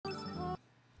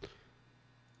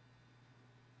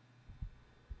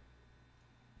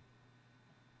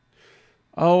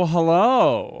Oh,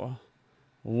 hello.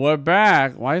 We're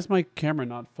back. Why is my camera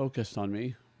not focused on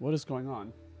me? What is going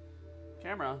on?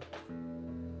 Camera.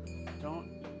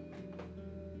 Don't.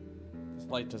 This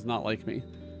light does not like me.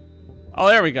 Oh,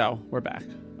 there we go. We're back.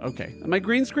 Okay. My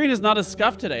green screen is not as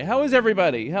scuffed today. How is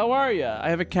everybody? How are you?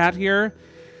 I have a cat here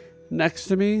next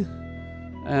to me,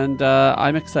 and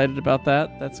I'm excited about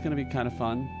that. That's going to be kind of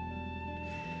fun.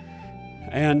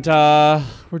 And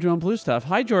we're doing blue stuff.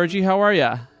 Hi, Georgie. How are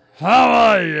you? How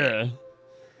are you?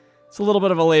 It's a little bit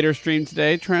of a later stream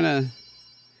today, trying to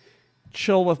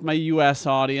chill with my US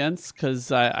audience,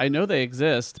 because I know they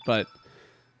exist, but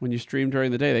when you stream during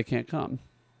the day, they can't come.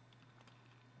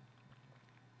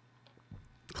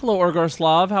 Hello,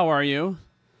 Orgorslav. How are you?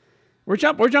 We're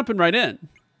jumping right in.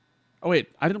 Oh, wait.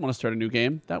 I didn't want to start a new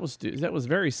game. That was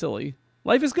very silly.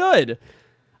 Life is good.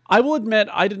 I will admit,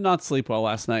 I did not sleep well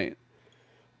last night.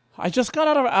 I just got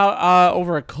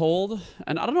over a cold,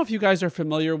 and I don't know if you guys are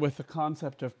familiar with the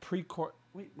concept of pre-court.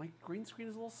 Wait, my green screen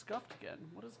is a little scuffed again.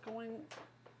 What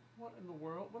in the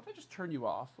world? What if I just turn you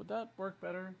off? Would that work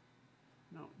better?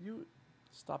 No, you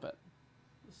stop it.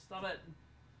 Stop it.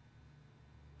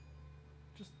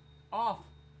 Just off.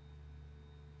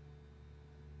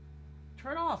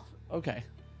 Turn off. Okay.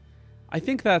 I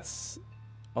think that's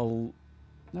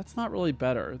not really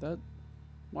better.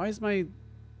 Why is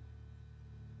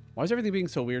everything being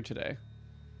so weird today?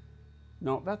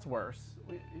 No, that's worse.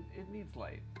 It needs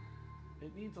light.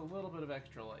 It needs a little bit of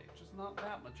extra light. Just not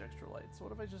that much extra light. So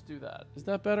what if I just do that? Is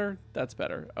that better? That's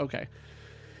better. Okay.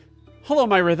 Hello,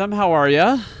 my rhythm. How are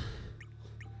ya?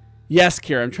 Yes,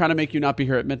 Kira. I'm trying to make you not be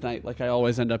here at midnight like I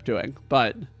always end up doing.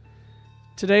 But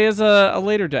today is a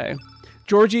later day.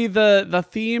 Georgie, the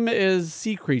theme is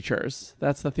sea creatures.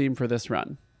 That's the theme for this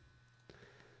run.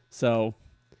 So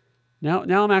now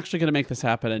I'm actually going to make this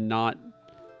happen and not...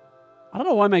 I don't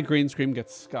know why my green screen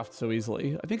gets scuffed so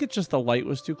easily. I think it's just the light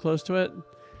was too close to it.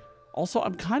 Also,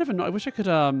 I'm kind of annoyed. I wish I could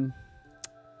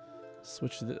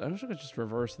switch I wish I could just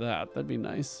reverse that. That'd be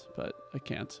nice, but I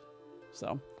can't.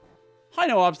 So, hi,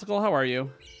 No Obstacle. How are you?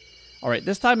 All right,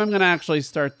 this time I'm going to actually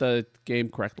start the game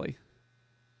correctly.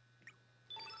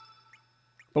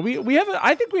 But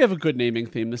I think we have a good naming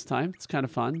theme this time. It's kind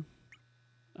of fun.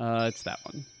 It's that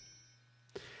one.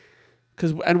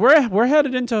 And we're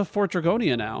headed into Fort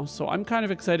Dragonia now, so I'm kind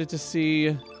of excited to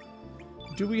see,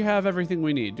 do we have everything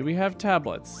we need? Do we have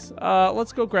tablets?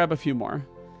 Let's go grab a few more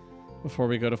before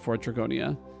we go to Fort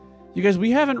Dragonia. You guys, we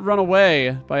haven't run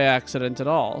away by accident at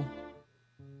all.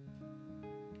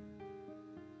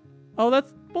 Oh,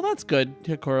 that's good,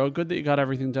 Hikoro. Good that you got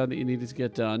everything done that you needed to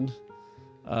get done.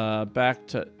 Back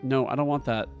to... No, I don't want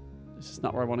that. This is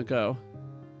not where I want to go.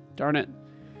 Darn it.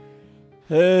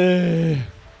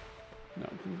 No,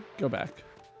 go back.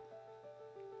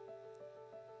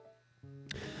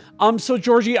 So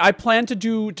Georgie, I plan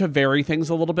to vary things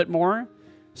a little bit more,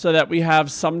 so that we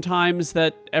have sometimes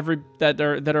that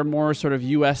are more sort of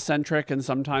US centric and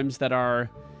sometimes that are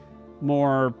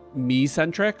more me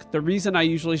centric. The reason I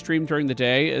usually stream during the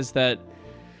day is that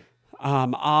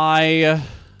my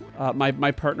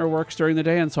partner works during the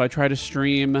day, and so I try to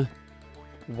stream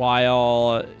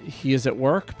while he is at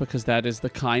work, because that is the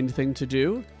kind thing to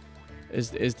do. Is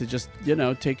to just, you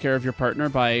know, take care of your partner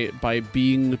by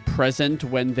being present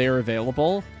when they're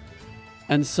available.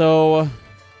 And so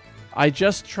I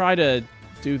just try to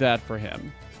do that for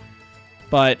him.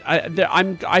 But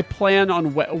I plan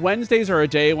on Wednesdays are a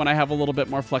day when I have a little bit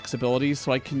more flexibility,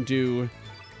 so I can do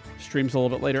streams a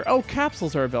little bit later. Oh,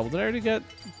 capsules are available. Did I already get?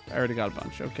 I already got a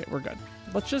bunch. Okay, we're good.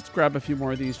 Let's just grab a few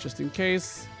more of these just in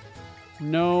case.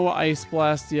 No ice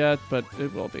blast yet, but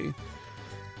it will be.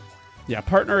 Yeah,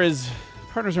 partners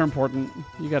are important.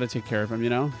 You got to take care of them, you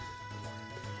know?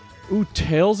 Ooh,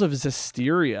 Tales of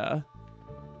Zestiria.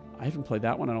 I haven't played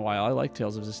that one in a while. I like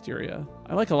Tales of Zestiria.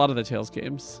 I like a lot of the Tales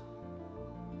games.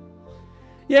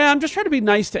 Yeah, I'm just trying to be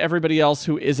nice to everybody else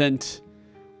who isn't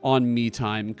on me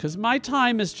time, because my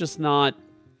time is just not...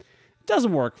 It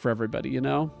doesn't work for everybody, you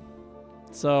know?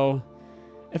 So,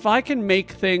 if I can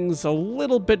make things a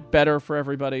little bit better for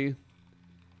everybody...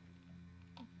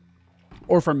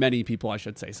 Or for many people, I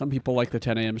should say. Some people like the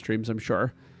 10 a.m. streams, I'm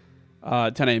sure.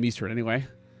 10 a.m. Eastern, anyway.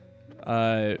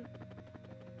 I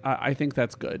think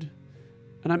that's good.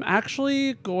 And I'm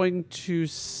actually going to...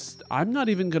 I'm not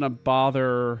even going to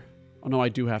bother... Oh, no, I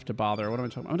do have to bother. What am I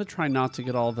talking about? I'm going to try not to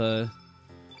get all the...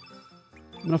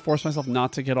 I'm going to force myself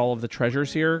not to get all of the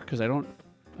treasures here, because I don't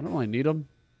really need them.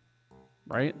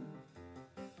 Right?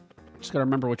 Just got to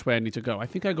remember which way I need to go. I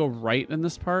think I go right in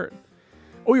this part.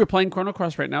 Oh, you're playing Chrono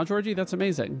Cross right now, Georgie? That's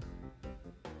amazing.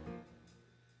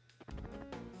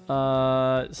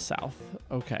 South.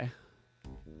 Okay.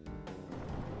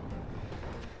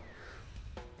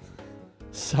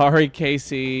 Sorry,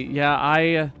 Casey.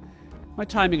 Yeah, my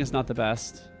timing is not the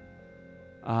best.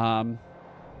 I mean,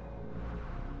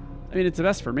 it's the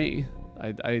best for me.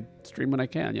 I stream when I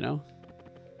can, you know?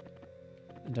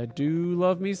 And I do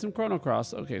love me some Chrono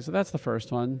Cross. Okay, so that's the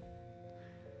first one.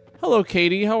 Hello,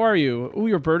 Katie. How are you? Ooh,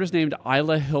 your bird is named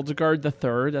Isla Hildegard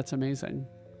III. That's amazing.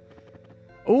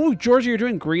 Oh, Georgia, you're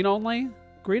doing green only?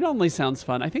 Green only sounds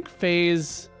fun. I think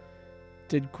FaZe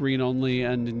did green only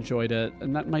and enjoyed it,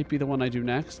 and that might be the one I do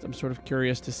next. I'm sort of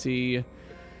curious to see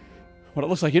what it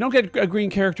looks like. You don't get a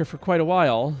green character for quite a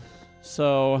while,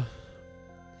 so...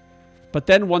 But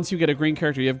then once you get a green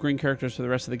character, you have green characters for the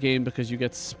rest of the game because you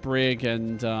get Sprigg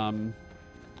and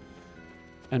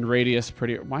Radius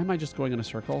pretty... Why am I just going in a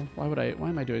circle? Why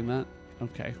am I doing that?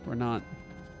 Okay, we're not...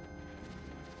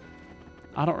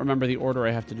 I don't remember the order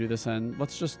I have to do this in.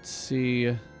 Let's just see...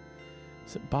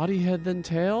 Is it body, head, then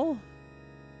tail?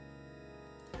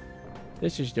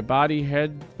 This is the body,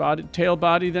 head, body, tail,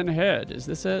 body, then head. Is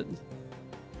this it?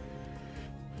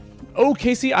 Oh,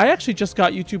 Casey, I actually just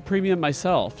got YouTube Premium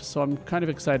myself, so I'm kind of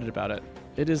excited about it.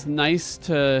 It is nice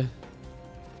to...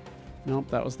 Nope,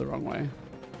 that was the wrong way.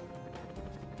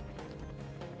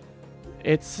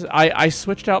 It's... I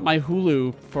switched out my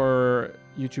Hulu for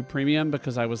YouTube Premium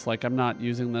because I was like, I'm not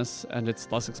using this, and it's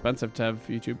less expensive to have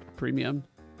YouTube Premium.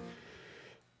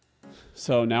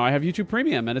 So now I have YouTube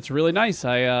Premium, and it's really nice.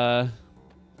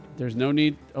 There's no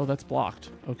need... Oh, that's blocked.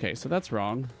 Okay, so that's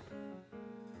wrong.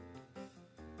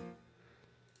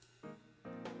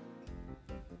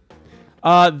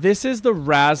 This is the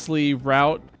Rasley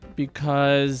route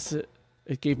because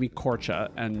it gave me Korcha,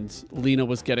 and Lena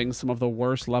was getting some of the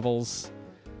worst levels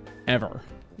ever.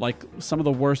 Like, some of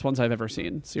the worst ones I've ever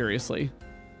seen. Seriously.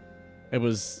 It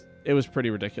was pretty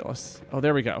ridiculous. Oh,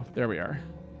 there we go. There we are.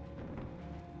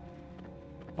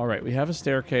 All right, we have a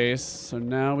staircase, so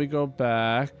now we go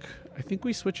back. I think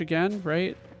we switch again,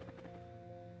 right?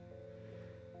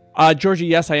 Georgie,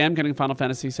 yes, I am getting Final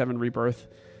Fantasy VII Rebirth.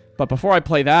 But before I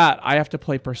play that, I have to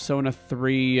play Persona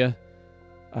 3...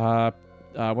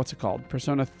 what's it called?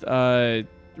 Persona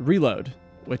Reload,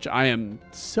 which I am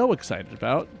so excited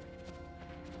about.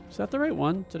 Is that the right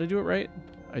one? Did I do it right?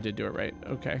 I did do it right.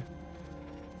 Okay.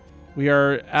 We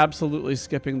are absolutely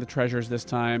skipping the treasures this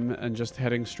time and just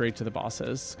heading straight to the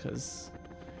bosses, because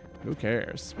who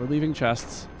cares? We're leaving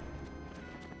chests.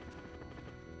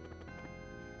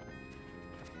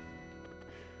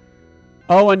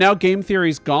 Oh, and now Game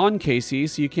Theory's gone, Casey,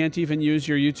 so you can't even use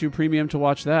your YouTube Premium to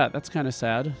watch that. That's kind of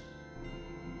sad.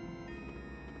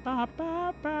 Ba,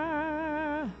 ba,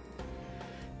 ba.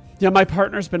 Yeah, my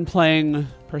partner's been playing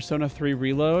Persona 3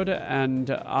 Reload,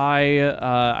 and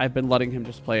I've been letting him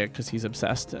just play it because he's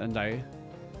obsessed, and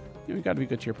you got to be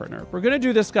good to your partner. We're going to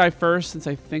do this guy first, since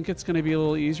I think it's going to be a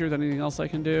little easier than anything else I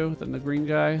can do, than the green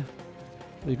guy.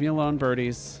 Leave me alone,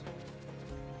 birdies.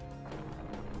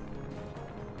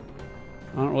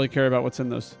 I don't really care about what's in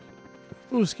those...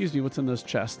 Ooh, excuse me, what's in those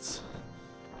chests.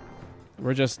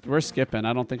 We're skipping.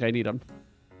 I don't think I need them.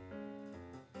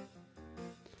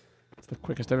 It's the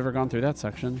quickest I've ever gone through that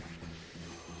section.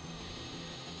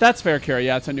 That's fair, Kira.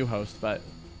 Yeah, it's a new host, but...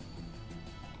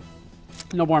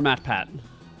 No more Matt Pat.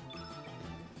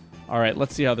 Alright,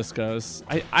 let's see how this goes.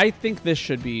 I think this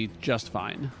should be just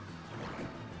fine.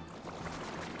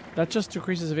 That just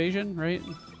decreases evasion, right?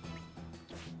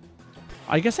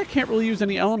 I guess I can't really use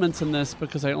any elements in this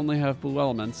because I only have blue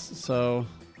elements, so...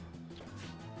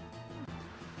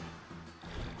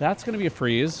 That's going to be a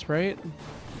freeze, right?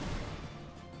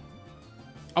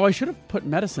 Oh, I should have put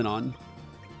medicine on.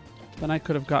 Then I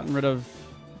could have gotten rid of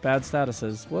bad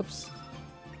statuses. Whoops.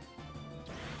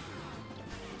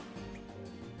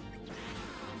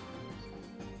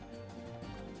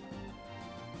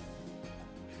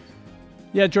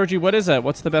 Yeah, Georgie, what is it?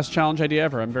 What's the best challenge idea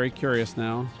ever? I'm very curious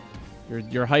now.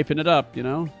 You're hyping it up, you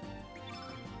know?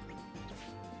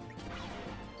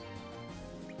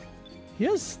 He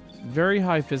has very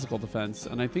high physical defense,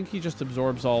 and I think he just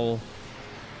absorbs all...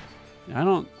 I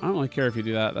don't really care if you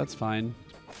do that. That's fine.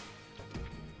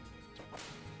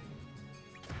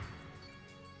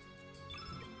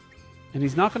 And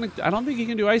he's not gonna... I don't think he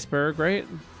can do Iceberg, right?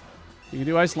 He can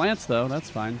do Ice Lance, though. That's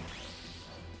fine.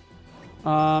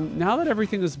 Now that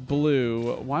everything is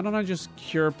blue, why don't I just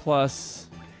Cure Plus...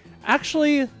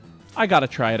 Actually, I gotta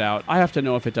try it out. I have to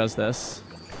know if it does this.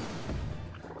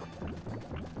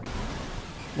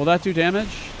 Will that do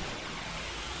damage?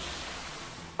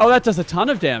 Oh, that does a ton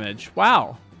of damage.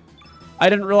 Wow. I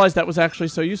didn't realize that was actually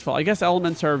so useful. I guess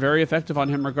elements are very effective on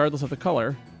him regardless of the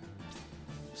color.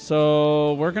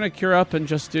 So we're gonna Cure Up and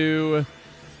just do...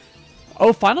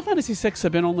 Oh, Final Fantasy VI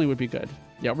Sabin only would be good.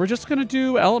 Yeah, we're just gonna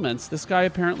do elements. This guy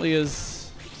apparently is...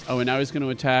 Oh, and now he's going to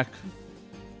attack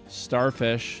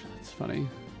Starfish. That's funny.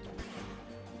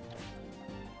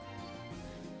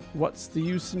 What's the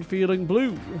use in feeling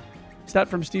blue? Is that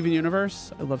from Steven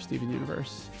Universe? I love Steven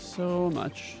Universe so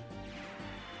much.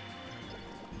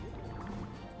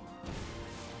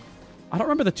 I don't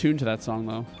remember the tune to that song,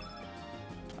 though.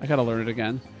 I gotta learn it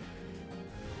again.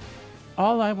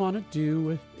 All I want to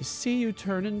do is see you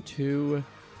turn into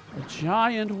a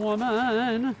giant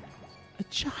woman. A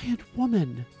giant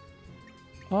woman.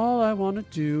 All I want to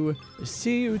do is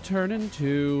see you turn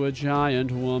into a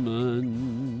giant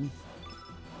woman.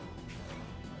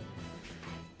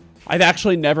 I've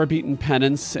actually never beaten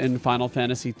Penance in Final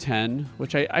Fantasy X,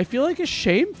 which I feel like is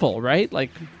shameful, right?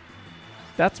 Like,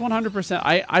 that's 100%.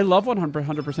 I love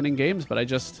 100% in games, but I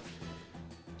just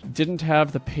didn't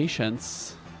have the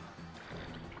patience.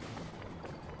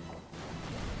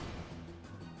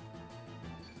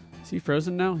 Is he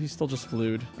frozen now? He's still just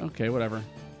flued. Okay, whatever.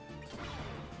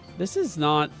 This is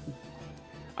not...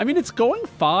 I mean, it's going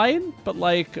fine, but,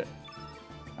 like...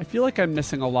 I feel like I'm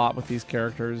missing a lot with these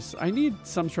characters. I need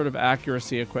some sort of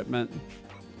accuracy equipment.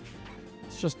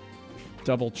 Let's just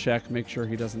double check, make sure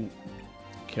he doesn't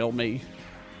kill me.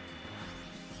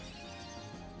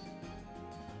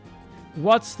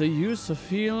 What's the use of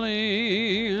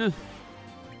feeling?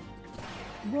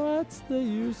 What's the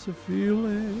use of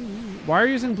feeling? Why are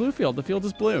you using blue field? The field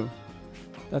is blue.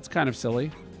 That's kind of silly.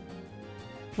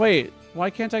 Wait, why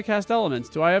can't I cast elements?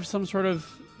 Do I have some sort of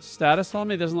status on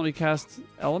me that doesn't let me cast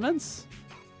elements?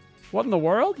 What in the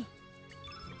world?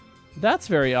 That's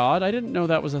very odd. I didn't know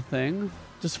that was a thing.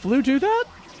 Does Flu do that?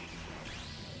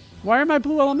 Why are my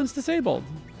blue elements disabled?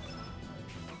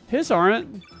 His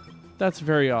aren't. That's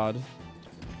very odd.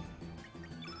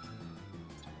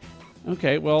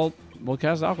 Okay, well, we'll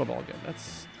cast Aqua Ball again.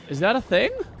 Is that a thing?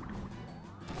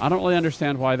 I don't really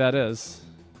understand why that is.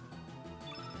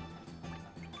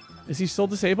 Is he still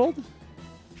disabled?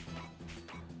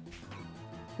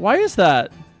 Why is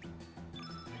that?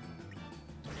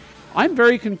 I'm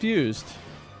very confused.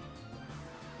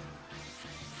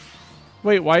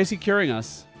 Wait, why is he curing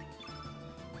us?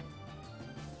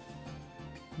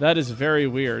 That is very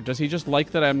weird. Does he just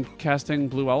like that I'm casting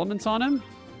blue elements on him?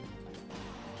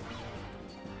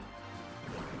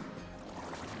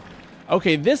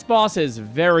 Okay, this boss is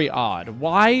very odd.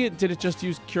 Why did it just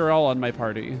use Cure All on my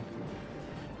party?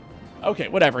 Okay,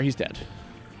 whatever. He's dead.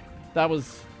 That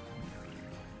was...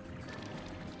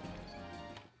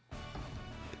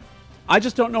 I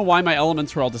just don't know why my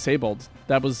elements were all disabled.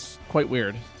 That was quite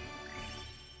weird.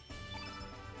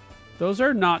 Those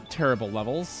are not terrible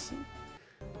levels.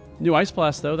 New Ice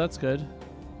Blast, though. That's good.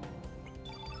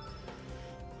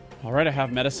 All right, I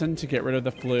have medicine to get rid of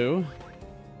the flu.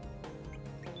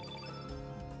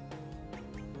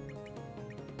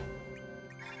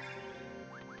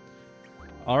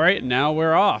 All right, now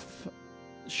we're off.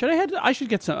 I should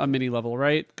get a mini level,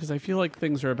 right? Because I feel like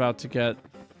things are about to get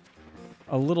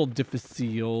a little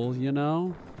difficile, you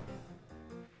know?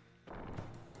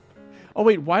 Oh,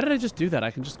 wait, why did I just do that?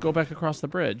 I can just go back across the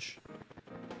bridge.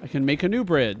 I can make a new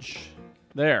bridge.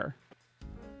 There.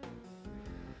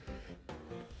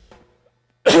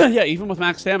 Yeah, even with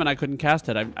max stamina, I couldn't cast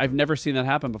it. I've never seen that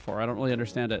happen before. I don't really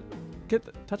understand it.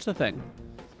 Touch the thing.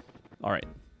 All right.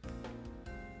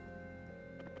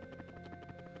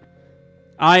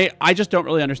 I just don't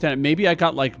really understand it. Maybe I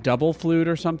got like double flute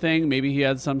or something. Maybe he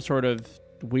had some sort of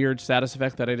weird status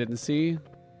effect that I didn't see.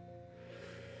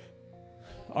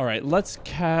 All right, let's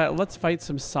fight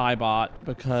some Cybot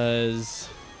because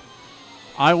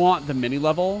I want the mini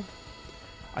level.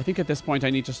 I think at this point I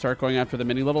need to start going after the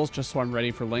mini levels just so I'm ready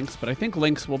for Lynx, but I think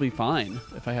Lynx will be fine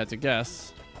if I had to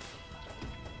guess.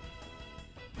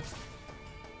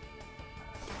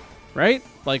 Right?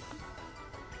 Like,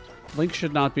 Lynx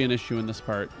should not be an issue in this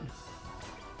part.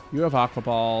 You have Aqua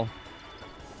Ball.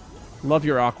 Love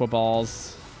your Aqua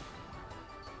Balls.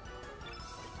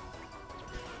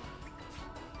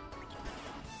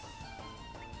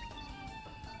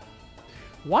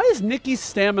 Why is Nikki's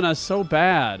stamina so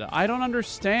bad? I don't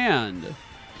understand.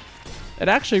 It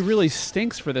actually really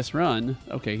stinks for this run.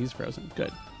 Okay, he's frozen.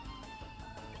 Good.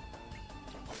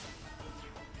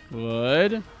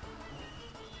 Good.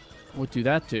 What do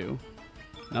that do?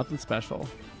 Nothing special.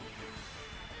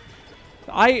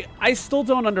 I still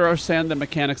don't understand the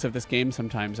mechanics of this game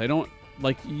sometimes. I don't...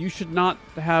 Like, you should not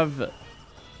have,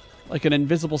 like, an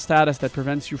invisible status that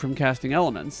prevents you from casting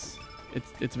elements.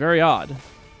 It's very odd.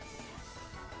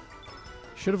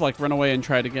 Should have, like, run away and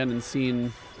tried again and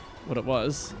seen what it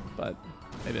was, but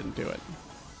I didn't do it.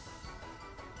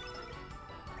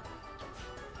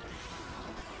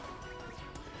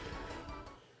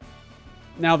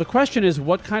 Now, the question is,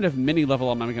 what kind of mini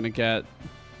level am I going to get?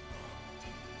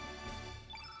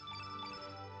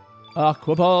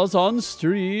 Aqua balls on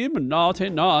stream. Naughty,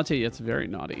 naughty. It's very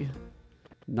naughty.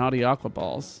 Naughty aqua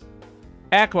balls.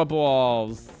 Aqua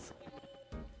balls.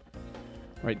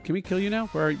 Right, can we kill you now?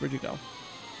 Where'd you go?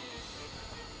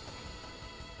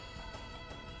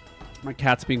 My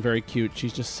cat's being very cute.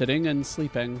 She's just sitting and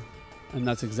sleeping. And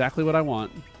that's exactly what I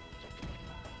want.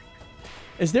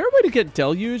 Is there a way to get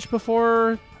Deluge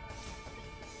before?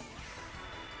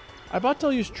 I bought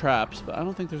Deluge traps, but I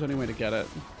don't think there's any way to get it.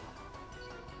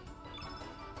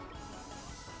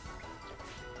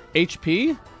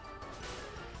 HP?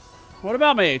 What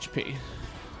about my HP?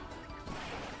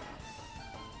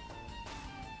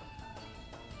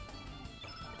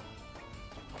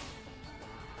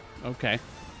 Okay.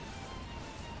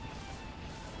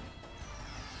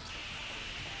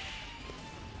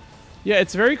 Yeah,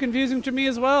 it's very confusing to me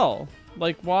as well.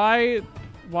 Like, why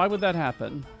would that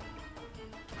happen?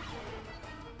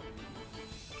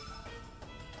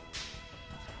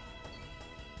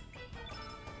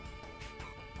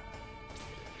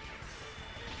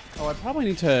 Oh, I probably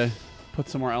need to put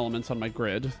some more elements on my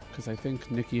grid, because I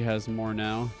think Nikki has more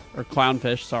now. Or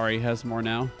Clownfish, sorry, has more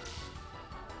now.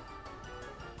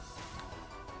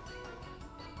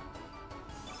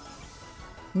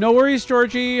 No worries,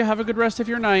 Georgie. Have a good rest of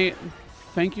your night.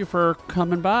 Thank you for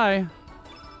coming by.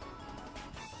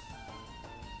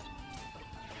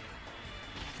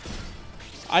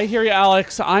 I hear you,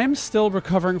 Alex. I'm still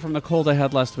recovering from the cold I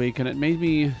had last week, and it made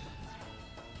me...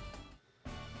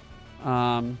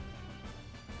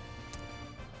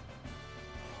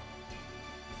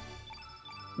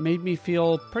 made me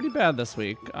feel pretty bad this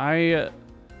week.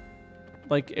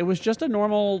 Like, it was just a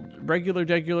normal,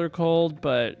 regular cold,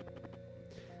 but...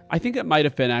 I think it might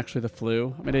have been actually the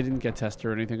flu. I mean, I didn't get tested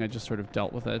or anything. I just sort of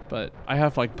dealt with it. But I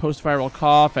have, like, post-viral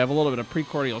cough. I have a little bit of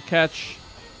precordial catch.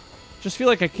 Just feel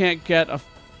like I can't get a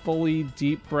fully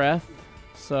deep breath.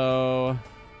 So,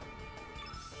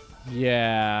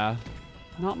 yeah.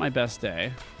 Not my best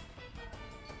day.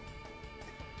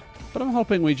 But I'm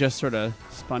hoping we just sort of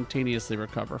spontaneously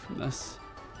recover from this.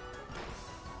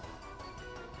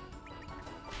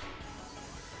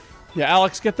 Yeah,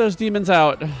 Alex, get those demons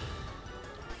out.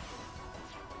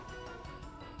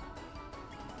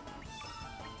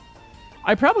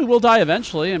 I probably will die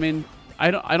eventually. I mean, I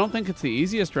don't think it's the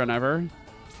easiest run ever.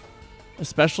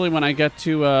 Especially when I get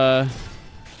to oh,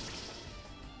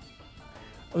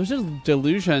 there's just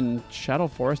Delusion Shadow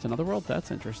Forest Anotherworld. That's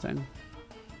interesting.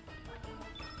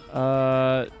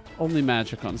 Only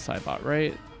magic on Cybot,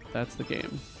 right? That's the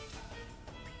game.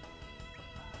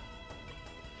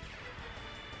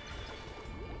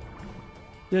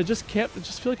 Yeah, just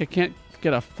feel like I can't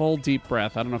get a full deep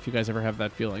breath. I don't know if you guys ever have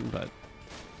that feeling, but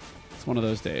it's one of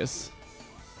those days.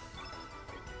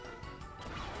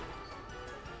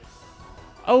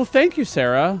 Oh, thank you,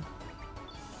 Sarah.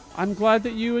 I'm glad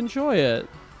that you enjoy it.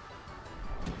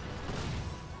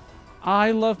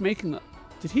 I love making the...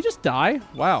 Did he just die?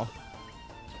 Wow.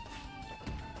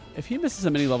 If he misses a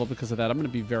mini level because of that, I'm going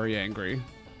to be very angry.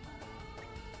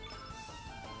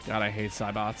 God, I hate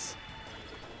Cybots.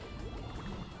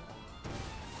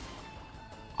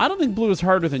 I don't think blue is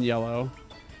harder than yellow.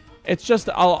 It's just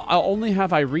I'll only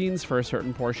have Irenes for a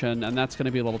certain portion, and that's going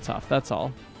to be a little tough. That's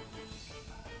all.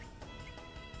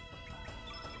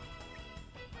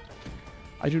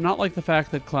 I do not like the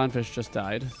fact that Clownfish just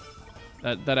died.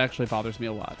 That actually bothers me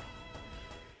a lot.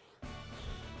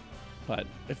 But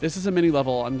if this is a mini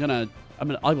level,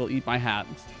 I will eat my hat.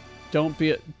 Don't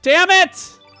be damn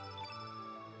it!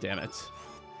 Damn it.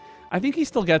 I think he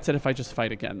still gets it if I just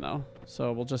fight again, though.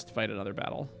 So we'll just fight another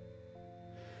battle.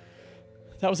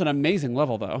 That was an amazing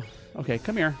level, though. Okay,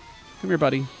 come here. Come here,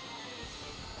 buddy.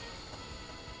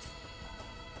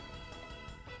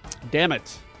 Damn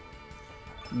it.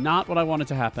 Not what I wanted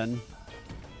to happen.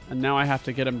 And now I have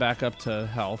to get him back up to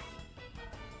health.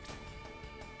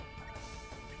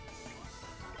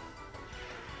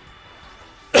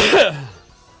 I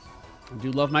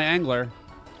do love my angler.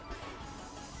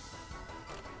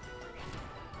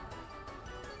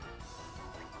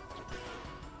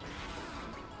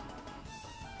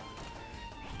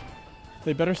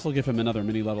 They better still give him another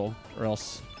mini level, or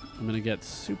else I'm going to get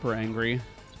super angry.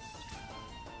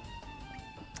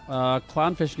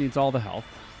 Clownfish needs all the health.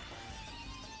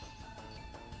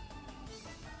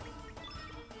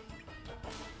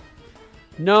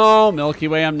 No, Milky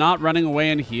Way, I'm not running away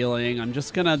and healing. I'm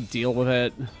just going to deal with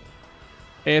it.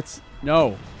 It's...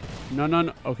 No.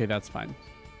 No. Okay, that's fine.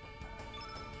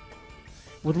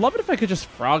 Would love it if I could just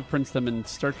Frog Prince them and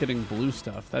start getting blue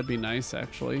stuff. That'd be nice,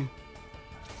 actually.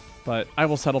 But I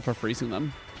will settle for freezing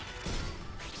them.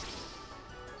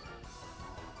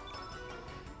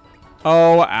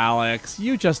 Oh, Alex,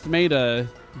 you just made a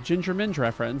Ginger Minge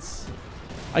reference.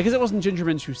 I guess it wasn't Ginger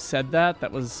Minge who said that.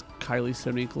 That was Kylie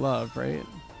Sonique Love, right?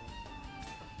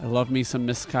 I love me some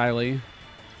Miss Kylie.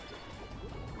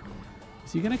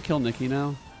 Is he gonna kill Nikki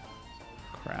now?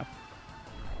 Crap.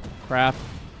 Crap.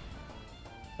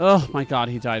 Oh my god,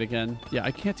 he died again. Yeah,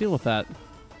 I can't deal with that.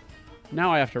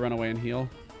 Now I have to run away and heal.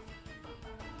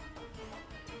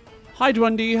 Hi,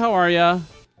 Dwundy. How are ya?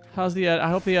 How's the I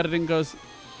hope the editing goes...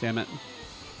 Damn it.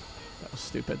 That was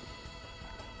stupid.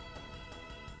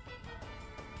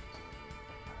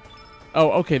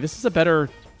 Oh, okay. This is a better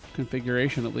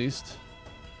configuration, at least.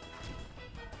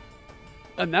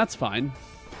 And that's fine.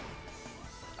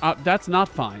 That's not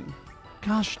fine.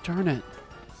 Gosh darn it.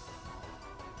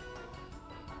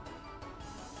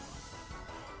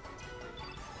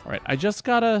 All right, I just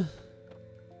gotta...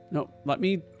 No, let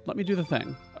me do the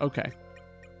thing. Okay.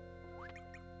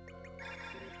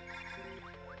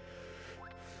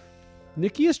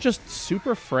 Nikki is just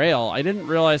super frail. I didn't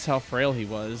realize how frail he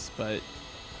was, but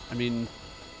I mean,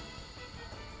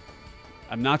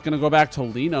 I'm not gonna go back to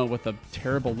Lena with the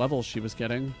terrible levels she was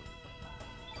getting.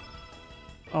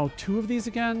 Oh, 2 of these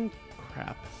again?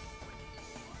 Crap.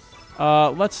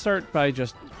 Let's start by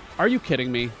just... Are you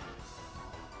kidding me?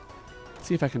 Let's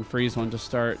see if I can freeze one to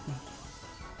start.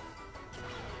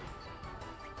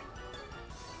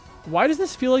 Why does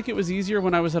this feel like it was easier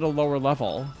when I was at a lower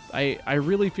level? I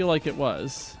really feel like it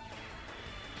was.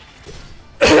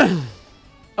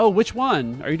 Oh, which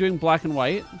one? Are you doing black and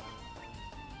white?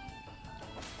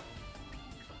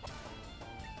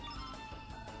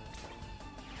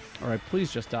 Alright,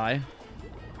 please just die.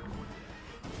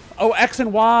 Oh, X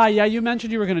and Y! Yeah, you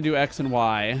mentioned you were going to do X and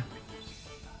Y.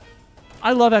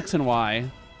 I love X and Y.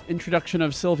 Introduction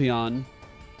of Sylveon.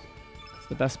 It's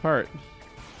the best part.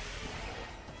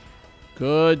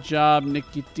 Good job,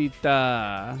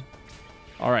 Nikitita.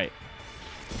 All right.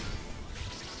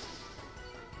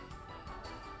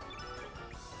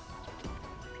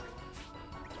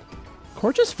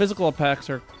 Corch's physical attacks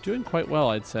are doing quite well,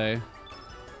 I'd say.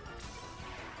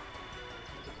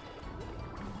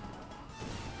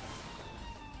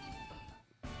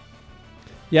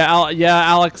 Yeah,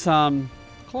 Alex,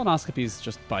 colonoscopies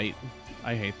just bite.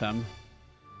 I hate them.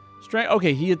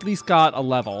 Okay, he at least got a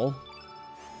level.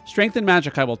 Strength and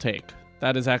magic I will take.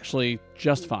 That is actually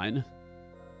just fine.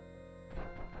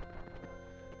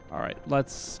 Alright,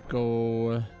 let's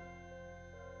go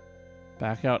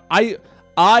back out.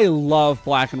 I love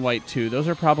Black and White too. Those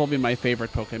are probably my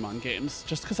favorite Pokemon games.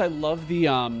 Just because I love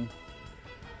the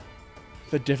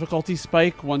difficulty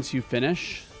spike once you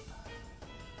finish.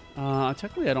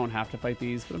 Technically I don't have to fight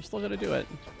these, but I'm still gonna do it.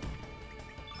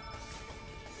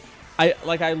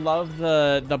 I love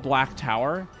the Black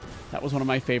Tower. That was one of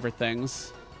my favorite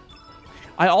things.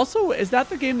 I also... Is that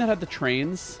the game that had the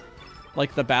trains?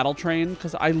 Like the battle train?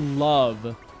 Because I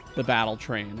love the battle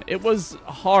train. It was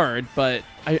hard, but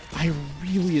I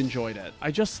really enjoyed it.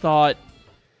 I just thought...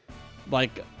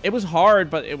 Like, it was hard,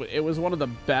 but it was one of the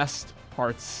best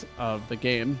parts of the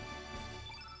game.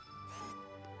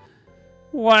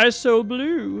 Why so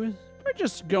blue? We're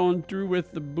just going through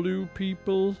with the blue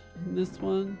people in this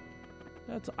one.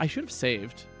 I should have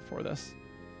saved for this.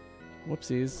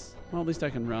 Whoopsies. Well, at least I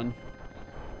can run.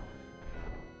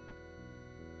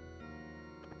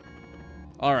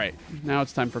 All right, now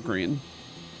it's time for green.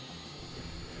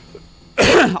 But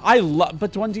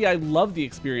 1D, I love the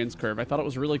experience curve. I thought it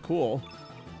was really cool.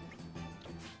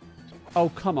 Oh,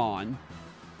 come on.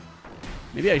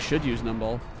 Maybe I should use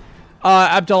Nimble.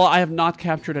 Abdullah, I have not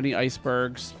captured any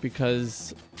icebergs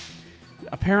because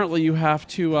apparently you have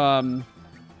to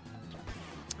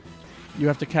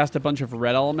cast a bunch of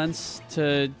red elements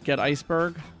to get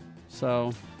iceberg.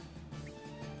 So,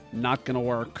 not gonna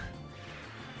work.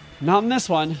 Not in this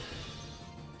one.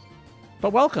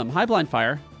 But welcome. Hi, Blind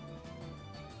Fire.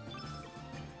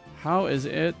 How is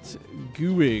it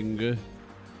going?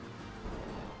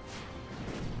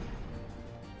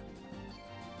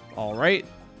 All right.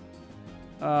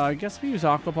 I guess we use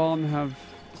Aqua Ball and have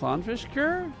Clownfish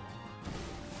Cure.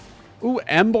 Ooh,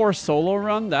 Embor solo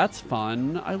run. That's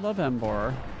fun. I love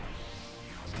Embor.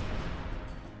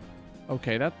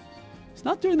 Okay, it's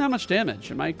not doing that much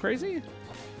damage. Am I crazy?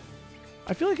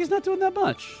 I feel like he's not doing that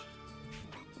much.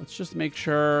 Let's just make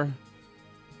sure.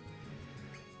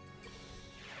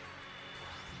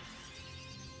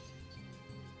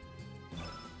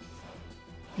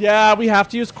 Yeah, we have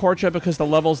to use Korcha because the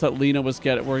levels that Lena was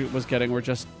getting were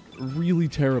just really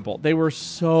terrible. They were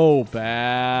so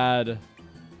bad.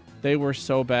 They were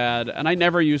so bad. And I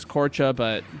never used Korcha,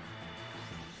 but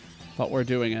but we're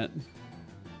doing it.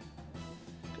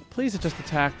 Please just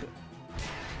attack.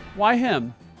 Why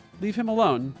him? Leave him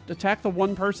alone. Attack the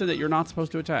one person that you're not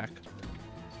supposed to attack.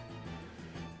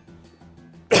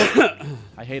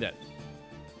 I hate it.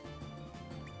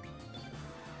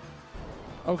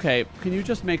 Okay, can you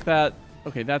just make that...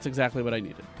 Okay, that's exactly what I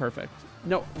needed. Perfect.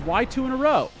 No, why 2 in a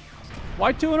row?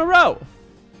 Why 2 in a row?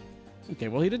 Okay,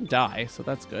 well, he didn't die, so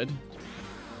that's good.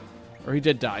 Or he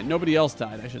did die. Nobody else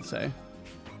died, I should say.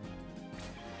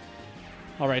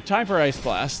 All right, time for Ice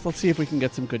Blast. Let's see if we can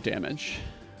get some good damage.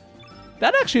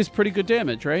 That actually is pretty good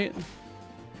damage, right?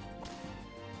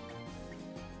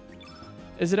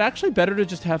 Is it actually better to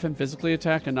just have him physically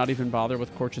attack and not even bother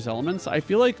with Corch's elements? I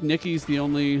feel like Nikki's the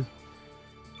only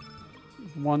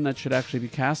one that should actually be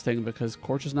casting because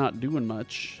Corch is not doing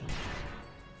much.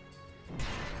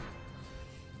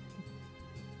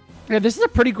 Yeah, this is a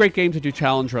pretty great game to do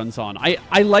challenge runs on.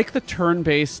 I like the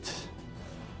turn-based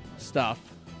stuff.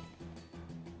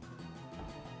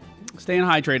 Staying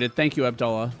hydrated. Thank you,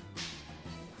 Abdullah.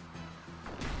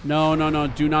 No, no, no.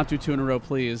 Do not do 2 in a row,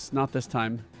 please. Not this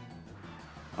time.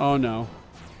 Oh, no.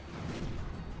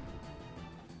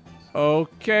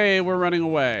 Okay, we're running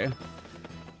away.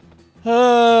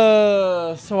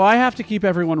 So I have to keep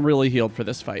everyone really healed for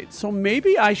this fight. So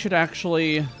maybe I should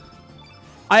actually...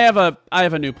 I have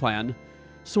a new plan.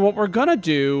 So what we're gonna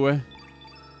do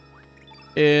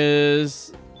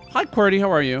is... Hi, QWERTY,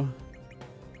 how are you?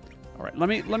 All right, let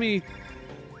me...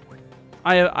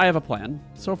 I have a plan.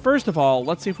 So first of all,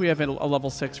 let's see if we have a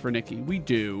level 6 for Nikki. We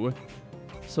do.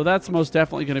 So that's most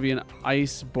definitely going to be an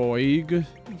Iceberg.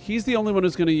 He's the only one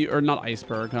who's going to... Or not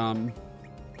Iceberg.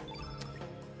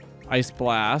 Ice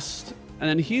Blast. And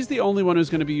then he's the only one who's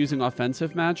going to be using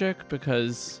offensive magic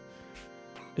because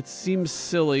it seems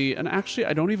silly. And actually,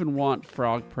 I don't even want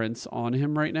Frog Prince on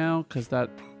him right now because that...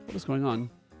 What is going on?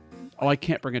 Oh, I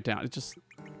can't bring it down. It just...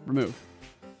 Remove.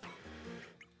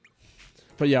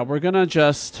 But yeah, we're going to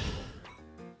just...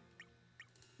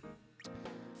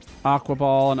 Aqua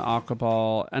Ball and Aqua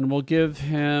Ball. And we'll give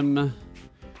him...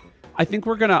 I think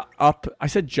we're going to up... I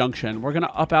said junction. We're going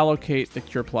to up allocate the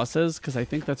Cure Pluses because I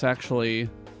think that's actually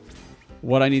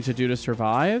what I need to do to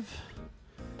survive.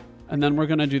 And then we're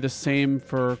going to do the same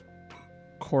for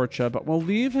Korcha. But we'll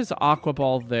leave his Aqua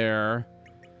Ball there.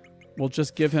 We'll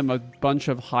just give him a bunch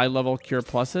of high-level Cure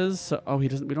Pluses. So, oh, he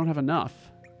doesn't... We don't have enough.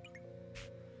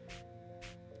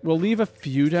 We'll leave a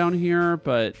few down here,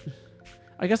 but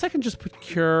I guess I can just put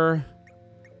Cure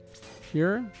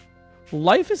here.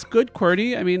 Life is good,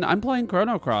 QWERTY. I mean, I'm playing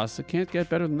Chrono Cross. It can't get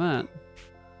better than that.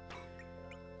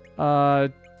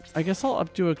 I guess I'll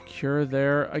updo a Cure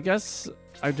there. I guess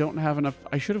I don't have enough.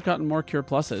 I should have gotten more Cure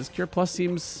Pluses. Cure Plus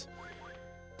seems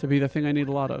to be the thing I need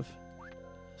a lot of.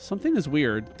 Something is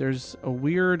weird. There's a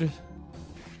weird...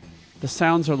 The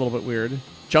sounds are a little bit weird.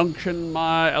 Junction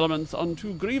my elements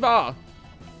onto Griva.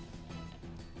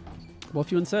 Well,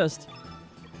 if you insist.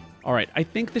 All right, I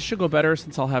think this should go better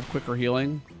since I'll have quicker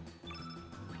healing.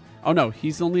 Oh, no,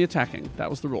 he's only attacking. That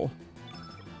was the rule.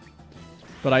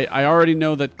 But I already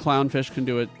know that Clownfish can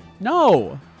do it.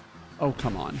 No! Oh,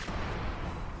 come on.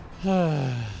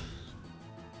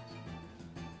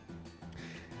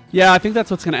 Yeah, I think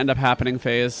that's what's going to end up happening,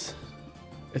 FaZe.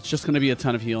 It's just going to be a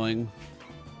ton of healing.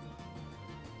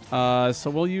 So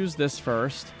we'll use this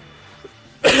first.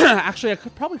 Actually, I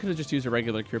probably could have just used a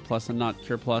regular Cure Plus and not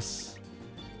Cure Plus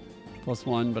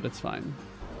 +1, but it's fine.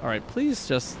 All right, please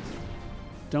just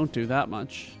don't do that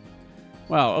much.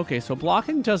 Wow, okay, so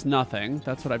blocking does nothing.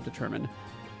 That's what I've determined.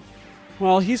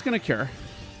 Well, he's going to cure.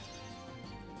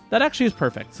 That actually is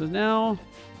perfect. So now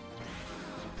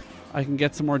I can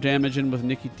get some more damage in with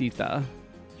Nikitita.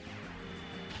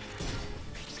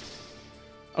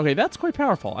 Okay, that's quite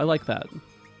powerful. I like that.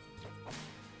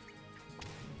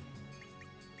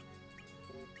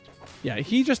 Yeah,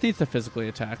 he just needs to physically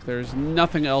attack. There's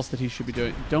nothing else that he should be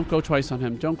doing. Don't go twice on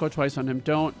him. Don't go twice on him.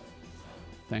 Don't.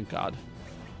 Thank God.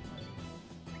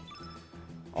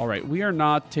 All right, we are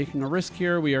not taking a risk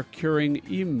here. We are curing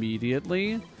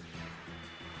immediately.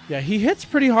 Yeah, he hits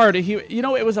pretty hard. You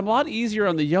know, it was a lot easier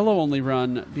on the yellow only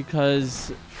run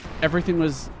because everything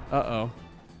was... Uh-oh.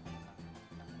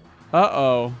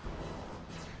 Uh-oh.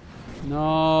 No.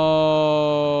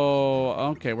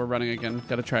 Okay, we're running again.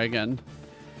 Gotta try again.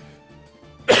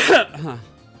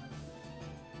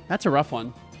 That's a rough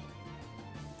one.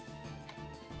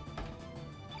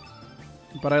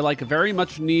 But I like very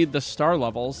much need the star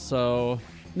levels, so...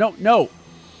 No, no!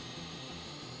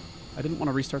 I didn't want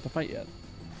to restart the fight yet.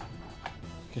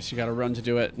 Guess you gotta run to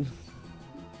do it.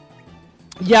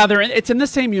 Yeah, it's in the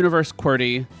same universe,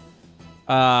 QWERTY.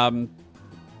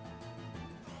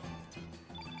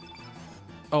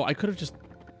 Oh, I could have just...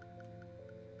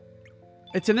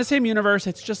 It's in the same universe.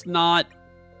 It's just not...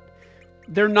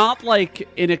 They're not, like,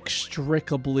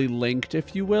 inextricably linked,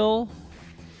 if you will.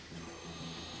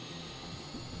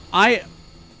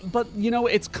 But, you know,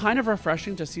 it's kind of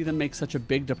refreshing to see them make such a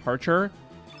big departure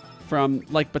from,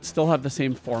 like, but still have the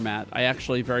same format. I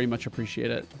actually very much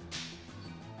appreciate it.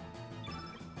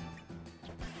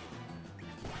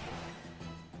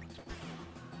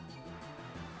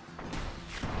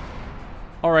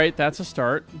 All right, that's a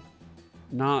start.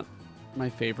 Not my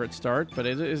favorite start, but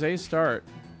it is a start.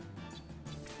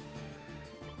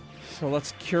 So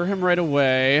let's cure him right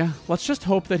away. Let's just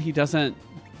hope that he doesn't...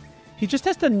 He just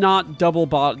has to not double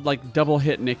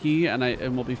hit Nikki,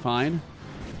 and we'll be fine.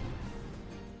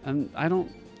 And I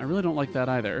really don't like that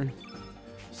either.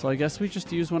 So I guess we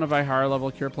just use one of our higher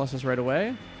level cure pluses right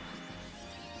away.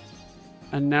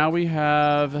 And now we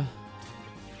have...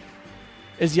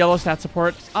 Is yellow stat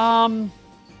support?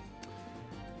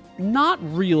 Not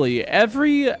really.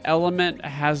 Every element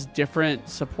has different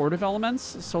supportive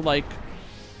elements. So, like,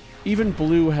 even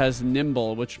blue has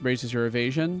nimble, which raises your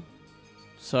evasion.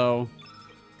 So,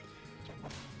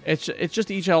 it's just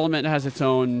each element has its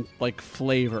own, like,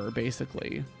 flavor,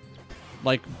 basically.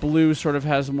 Like, blue sort of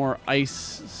has more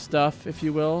ice stuff, if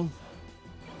you will.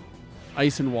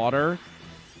 Ice and water.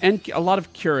 And a lot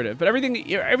of curative. But everything,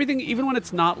 even when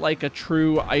it's not, like, a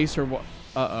true ice or...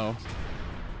 Uh-oh.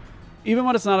 Even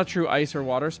when it's not a true ice or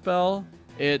water spell,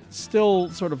 it still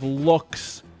sort of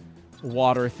looks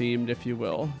water-themed, if you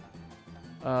will.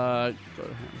 Go to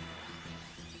him.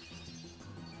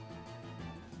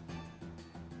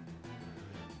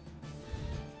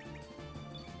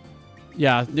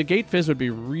 Yeah, Negate Fizz would be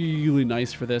really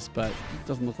nice for this, but it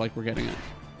doesn't look like we're getting it.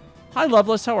 Hi,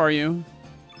 Loveless. How are you?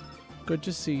 Good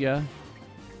to see ya.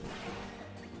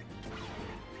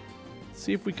 Let's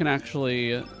see if we can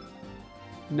actually...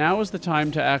 Now is the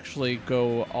time to actually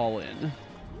go all in.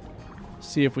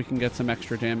 See if we can get some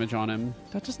extra damage on him.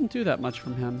 That doesn't do that much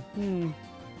from him.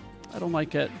 I don't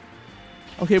like it.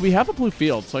 Okay, we have a blue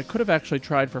field, so I could have actually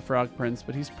tried for Frog Prince,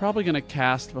 but he's probably going to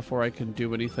cast before I can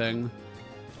do anything.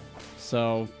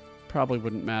 So, probably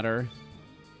wouldn't matter.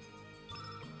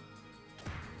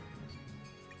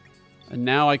 And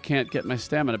now I can't get my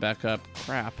stamina back up.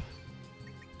 Crap.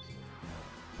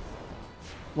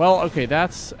 Well, okay,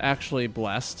 that's actually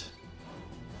blessed.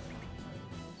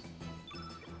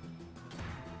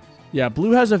 Yeah,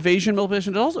 blue has evasion,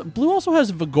 mobilization. Blue also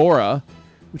has Vigora,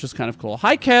 which is kind of cool.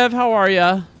 Hi, Kev. How are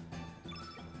ya?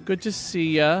 Good to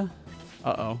see ya.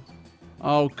 Uh-oh.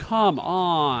 Oh, come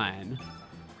on.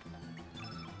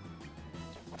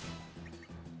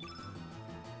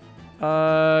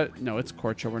 No, it's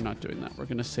Korcha. We're not doing that. We're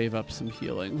going to save up some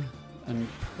healing and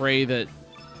pray that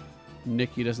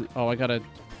Nikki doesn't... Oh, I got to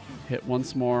hit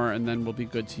once more, and then we'll be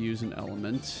good to use an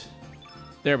element.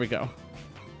 There we go.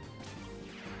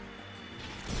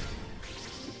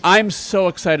 I'm so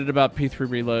excited about P3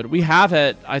 Reload. We have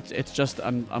it. It's just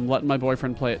I'm letting my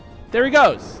boyfriend play it. There he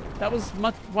goes. That was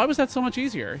much... Why was that so much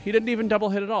easier? He didn't even double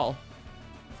hit at all.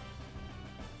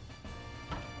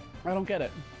 I don't get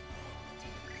it.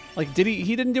 Like, did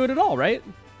he didn't do it at all, right?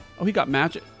 Oh, he got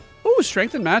magic. Ooh,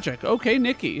 strength and magic. Okay,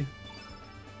 Nikki.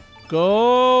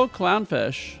 Go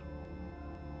Clownfish.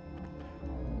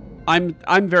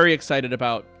 I'm very excited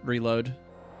about Reload.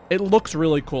 It looks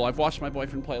really cool. I've watched my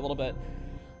boyfriend play a little bit.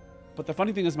 But the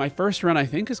funny thing is my first run, I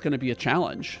think, is going to be a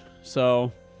challenge.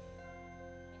 So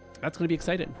that's going to be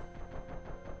exciting.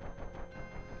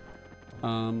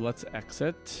 Let's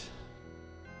exit.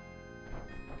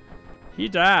 He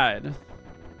died.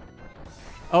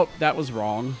 Oh, that was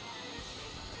wrong.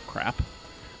 Crap.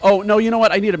 Oh, no, you know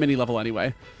what? I need a mini level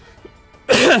anyway.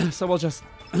 So we'll just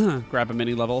grab a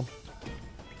mini level.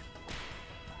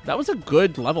 That was a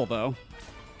good level, though.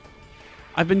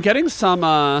 I've been getting some,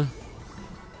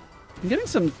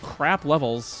 crap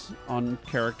levels on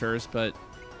characters, but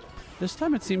this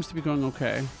time it seems to be going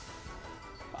okay.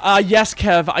 Yes,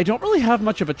 Kev, I don't really have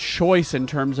much of a choice in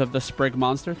terms of the Sprigg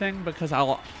monster thing, because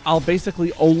I'll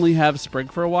basically only have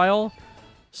Sprigg for a while.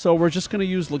 So we're just going to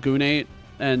use Lagoonate,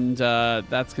 and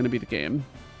that's going to be the game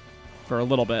for a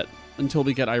little bit, until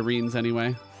we get Irene's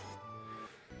anyway.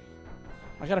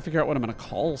 I got to figure out what I'm going to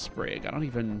call Sprigg. I don't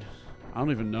even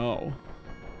know.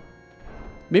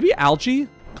 Maybe Algae?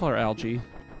 Call her Algae.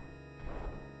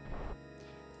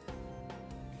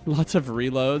 Lots of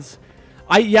reloads.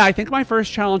 Yeah, I think my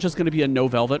first challenge is going to be a No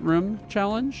Velvet Room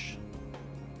challenge.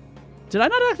 Did I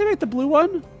not activate the blue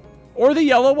one? Or the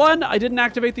yellow one? I didn't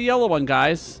activate the yellow one,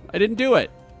 guys. I didn't do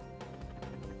it.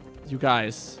 You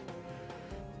guys.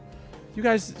 You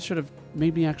guys should have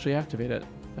made me actually activate it.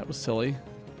 That was silly.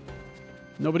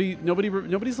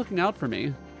 Nobody's looking out for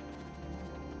me.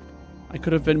 I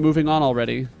could have been moving on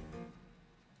already.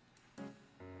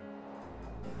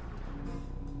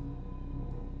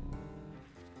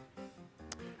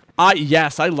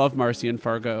 Yes, I love Marcy and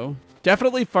Fargo.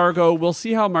 Definitely Fargo. We'll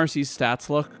see how Marcy's stats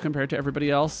look compared to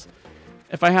everybody else.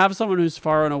 If I have someone who's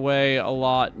far and away a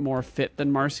lot more fit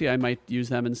than Marcy, I might use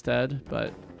them instead,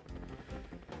 but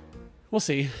we'll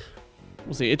see.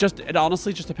 We'll see. It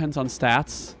honestly just depends on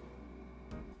stats.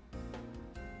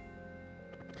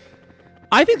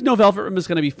 I think No Velvet Room is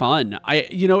going to be fun.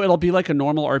 It'll be like a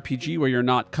normal RPG where you're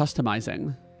not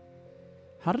customizing.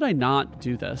 How did I not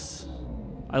do this?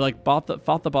 I like fought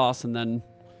the boss and then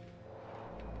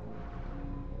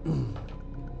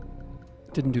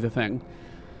didn't do the thing.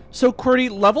 So QWERTY,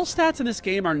 level stats in this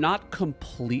game are not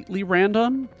completely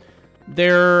random.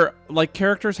 They're like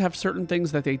characters have certain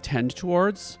things that they tend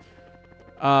towards,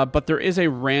 but there is a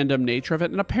random nature of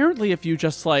it. And apparently, if you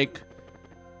just go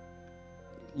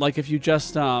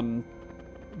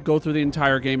through the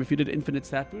entire game, if you did infinite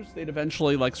stat boost, they'd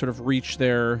eventually like sort of reach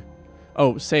their.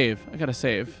 Oh, save! I gotta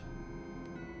save.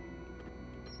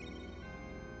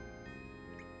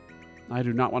 I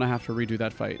do not want to have to redo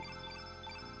that fight.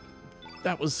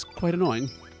 That was quite annoying.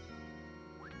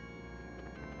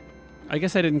 I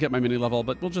guess I didn't get my mini level,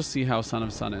 but we'll just see how Son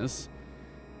of Sun is.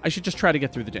 I should just try to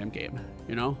get through the damn game,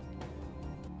 you know?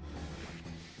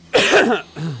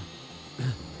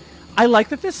 I like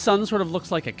that this sun sort of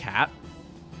looks like a cat,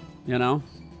 you know?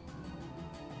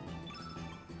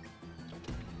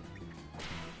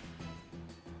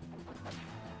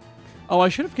 Oh, I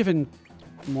should have given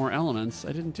more elements.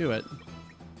 I didn't do it.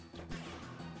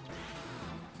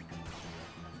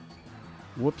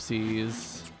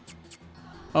 Whoopsies.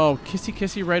 Oh, kissy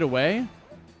kissy right away?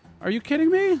 Are you kidding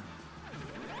me?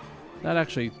 That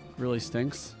actually really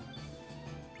stinks.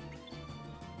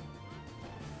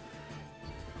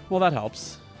 Well, that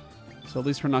helps. So at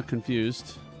least we're not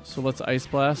confused. So let's Ice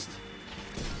Blast.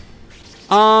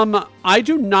 I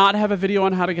do not have a video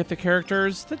on how to get the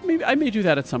characters. I may do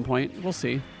that at some point. We'll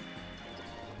see.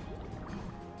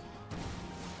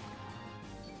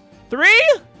 3?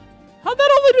 How'd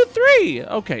that only do 3?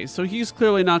 Okay, so he's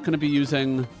clearly not going to be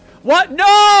using... What?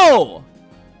 No!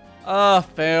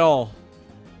 Fail.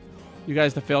 You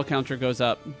guys, the fail counter goes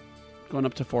up. Going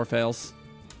up to 4 fails.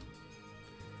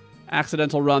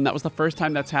 Accidental run. That was the first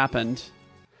time that's happened.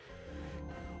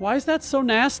 Why is that so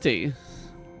nasty?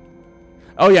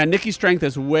 Oh, yeah, Nikki's strength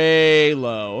is way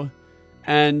low.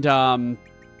 And,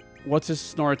 what's his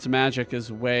Snort's magic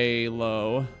is way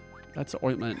low. That's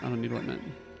ointment. I don't need ointment.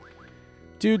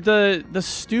 Dude, the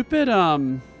stupid,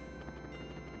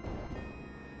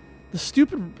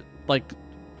 like,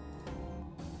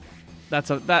 I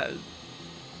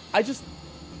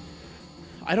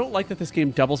don't like that this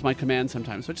game doubles my command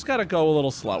sometimes, so I just gotta go a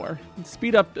little slower.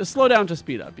 Slow down to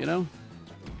speed up, you know?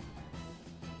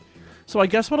 So I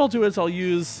guess what I'll do is I'll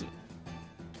use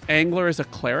Angler as a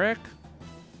cleric.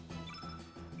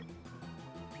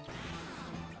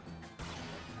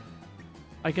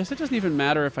 I guess it doesn't even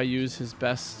matter if I use his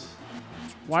best.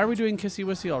 Why are we doing Kissy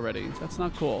Wissy already? That's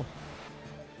not cool.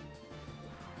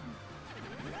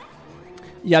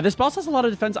 Yeah, this boss has a lot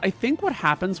of defense. I think what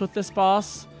happens with this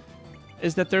boss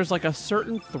is that there's like a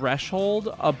certain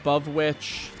threshold above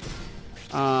which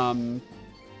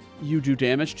you do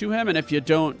damage to him, and if you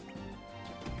don't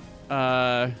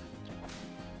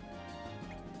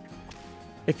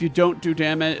do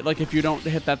damage, like if you don't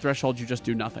hit that threshold, you just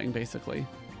do nothing, basically.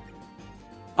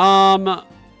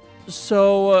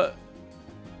 So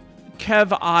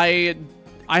Kev, I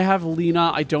have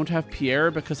Lena. I don't have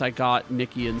Pierre because I got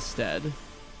Nikki instead.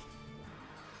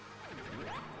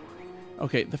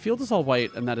 Okay, the field is all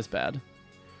white, and that is bad.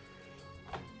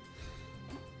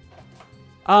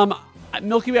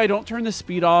 Milky Way, I don't turn the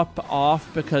speed up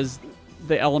off because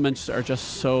the elements are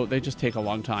just so, they just take a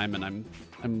long time, and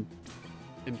I'm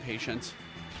impatient.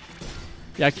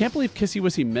 Yeah, I can't believe Kissy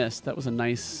Wissy missed. That was a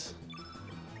nice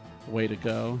way to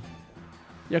go.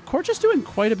 Yeah, Corch is doing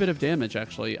quite a bit of damage,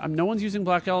 actually. No one's using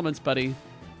black elements, buddy.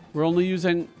 We're only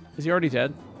using... Is he already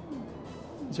dead?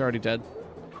 He's already dead.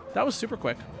 That was super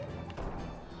quick.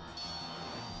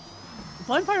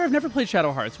 Blind Fire, I've never played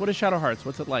Shadow Hearts. What is Shadow Hearts?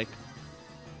 What's it like?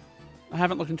 I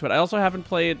haven't looked into it. I also haven't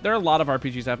played... There are a lot of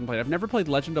RPGs I haven't played. I've never played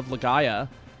Legend of Legaia,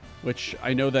 which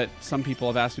I know that some people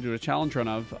have asked me to do a challenge run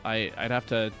of. I'd have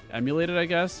to emulate it, I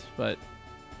guess, but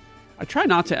I try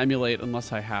not to emulate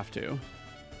unless I have to.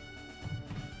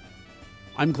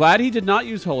 I'm glad he did not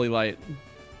use Holy Light.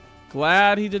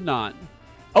 Glad he did not.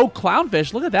 Oh,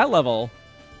 Clownfish, look at that level.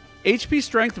 HP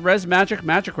Strength, Res Magic,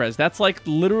 Magic Res. That's like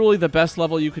literally the best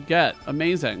level you could get.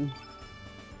 Amazing.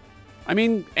 I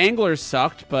mean, anglers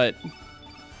sucked, but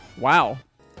wow.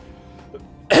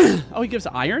 Oh, he gives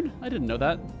iron? I didn't know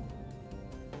that.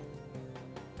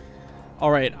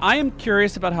 All right, I am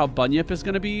curious about how Bunyip is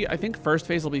going to be. I think first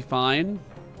phase will be fine.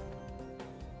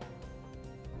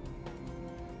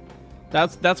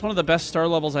 That's one of the best star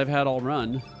levels I've had all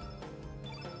run.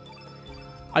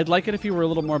 I'd like it if you were a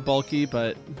little more bulky,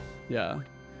 but yeah.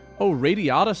 Oh,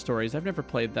 Radiata Stories. I've never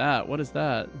played that. What is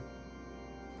that?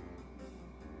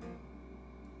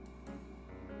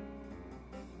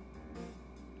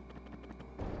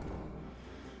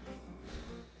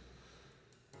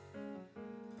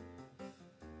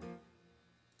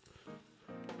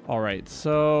 All right,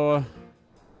 so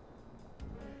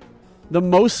the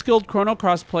most skilled Chrono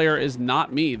Cross player is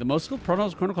not me. The most skilled Chrono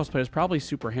Cross player is probably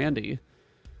Super Handy,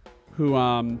 who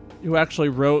actually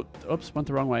wrote. Oops, went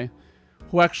the wrong way.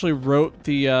 Who actually wrote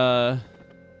the?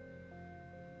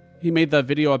 He made the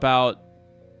video about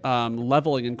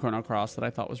leveling in Chrono Cross that I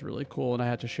thought was really cool, and I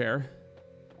had to share.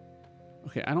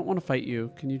 Okay, I don't want to fight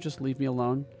you. Can you just leave me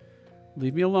alone?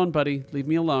 Leave me alone, buddy. Leave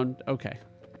me alone. Okay,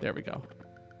 there we go.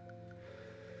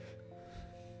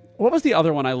 What was the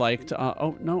other one I liked?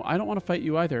 Oh, no, I don't want to fight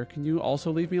you either. Can you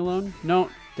also leave me alone? No,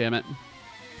 damn it.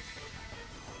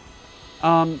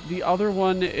 The other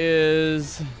one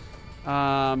is...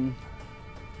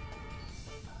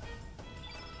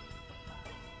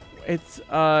 it's...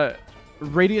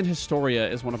 Radiant Historia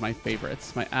is one of my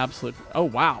favorites. My absolute... Oh,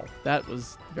 wow. That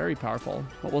was very powerful.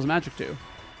 What will magic do?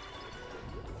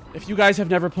 If you guys have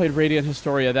never played Radiant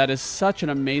Historia, that is such an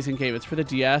amazing game. It's for the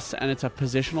DS, and it's a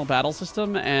positional battle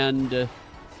system, and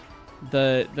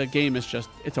the game is just...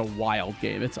 It's a wild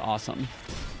game. It's awesome.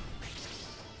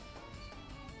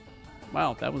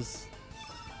 Wow, that was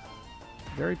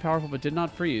very powerful, but did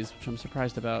not freeze, which I'm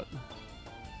surprised about.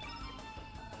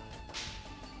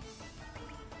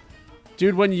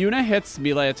 Dude, when Yuna hits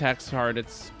melee attacks hard,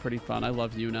 it's pretty fun. I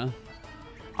love Yuna.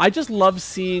 I just love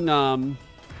seeing...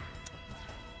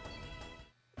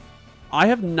 I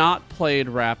have not played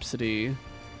Rhapsody.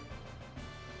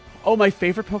 Oh, my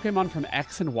favorite Pokemon from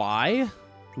X and Y?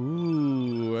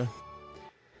 Ooh.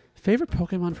 Favorite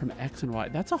Pokemon from X and Y?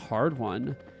 That's a hard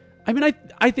one. I mean,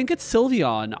 I think it's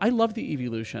Sylveon. I love the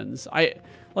evolutions.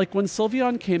 Like, when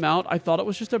Sylveon came out, I thought it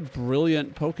was just a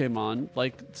brilliant Pokemon.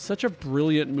 Like, such a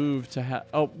brilliant move to have...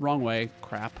 Oh, wrong way.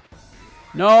 Crap.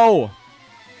 No!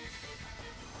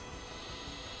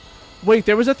 Wait,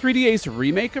 there was a 3D Ace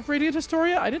remake of Radiant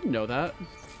Historia? I didn't know that.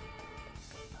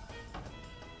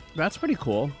 That's pretty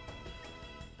cool.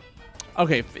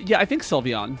 Okay, yeah, I think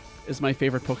Sylveon is my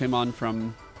favorite Pokemon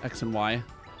from X and Y.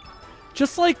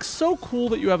 Just, like, so cool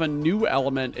that you have a new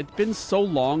element. It's been so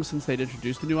long since they'd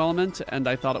introduced the new element, and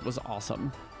I thought it was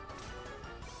awesome.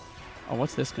 Oh,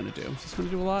 what's this going to do? Is this going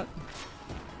to do a lot?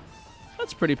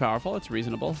 That's pretty powerful. It's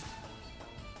reasonable.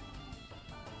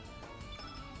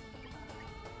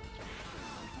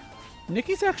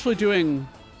 Nikki's actually doing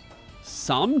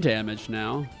some damage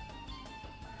now.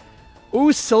 Ooh,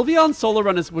 Sylveon Solo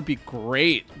Run would be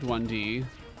great, 1D.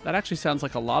 That actually sounds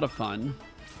like a lot of fun.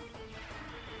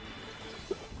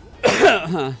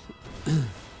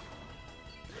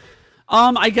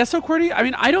 I guess so, QWERTY. I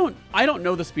mean, I don't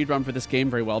know the speedrun for this game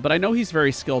very well, but I know he's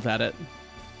very skilled at it.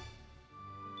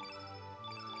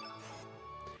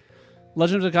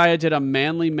 Legend of Gaia did a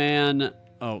Manly Man.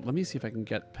 Oh, let me see if I can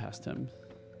get past him.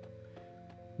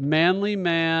 Manly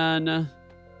Man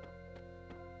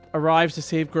arrives to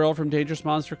save girl from dangerous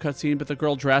monster cutscene, but the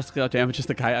girl drastically outdamages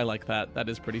the guy. I like that. That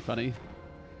is pretty funny.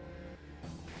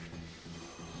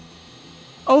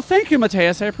 Oh, thank you,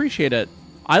 Mateus. I appreciate it.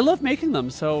 I love making them,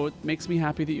 so it makes me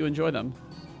happy that you enjoy them.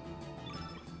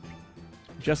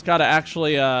 Just got to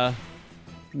actually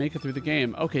make it through the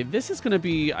game. Okay, this is going to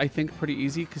be, I think, pretty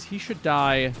easy because he should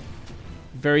die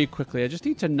very quickly. I just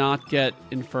need to not get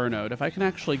Inferno'd. If I can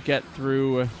actually get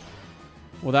through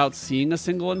without seeing a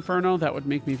single Inferno, that would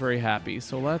make me very happy.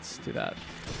 So let's do that.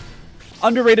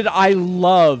 Underrated. I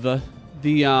love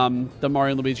the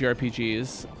Mario and Luigi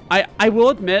RPGs. I will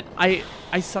admit, I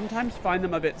sometimes find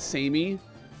them a bit samey.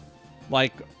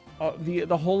 Like,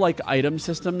 the whole, like, item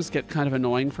systems get kind of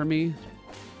annoying for me.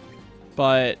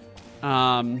 But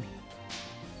I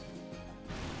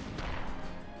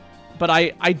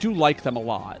do like them a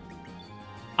lot.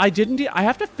 I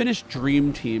have to finish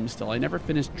Dream Team still. I never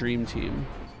finished Dream Team.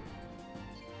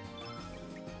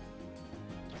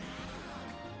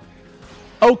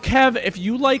 Oh, Kev, if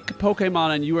you like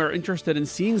Pokemon and you are interested in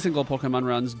seeing single Pokemon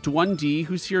runs, Dwundy,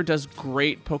 who's here, does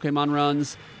great Pokemon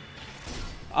runs.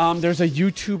 There's a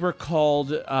YouTuber called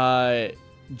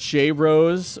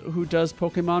J-Rose who does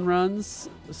Pokemon runs,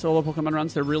 solo Pokemon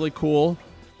runs. They're really cool.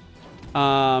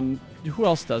 who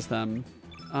else does them?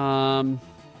 I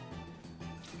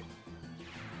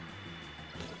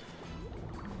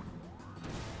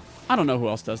don't know who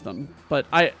else does them, but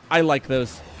I like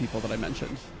those people that I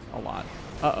mentioned a lot.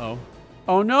 Uh-oh.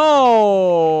 Oh,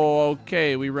 no!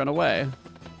 Okay, we run away.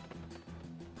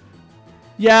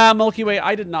 Yeah, Milky Way,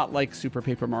 I did not like Super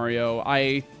Paper Mario.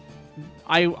 I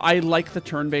like the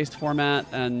turn-based format,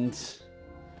 and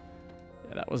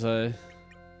yeah, that was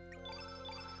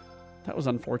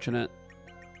unfortunate.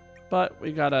 But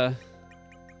we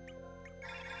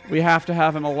have to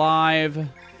have him alive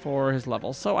for his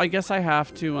level. So I guess I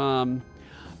have to,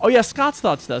 oh yeah, Scott's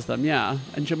Thoughts does them, yeah.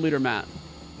 And Gym Leader Matt.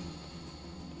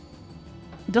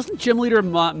 Doesn't Gym Leader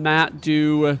Matt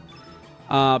do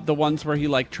the ones where he,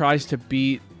 like, tries to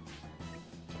beat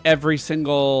every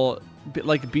single,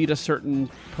 like, beat a certain,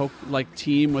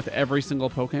 team with every single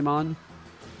Pokemon?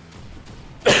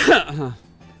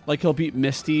 Like, he'll beat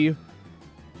Misty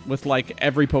with, like,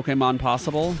 every Pokemon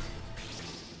possible.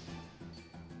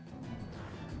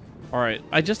 All right,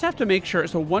 I just have to make sure.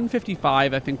 So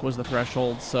 155, I think, was the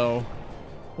threshold. So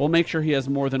we'll make sure he has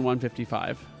more than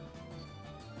 155.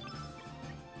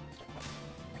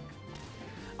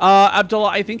 Abdullah,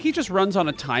 I think he just runs on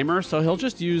a timer, so he'll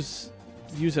just use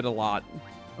it a lot.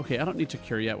 Okay, I don't need to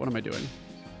cure yet. What am I doing?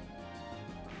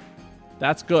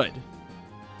 That's good.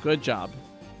 Good job.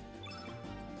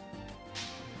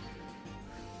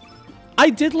 I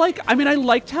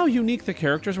liked how unique the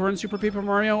characters were in Super Paper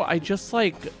Mario. I just,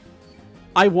 like,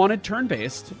 I wanted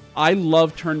turn-based. I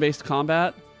love turn-based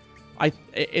combat.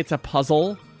 It's a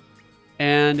puzzle,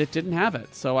 and it didn't have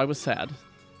it, so I was sad.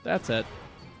 That's it.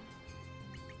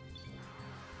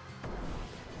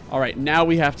 All right, now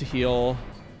we have to heal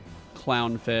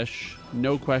Clownfish.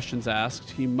 No questions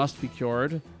asked. He must be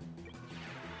cured.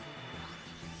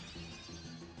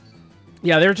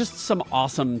 Yeah, they're just some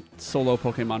awesome solo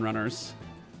Pokemon runners.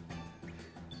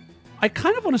 I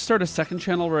kind of want to start a second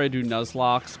channel where I do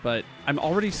Nuzlocks, but I'm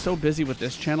already so busy with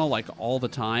this channel, like, all the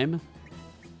time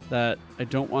that I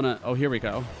don't want to... Oh, here we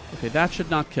go. Okay, that should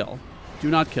not kill. Do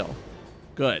not kill.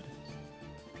 Good.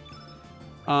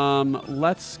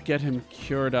 Let's get him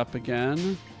cured up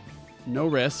again. No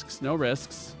risks, no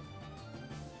risks.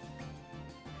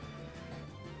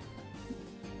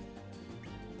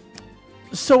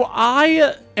 So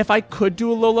if I could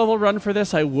do a low-level run for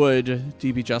this, I would,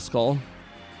 DB Juskull.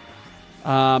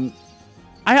 I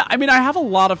mean, I have a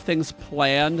lot of things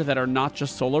planned that are not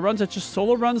just solo runs. It's just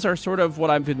solo runs are sort of what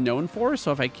I've been known for.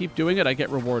 So if I keep doing it, I get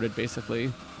rewarded,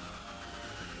 basically.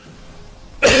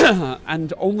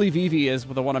 And only Vivi is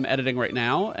the one I'm editing right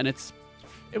now, and it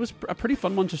was a pretty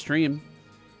fun one to stream.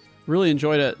 Really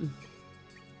enjoyed it.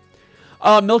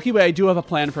 Milky Way, I do have a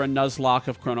plan for a Nuzlocke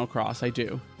of Chrono Cross. I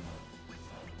do.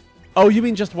 Oh, you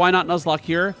mean just why not Nuzlocke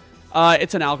here?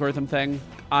 It's an algorithm thing.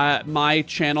 My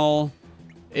channel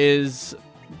is,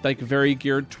 like, very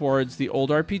geared towards the old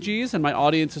RPGs, and my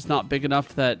audience is not big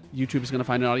enough that YouTube is going to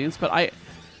find an audience. But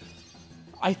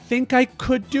I think I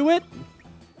could do it.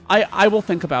 I will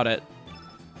think about it.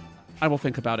 I will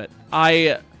think about it.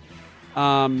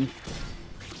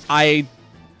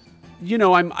 You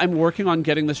know, I'm working on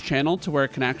getting this channel to where it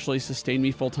can actually sustain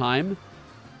me full time,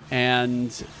 and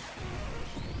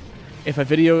if a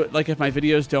video, like, if my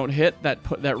videos don't hit,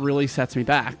 that really sets me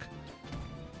back.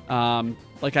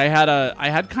 Like, I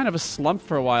had kind of a slump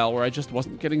for a while where I just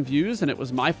wasn't getting views, and it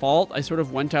was my fault. I sort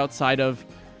of went outside of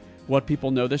what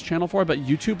people know this channel for, but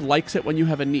YouTube likes it when you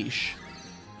have a niche.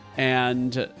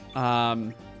 And,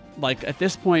 like, at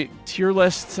this point, tier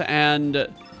lists and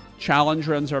challenge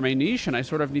runs are my niche, and I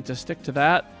sort of need to stick to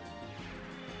that.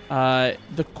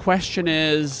 The question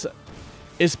is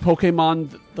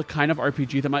Pokemon the kind of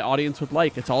RPG that my audience would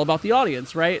like? It's all about the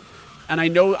audience, right? And I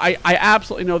know, I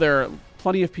absolutely know there are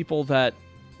plenty of people that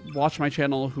watch my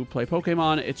channel who play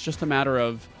Pokemon. It's just a matter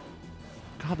of...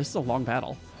 God, this is a long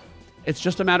battle. It's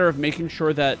just a matter of making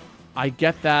sure that I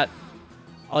get that...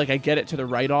 Like, I get it to the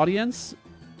right audience.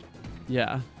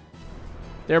 Yeah.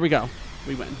 There we go.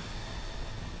 We win.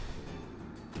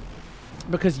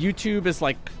 Because YouTube is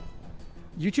like...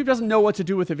 YouTube doesn't know what to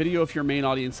do with a video if your main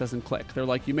audience doesn't click. They're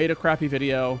like, you made a crappy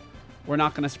video. We're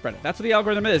not going to spread it. That's what the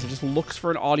algorithm is. It just looks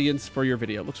for an audience for your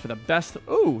video. It looks for the best...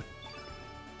 Ooh.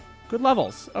 Good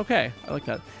levels. Okay. I like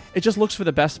that. It just looks for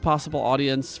the best possible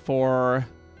audience for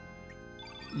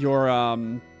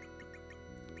your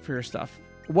stuff.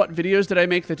 What videos did I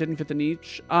make that didn't fit the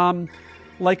niche?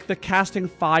 Like the casting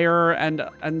fire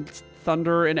and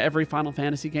thunder in every Final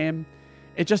Fantasy game.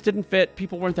 It just didn't fit.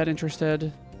 People weren't that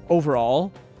interested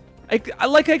overall. I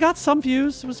got some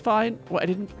views. It was fine. Well, I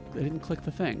didn't click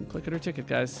the thing. Click it or ticket,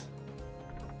 guys.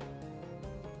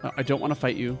 I don't want to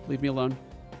fight you. Leave me alone.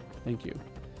 Thank you.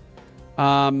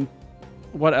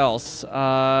 What else?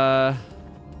 There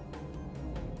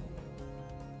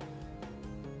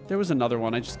was another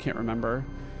one. I just can't remember.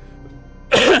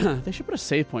 They should put a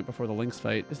save point before the Lynx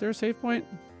fight. Is there a save point?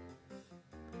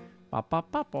 Ba, ba,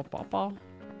 ba, ba, ba, ba.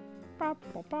 Ba,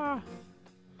 ba, ba.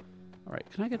 All right,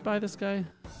 can I get by this guy?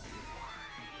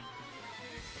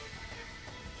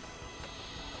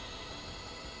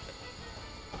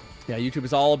 Yeah, YouTube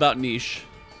is all about niche.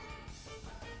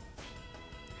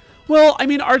 Well, I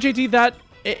mean, RJD, that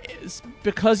is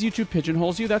because YouTube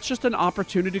pigeonholes you, that's just an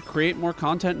opportunity to create more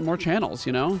content and more channels,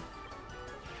 you know?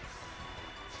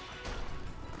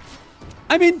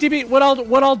 I mean, DB, what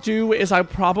I'll do is I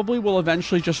probably will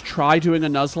eventually just try doing a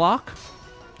Nuzlocke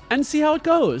and see how it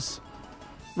goes.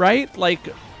 Right? Like,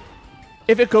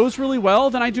 if it goes really well,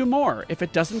 then I do more. If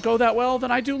it doesn't go that well,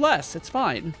 then I do less. It's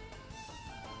fine.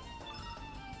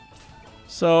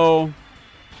 So,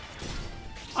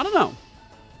 I don't know.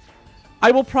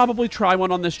 I will probably try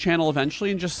one on this channel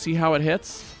eventually and just see how it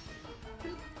hits.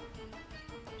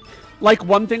 Like,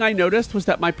 one thing I noticed was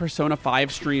that my Persona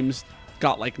 5 streams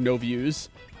got, like, no views.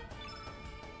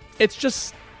 It's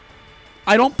just,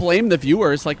 I don't blame the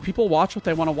viewers. Like, people watch what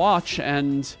they want to watch,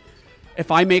 and if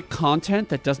I make content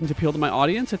that doesn't appeal to my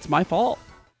audience, it's my fault.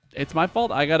 It's my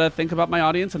fault. I gotta think about my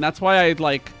audience, and that's why I,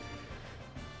 like...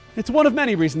 It's one of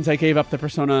many reasons I gave up the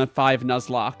Persona 5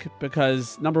 Nuzlocke,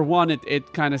 because, number one,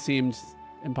 it kind of seemed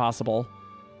impossible.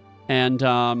 And,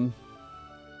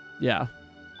 yeah.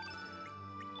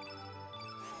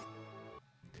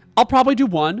 I'll probably do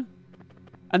one,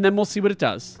 and then we'll see what it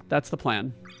does. That's the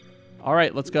plan. All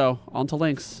right, let's go. On to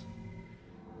Lynx.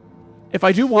 If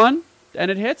I do one,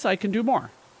 and it hits, I can do more.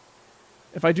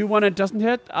 If I do one and it doesn't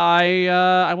hit,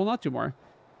 I will not do more.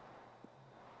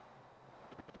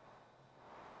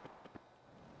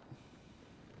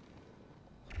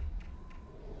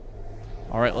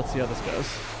 All right, let's see how this goes.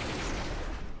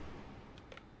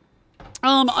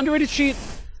 Underrated cheat.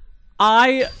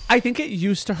 I think it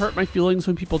used to hurt my feelings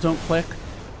when people don't click.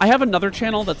 I have another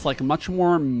channel that's like much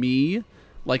more me,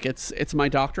 like it's my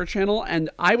doctor channel, and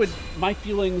my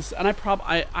feelings, and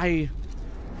I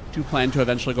do plan to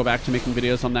eventually go back to making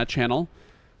videos on that channel,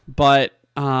 but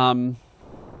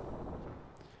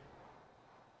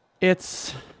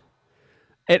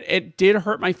It did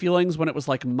hurt my feelings when it was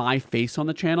like my face on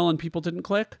the channel and people didn't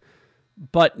click.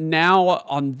 But now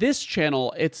on this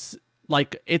channel, it's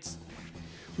like, it's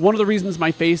one of the reasons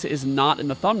my face is not in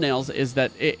the thumbnails is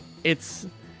that it's,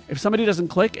 if somebody doesn't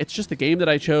click, it's just the game that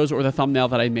I chose or the thumbnail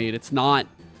that I made. It's not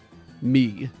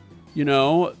me, you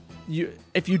know?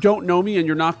 If you don't know me and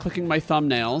you're not clicking my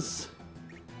thumbnails,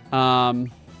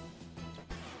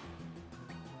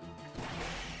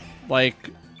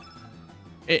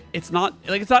 it's not,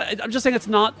 I'm just saying it's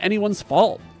not anyone's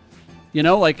fault. You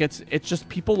know, like it's just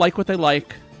people like what they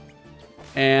like,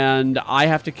 and I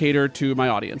have to cater to my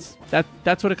audience.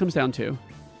 That's what it comes down to.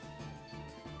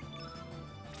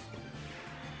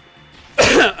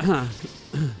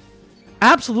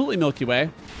 Absolutely, Milky Way.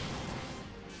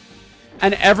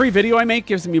 And every video I make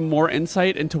gives me more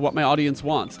insight into what my audience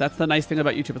wants. That's the nice thing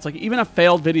about YouTube. It's like even a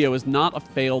failed video is not a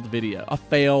failed video. A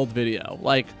failed video.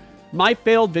 Like, my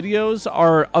failed videos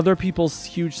are other people's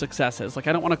huge successes. Like,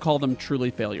 I don't want to call them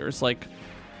truly failures. Like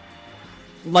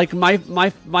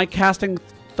my casting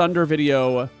Thunder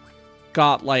video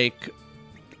got like,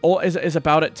 is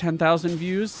about at 10,000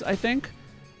 views, I think.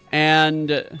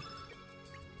 And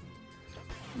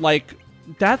like,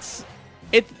 that's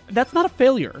not a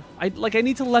failure. I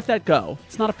need to let that go.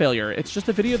 It's not a failure. It's just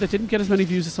a video that didn't get as many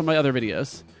views as some of my other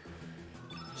videos.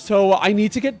 So I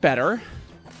need to get better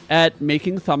at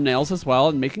making thumbnails as well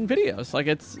and making videos. Like,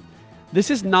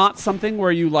 this is not something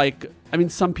where you like, I mean,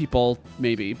 some people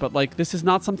maybe, but like, this is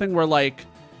not something where like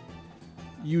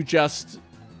you just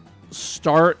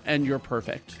start and you're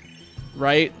perfect,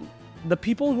 right? The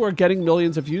people who are getting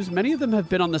millions of views, many of them have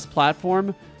been on this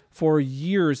platform for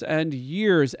years and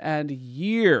years and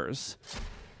years.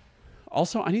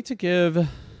 Also, I need to give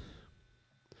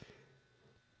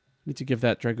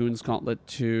that Dragoon's Gauntlet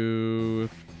to...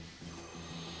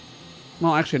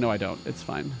 Well, actually, no, I don't. It's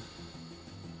fine.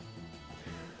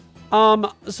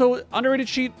 So, underrated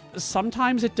cheat,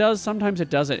 sometimes it does, sometimes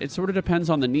it doesn't. It sort of depends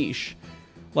on the niche.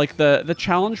 Like, the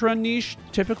challenge run niche,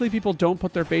 typically people don't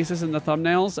put their faces in the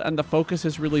thumbnails, and the focus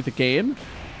is really the game.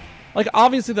 Like,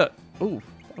 obviously Ooh,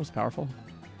 that was powerful.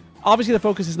 Obviously, the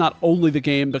focus is not only the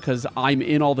game, because I'm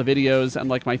in all the videos, and,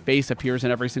 like, my face appears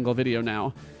in every single video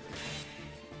now.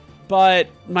 But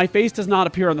my face does not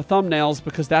appear on the thumbnails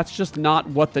because that's just not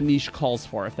what the niche calls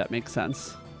for, if that makes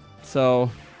sense.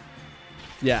 So,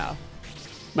 yeah.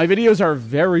 My videos are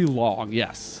very long,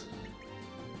 yes.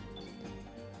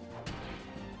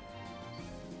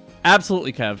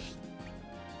 Absolutely, Kev.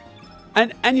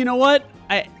 And you know what?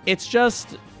 It's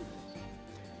just...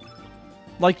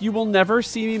 Like, you will never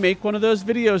see me make one of those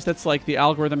videos that's like, the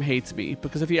algorithm hates me.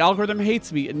 Because if the algorithm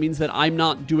hates me, it means that I'm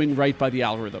not doing right by the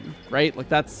algorithm, right? Like,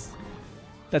 that's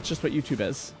just what YouTube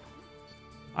is.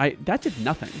 That did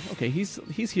nothing. Okay,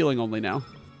 he's healing only now.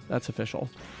 That's official.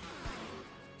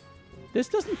 This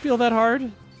doesn't feel that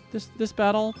hard. This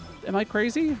battle. Am I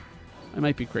crazy? I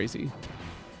might be crazy.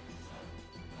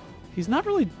 He's not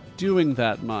really doing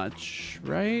that much,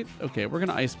 right? Okay, we're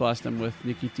gonna Ice Blast him with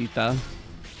Nikitita.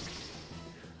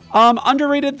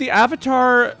 Underrated, the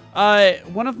avatar.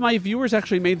 One of my viewers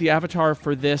actually made the avatar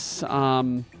for this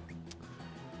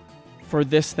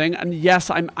thing, and yes,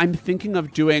 I'm thinking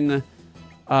of doing,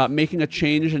 making a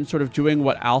change and sort of doing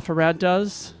what Alpharad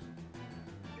does.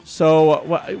 So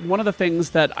one of the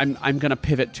things that I'm gonna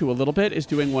pivot to a little bit is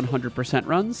doing 100%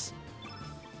 runs,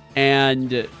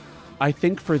 and I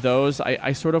think for those,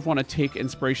 I sort of want to take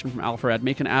inspiration from Alpharad,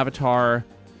 make an avatar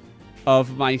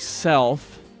of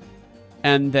myself.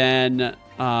 And then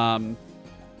I'll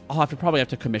probably have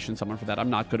to commission someone for that. I'm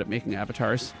not good at making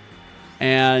avatars.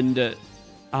 And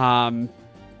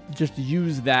just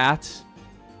use that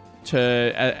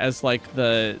as like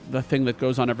the thing that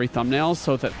goes on every thumbnail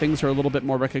so that things are a little bit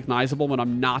more recognizable when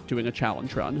I'm not doing a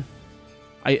challenge run.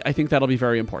 I think that'll be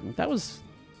very important. That was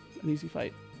an easy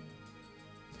fight.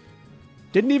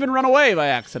 Didn't even run away by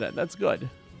accident. That's good.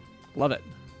 Love it.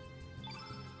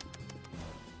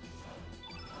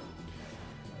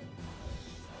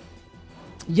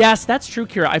 Yes, that's true,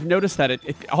 Kira. I've noticed that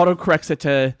it auto-corrects it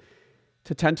to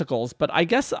Tantacles, but I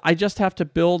guess I just have to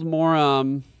build more,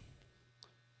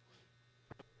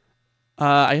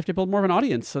 I have to build more of an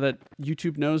audience so that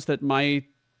YouTube knows that my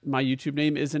YouTube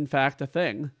name is in fact a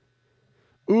thing.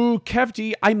 Ooh,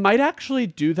 KevD, I might actually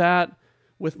do that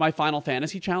with my Final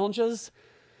Fantasy challenges.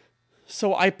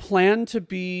 So I plan to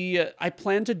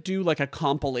do like a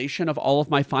compilation of all of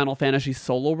my Final Fantasy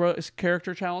solo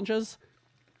character challenges.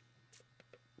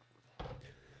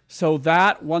 So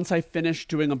that, once I finish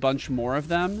doing a bunch more of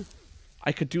them,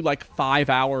 I could do like 5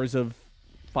 hours of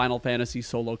Final Fantasy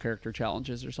solo character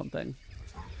challenges or something.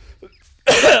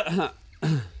 I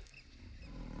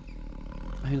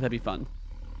think that'd be fun.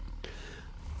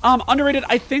 Underrated,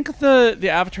 I think the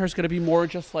avatar is going to be more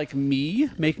just like me,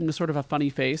 making a sort of a funny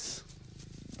face.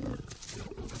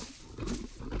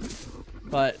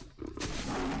 But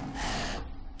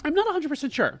I'm not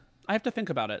 100% sure. I have to think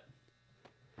about it.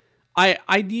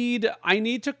 I need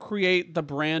to create the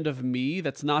brand of me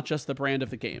that's not just the brand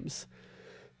of the games.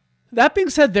 That being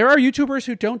said, there are YouTubers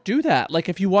who don't do that. Like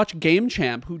if you watch Game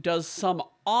Champ, who does some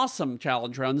awesome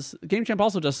challenge runs. Game Champ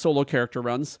also does solo character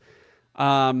runs.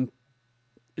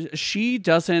 She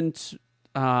doesn't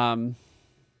use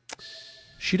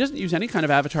any kind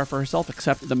of avatar for herself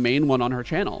except the main one on her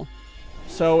channel.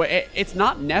 So it's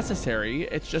not necessary.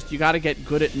 It's just you got to get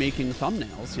good at making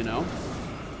thumbnails, you know?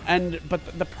 But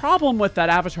the problem with that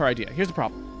avatar idea, here's the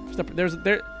problem.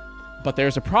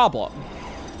 There's a problem.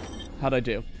 How'd I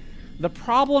do? The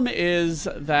problem is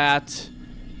that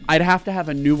I'd have to have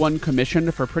a new one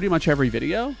commissioned for pretty much every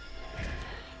video.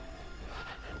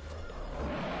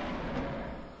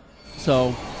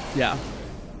 So, yeah.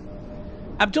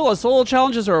 Abdullah, solo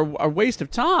challenges are a waste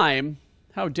of time.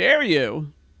 How dare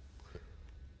you?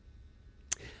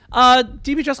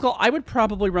 DB Justical, I would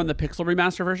probably run the Pixel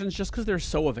Remaster versions just because they're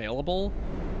so available.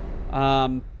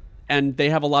 And they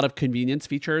have a lot of convenience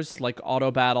features, like auto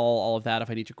battle, all of that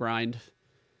if I need to grind.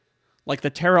 Like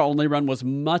the Terra only run was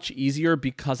much easier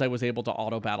because I was able to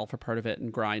auto battle for part of it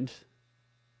and grind.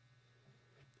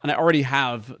 And I already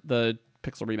have the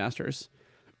Pixel Remasters.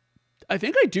 I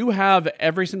think I do have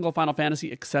every single Final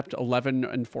Fantasy except 11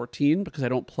 and 14 because I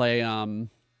don't play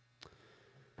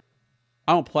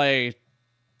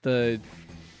the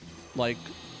like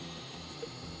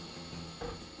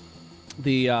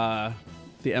I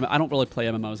don't really play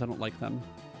MMOs. I don't like them.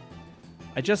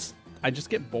 I just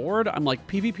get bored. I'm like,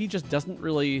 PvP just doesn't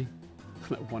really...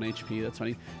 I'm at 1 HP, that's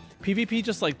funny. PvP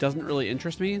just like doesn't really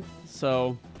interest me.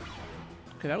 So,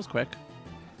 okay, that was quick.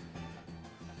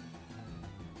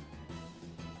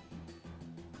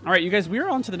 All right, you guys, we're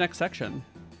on to the next section.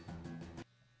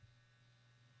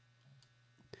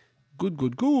 Good,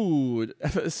 good, good.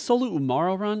 Solo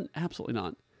Umaro run? Absolutely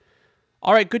not.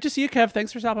 All right, good to see you, Kev.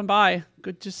 Thanks for stopping by.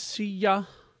 Good to see ya.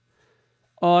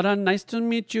 Ora, nice to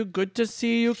meet you. Good to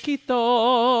see you,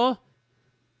 Kito.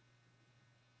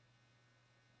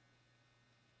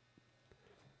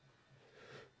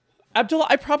 Abdullah,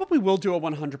 I probably will do a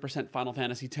 100% Final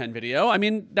Fantasy X video. I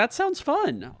mean, that sounds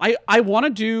fun. I want to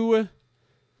do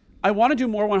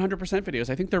more 100% videos.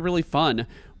 I think they're really fun.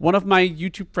 One of my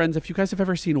YouTube friends, if you guys have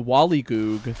ever seen Wally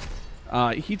Goog,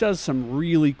 he does some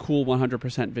really cool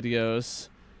 100% videos,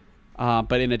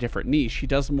 but in a different niche. He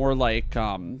does more like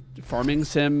farming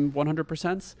sim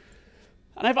 100%s,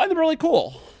 and I find them really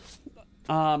cool.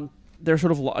 They're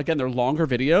sort of, again, they're longer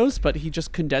videos, but he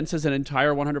just condenses an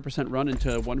entire 100% run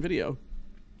into one video.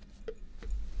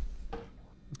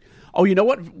 Oh, you know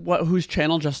what? Whose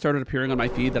channel just started appearing on my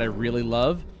feed that I really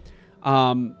love?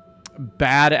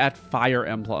 Bad at Fire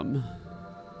Emblem.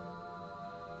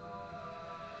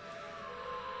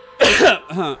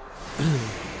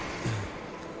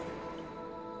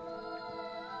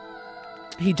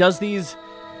 He does these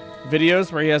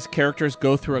videos where he has characters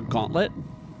go through a gauntlet.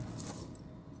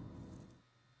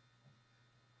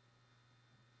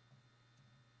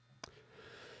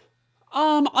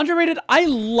 Underrated. I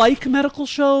like medical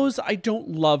shows. I don't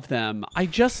love them. I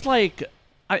just like,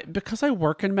 because I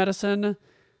work in medicine,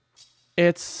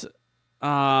 it's,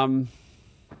 like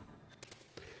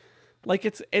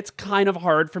it's kind of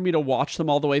hard for me to watch them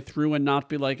all the way through and not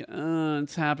be like,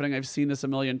 it's happening. I've seen this a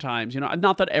million times. You know,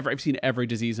 not that I've seen every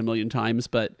disease a million times,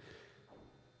 but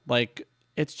like,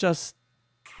 it's just,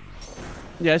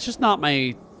 yeah, it's just not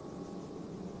my,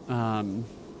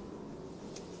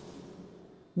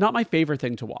 not my favorite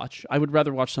thing to watch. I would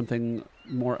rather watch something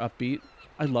more upbeat.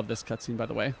 I love this cutscene, by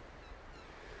the way.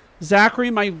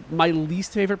 Zachary, my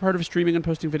least favorite part of streaming and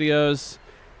posting videos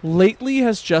lately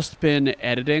has just been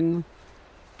editing,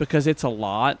 because it's a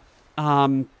lot.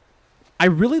 I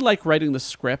really like writing the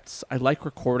scripts. I like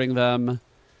recording them.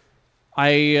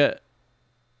 I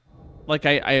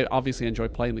obviously enjoy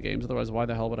playing the games. Otherwise, why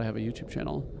the hell would I have a YouTube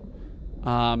channel?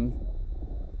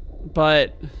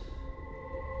 But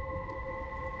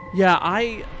yeah,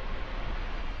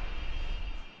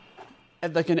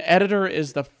 like an editor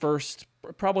is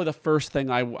probably the first thing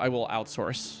I will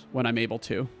outsource when I'm able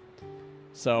to.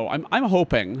 So I'm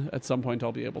hoping at some point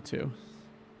I'll be able to.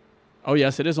 Oh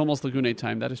yes, it is almost Lagoon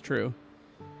time. That is true.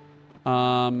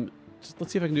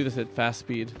 Let's see if I can do this at fast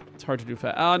speed. It's hard to do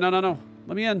fast. Oh, no.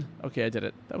 Let me in. Okay, I did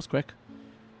it. That was quick.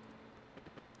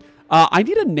 I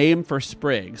need a name for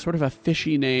Sprigg. Sort of a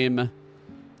fishy name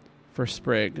for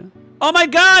Sprigg. Oh my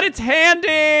god, it's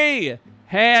Handy!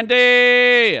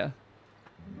 Handy!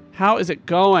 How is it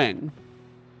going?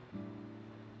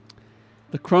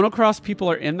 The Chrono Cross people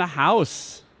are in the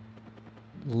house.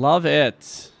 Love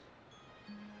it.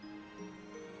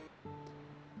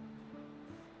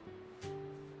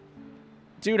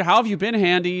 Dude, how have you been,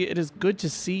 Handy? It is good to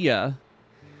see ya.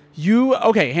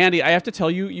 Okay, Handy, I have to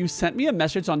tell you, you sent me a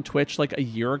message on Twitch like a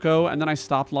year ago, and then I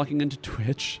stopped logging into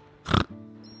Twitch.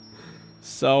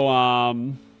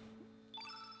 So,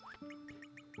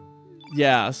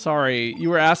 yeah, sorry. You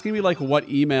were asking me, like, what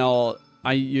email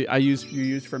you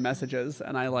used for messages,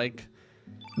 and I, like,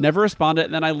 never responded.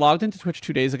 And then I logged into Twitch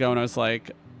 2 days ago, and I was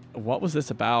like, what was this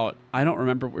about? I don't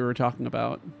remember what we were talking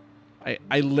about.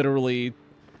 I literally...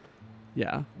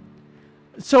 Yeah.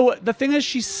 So, the thing is,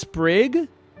 she's Sprigg,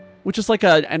 which is, like,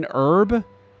 an herb,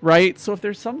 right? So, if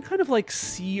there's some kind of, like,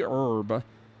 sea herb,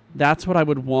 that's what I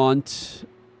would want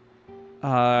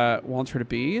her to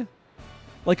be.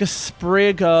 Like a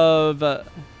sprig of...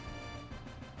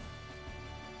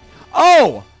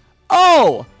 Oh!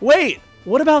 Wait!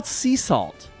 What about sea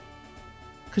salt?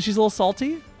 Because she's a little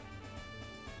salty?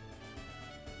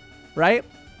 Right?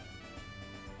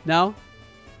 No?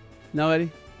 No,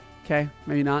 Eddie? Okay,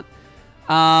 maybe not.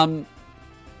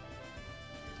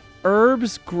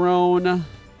 Herbs grown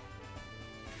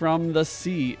from the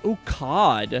sea. Oh,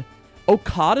 cod. Oh,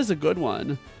 cod is a good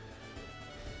one.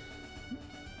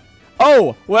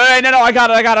 Oh, wait, no, I got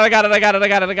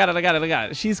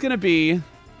it. She's gonna be...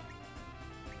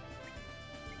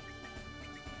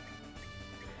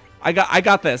 I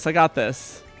got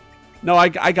this. No,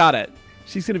 I got it.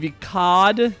 She's gonna be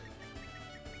cod.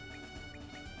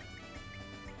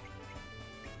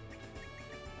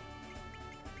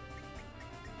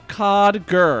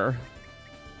 Codger.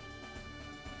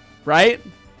 Right?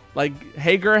 Like,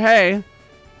 hey, gur, hey.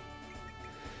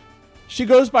 She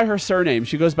goes by her surname.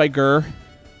 She goes by Gur,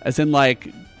 as in,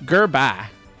 like, Gurba,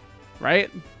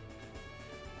 right?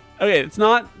 Okay, it's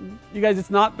not, you guys, it's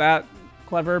not that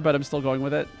clever, but I'm still going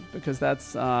with it, because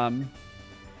that's, because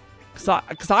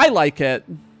I like it.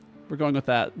 We're going with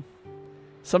that.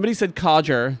 Somebody said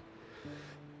codger.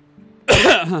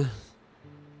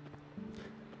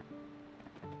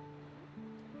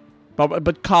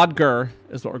 But codger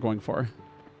is what we're going for.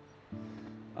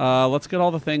 Let's get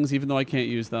all the things, even though I can't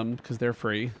use them, because they're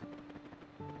free.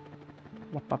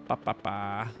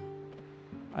 I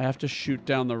have to shoot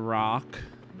down the rock.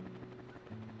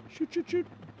 Shoot, shoot, shoot.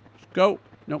 Go.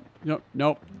 Nope, nope,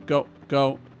 nope. Go,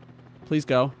 go. Please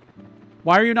go.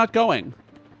 Why are you not going?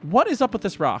 What is up with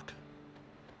this rock?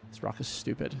 This rock is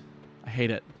stupid. I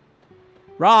hate it.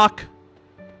 Rock!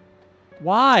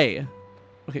 Why?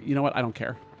 Okay, you know what? I don't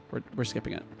care. We're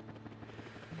skipping it.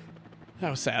 That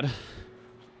was sad.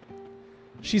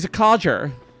 She's a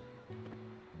codger.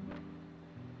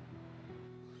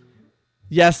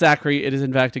 Yes, Zachary, it is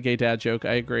in fact a gay dad joke.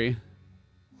 I agree.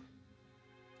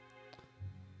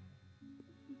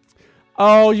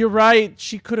 Oh, you're right.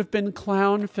 She could have been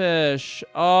clownfish.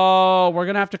 Oh, we're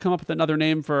going to have to come up with another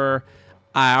name for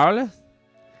Arl.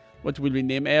 What will we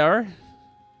name her?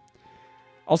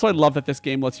 Also, I love that this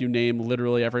game lets you name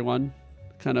literally everyone.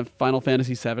 Kind of Final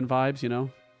Fantasy VII vibes, you know?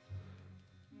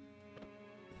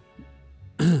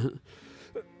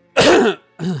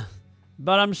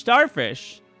 But I'm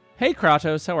Starfish. Hey,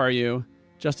 Kratos, how are you?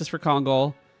 Justice for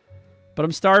Kongol. But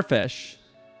I'm Starfish.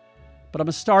 But I'm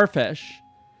a starfish.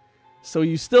 So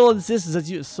you still insist that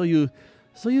you... So you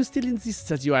still insist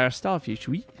that you are a starfish,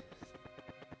 oui?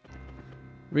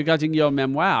 Regarding your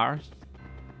memoir.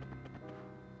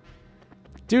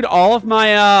 Dude, all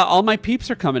my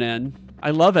peeps are coming in. I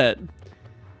love it.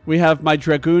 We have my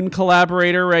Dragoon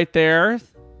collaborator right there.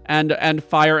 And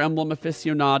Fire Emblem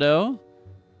aficionado.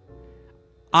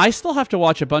 I still have to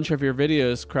watch a bunch of your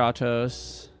videos,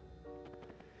 Kratos.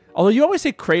 Although you always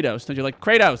say Kratos, don't you? Like,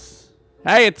 Kratos.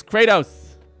 Hey, it's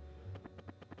Kratos.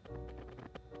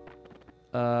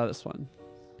 This one.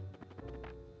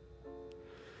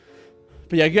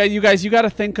 But yeah, you guys, you got to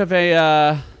think of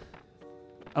a...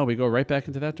 Oh, we go right back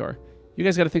into that door. You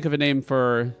guys got to think of a name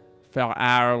for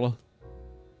Arl.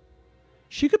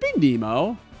 She could be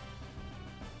Nemo.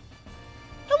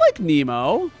 I like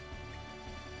Nemo.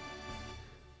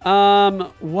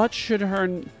 What should her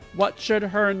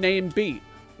name be?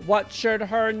 What should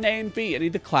her name be? I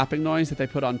need the clapping noise that they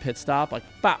put on Pit Stop, like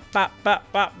bop bop bop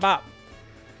bop bop.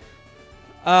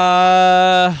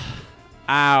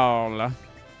 Owl.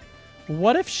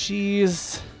 What if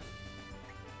she's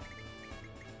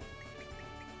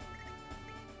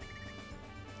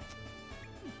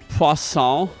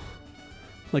Poisson,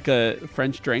 like a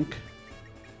French drink,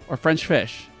 or French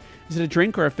fish? Is it a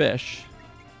drink or a fish?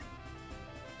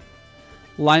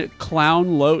 Like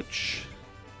Clown Loach.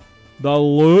 The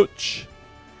Loach.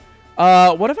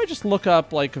 What if I just look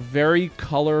up like very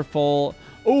colorful...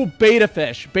 Oh, beta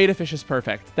fish. Beta fish is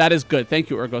perfect. That is good. Thank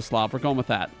you, Ergoslav. We're going with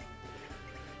that.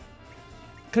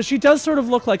 Because she does sort of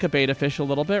look like a beta fish a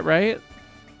little bit, right?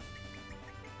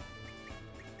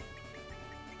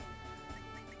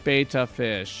 Beta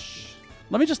fish.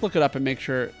 Let me just look it up and make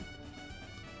sure.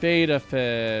 Beta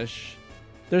fish.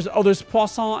 There's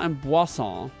Poisson and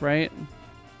Boisson, right?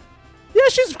 Yeah,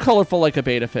 she's colorful like a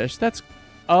beta fish. That's...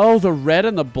 Oh, the red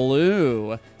and the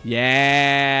blue.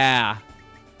 Yeah.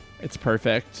 It's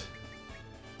perfect.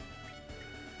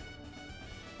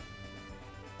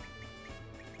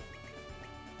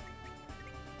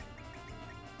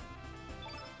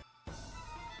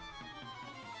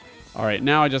 All right,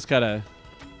 now I just gotta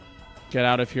get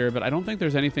out of here, but I don't think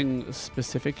there's anything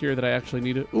specific here that I actually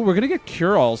need to... Ooh, we're gonna get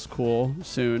cure-alls cool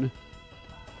soon.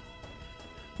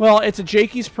 Well, it's a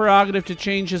Jakey's prerogative to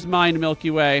change his mind, Milky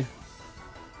Way.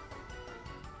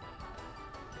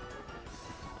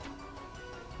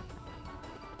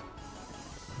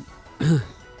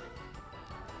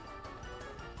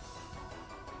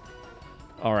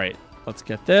 All right, let's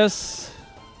get this.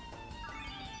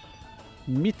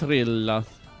 Mithril.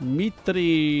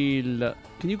 Mithril.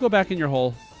 Can you go back in your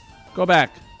hole? Go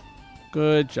back.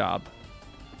 Good job.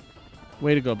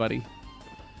 Way to go, buddy.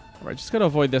 All right, just got to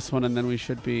avoid this one, and then we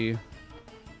should be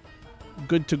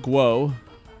good to go.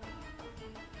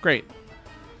 Great.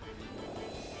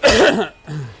 I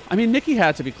mean, Nikki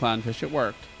had to be clownfish. It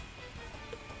worked.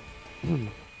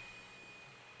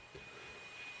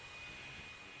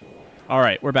 All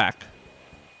right, we're back.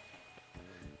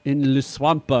 In Le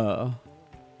Swamp.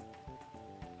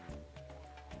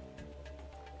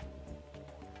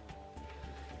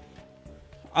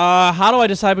 How do I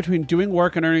decide between doing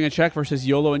work and earning a check versus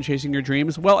YOLO and chasing your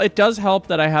dreams? Well, it does help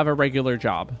that I have a regular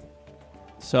job.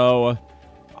 So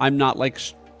I'm not like...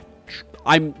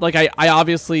 I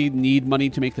obviously need money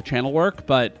to make the channel work,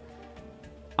 but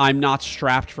I'm not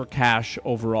strapped for cash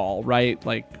overall, right?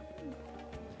 Like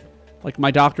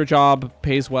my doctor job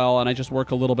pays well, and I just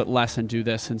work a little bit less and do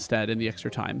this instead in the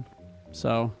extra time.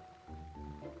 So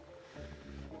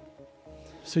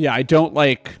yeah, I don't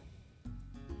like...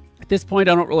 At this point,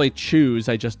 I don't really choose.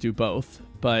 I just do both.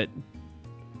 But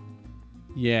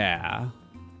yeah.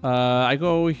 I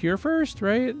go here first,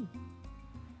 right?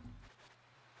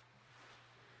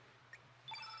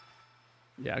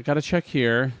 Yeah, I gotta check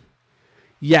here.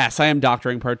 Yes, I am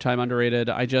doctoring part-time, underrated.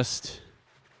 I'm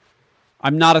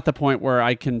not at the point where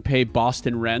I can pay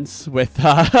Boston rents with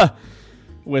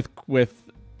with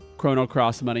Chrono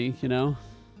Cross money, you know?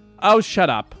 Oh, shut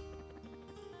up.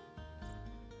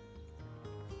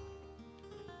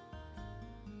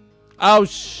 Oh,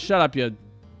 shut up, you...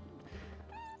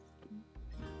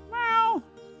 Meow.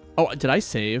 Oh, did I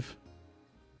save?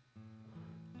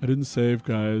 I didn't save,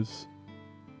 guys.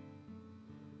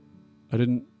 I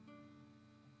didn't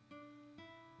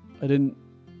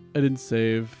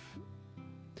save.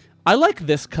 I like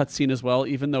this cutscene as well,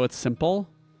 even though it's simple.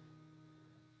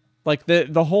 Like,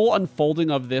 the whole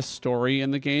unfolding of this story in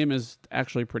the game is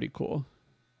actually pretty cool.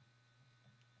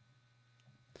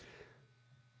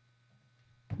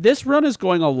 This run is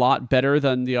going a lot better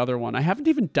than the other one. I haven't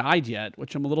even died yet,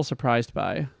 which I'm a little surprised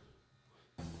by.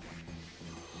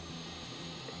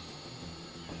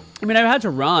 I mean, I've had to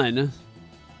run,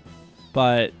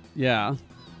 but yeah.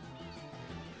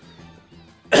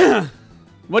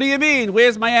 What do you mean?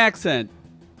 Where's my accent?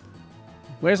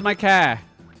 Where's my car?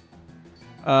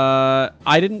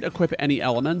 I didn't equip any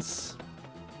elements.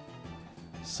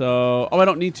 So, oh, I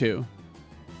don't need to.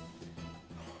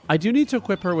 I do need to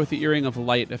equip her with the Earring of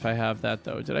Light if I have that,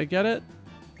 though. Did I get it?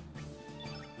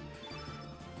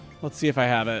 Let's see if I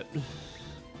have it.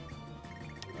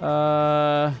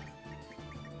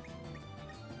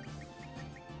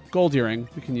 Gold Earring.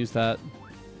 We can use that.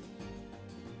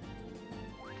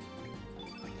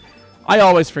 I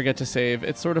always forget to save.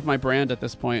 It's sort of my brand at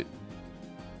this point.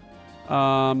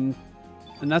 And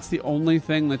that's the only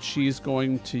thing that she's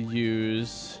going to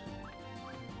use.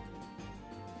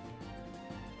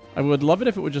 I would love it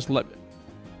if it would just let...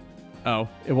 Oh,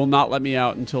 it will not let me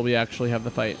out until we actually have the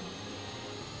fight.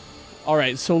 All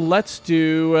right, so let's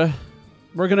do...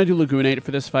 We're going to do Lagoonate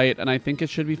for this fight, and I think it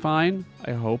should be fine.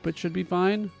 I hope it should be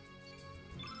fine.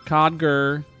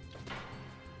 Codger.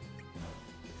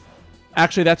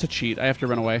 Actually, that's a cheat. I have to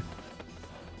run away.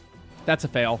 That's a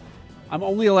fail. I'm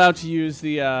only allowed to use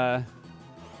the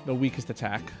weakest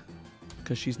attack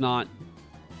because she's not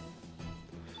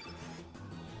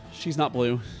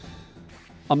blue.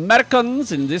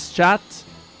 Americans in this chat,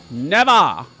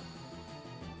 never.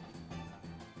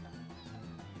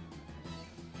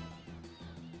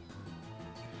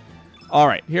 All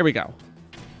right, here we go.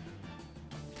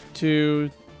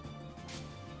 2.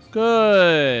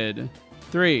 Good.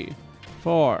 3,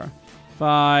 4,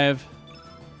 5.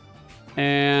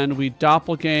 And we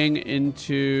doppelgang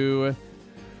into...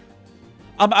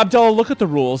 Abdullah, look at the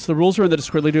rules. The rules are in the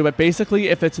Discord, but basically,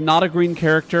 if it's not a green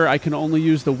character, I can only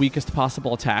use the weakest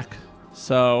possible attack.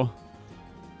 So,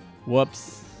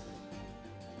 whoops.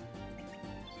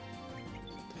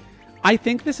 I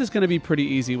think this is going to be pretty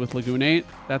easy with Lagoonate.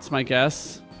 That's my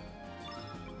guess.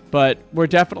 But we're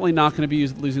definitely not going to be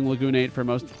losing Lagoonate for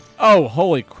most... Oh,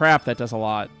 holy crap, that does a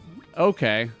lot.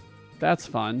 Okay, that's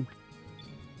fun.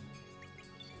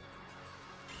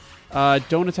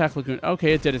 Don't attack Lagoon.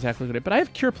 Okay, it did attack Lagoonate, but I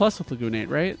have Cure Plus with Lagoonate,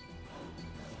 right?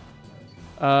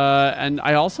 And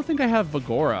I also think I have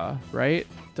Vigora, right?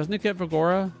 Doesn't it get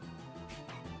Vigora?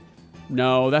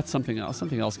 No, that's something else.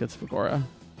 Something else gets Vigora.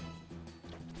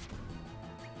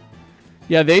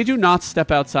 Yeah, they do not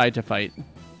step outside to fight.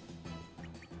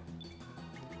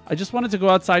 I just wanted to go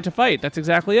outside to fight. That's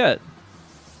exactly it.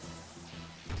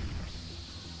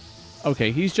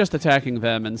 Okay, he's just attacking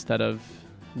them instead of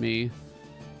me.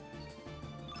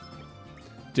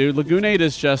 Dude, Lagoonate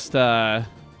is just a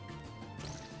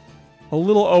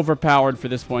little overpowered for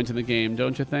this point in the game,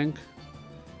 don't you think?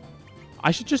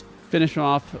 I should just finish him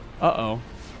off. Uh-oh.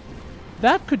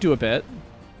 That could do a bit.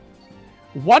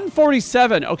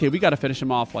 147. Okay, we got to finish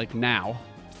him off, like, now.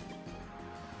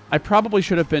 I probably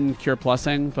should have been Cure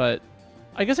Plussing, but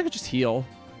I guess I could just heal.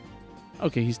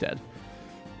 Okay, he's dead.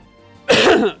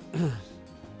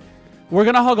 We're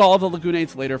going to hug all of the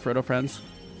Lagunates later, Frodo friends.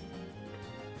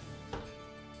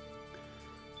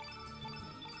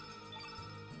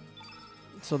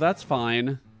 So that's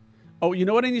fine. Oh, you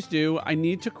know what I need to do? I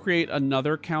need to create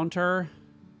another counter.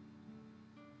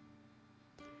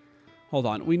 Hold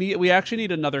on. We actually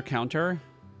need another counter.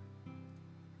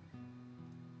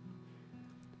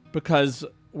 Because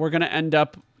we're going to end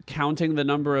up counting the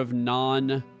number of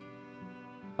non-blue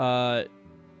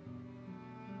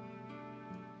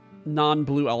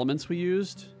elements we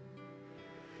used.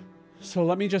 So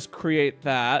let me just create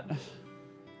that.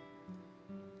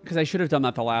 Because I should have done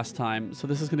that the last time. So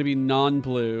this is going to be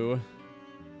non-blue.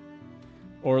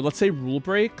 Or let's say rule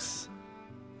breaks.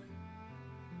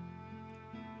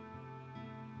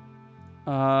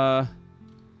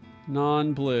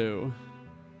 Non-blue.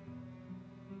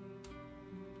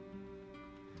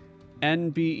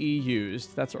 NBE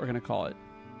used. That's what we're going to call it.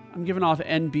 I'm giving off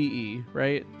NBE,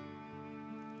 right?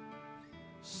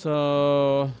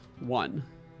 So, 1.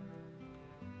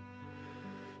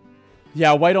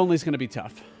 Yeah, white only is going to be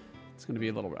tough. It's going to be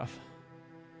a little rough.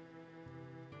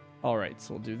 All right,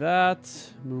 so we'll do that.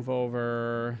 Move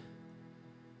over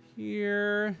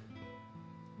here.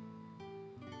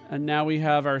 And now we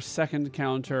have our second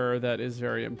counter that is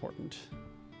very important.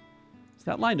 Is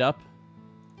that lined up?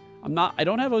 I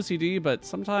don't have OCD, but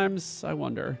sometimes I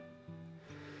wonder.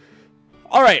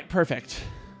 All right, perfect.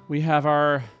 We have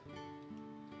our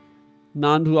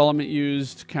non-blue element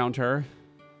used counter.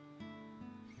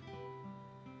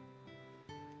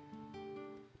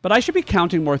 But I should be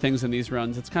counting more things in these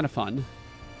runs. It's kind of fun.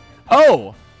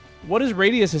 Oh! What is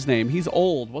Radius's name? He's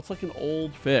old. What's like an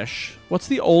old fish? What's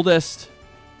the oldest?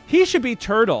 He should be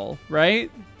turtle,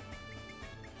 right?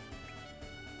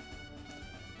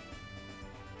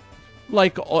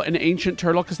 Like an ancient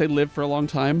turtle because they live for a long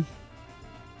time.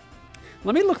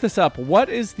 Let me look this up. What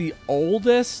is the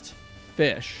oldest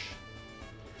fish?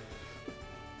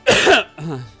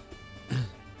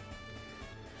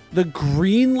 The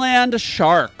Greenland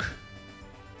shark.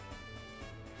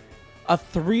 A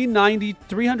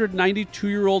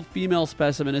 392-year-old female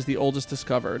specimen is the oldest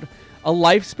discovered. A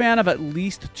lifespan of at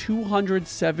least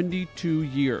 272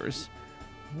 years.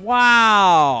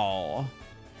 Wow.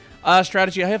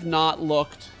 Strategy, I have not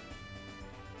looked.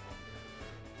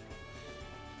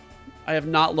 I have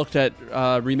not looked at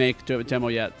remake demo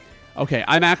yet. Okay,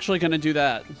 I'm actually going to do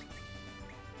that.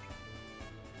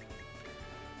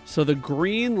 So the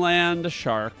Greenland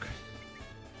shark.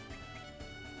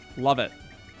 Love it.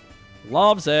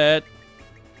 Loves it.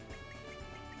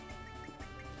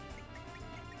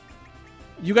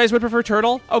 You guys would prefer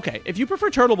turtle? Okay, if you prefer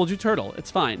turtle, we'll do turtle.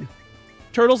 It's fine.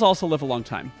 Turtles also live a long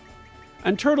time.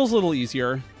 And turtle's a little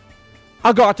easier.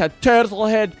 I got a turtle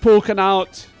head poking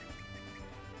out.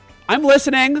 I'm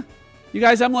listening. You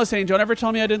guys, I'm listening. Don't ever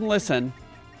tell me I didn't listen.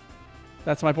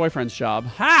 That's my boyfriend's job.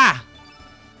 Ha!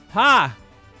 Ha!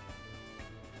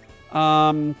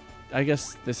 I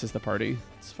guess this is the party.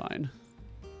 It's fine.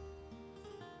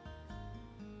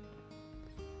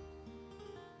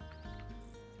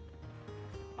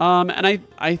 And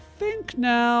I think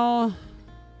now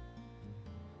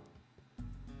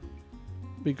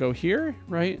we go here,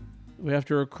 right? We have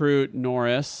to recruit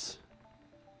Norris.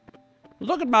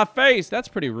 Look at my face. That's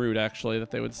pretty rude, actually,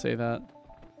 that they would say that.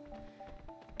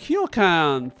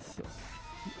 Keelkanth.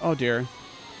 Oh, dear.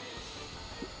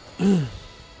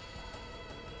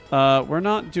 We're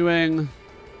not doing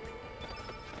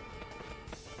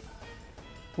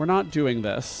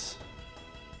this.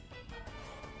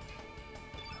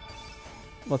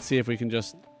 Let's see if we can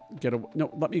just get a... No,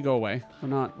 let me go away. We're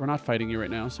not fighting you right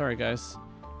now. Sorry, guys.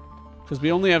 Because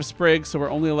we only have Sprigg, so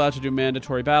we're only allowed to do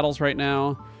mandatory battles right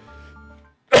now.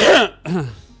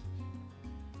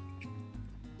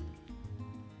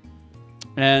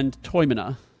 And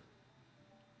Toymina.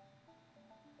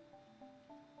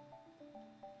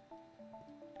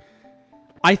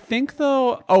 I think,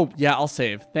 though... Oh, yeah, I'll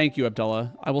save. Thank you,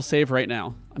 Abdullah. I will save right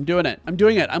now. I'm doing it. I'm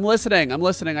doing it. I'm listening. I'm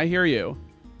listening. I hear you.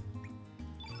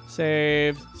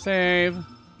 Save. Save.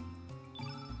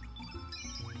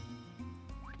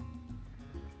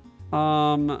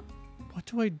 What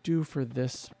do I do for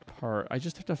this part? I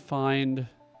just have to find...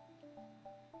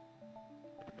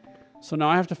 So now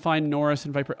I have to find Norris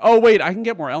and Viper. Oh, wait. I can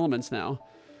get more elements now.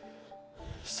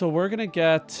 So we're going to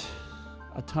get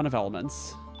a ton of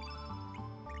elements.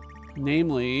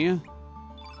 Namely,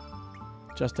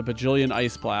 just a bajillion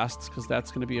ice blasts, because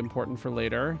that's going to be important for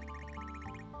later.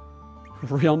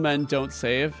 Real men don't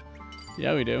save.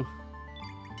 Yeah, we do.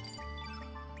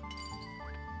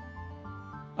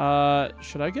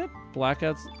 Should I get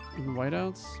blackouts and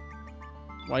whiteouts?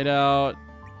 Whiteout.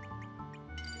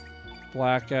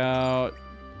 Blackout.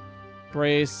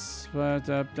 Brace. Do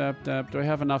I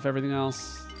have enough everything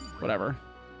else? Whatever.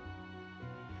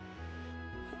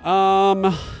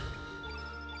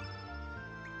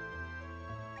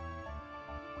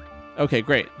 Okay,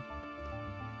 great.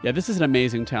 Yeah, this is an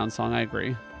amazing town song. I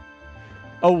agree.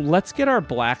 Oh, let's get our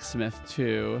blacksmith,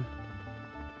 too.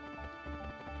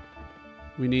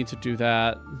 We need to do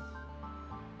that.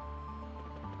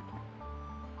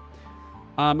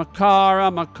 I'm a car,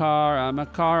 I'm a car, I'm a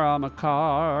car, I'm a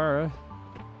car.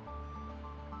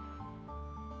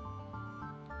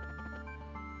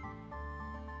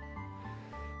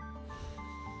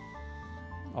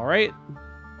 All right.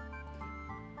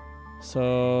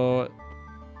 So...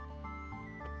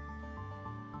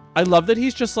 I love that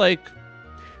he's just like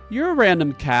You're a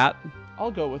random cat.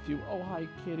 I'll go with you. Oh, hi,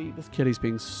 kitty. This kitty's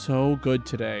being so good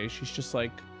today. She's just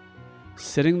like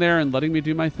sitting there and letting me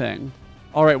do my thing.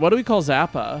 All right, what do we call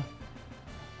Zappa?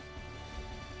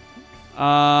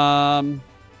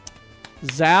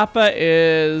 Zappa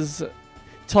is...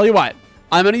 Tell you what,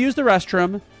 I'm going to use the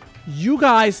restroom. You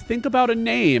guys think about a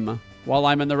name while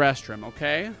I'm in the restroom,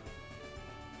 okay?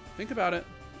 Think about it.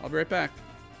 I'll be right back.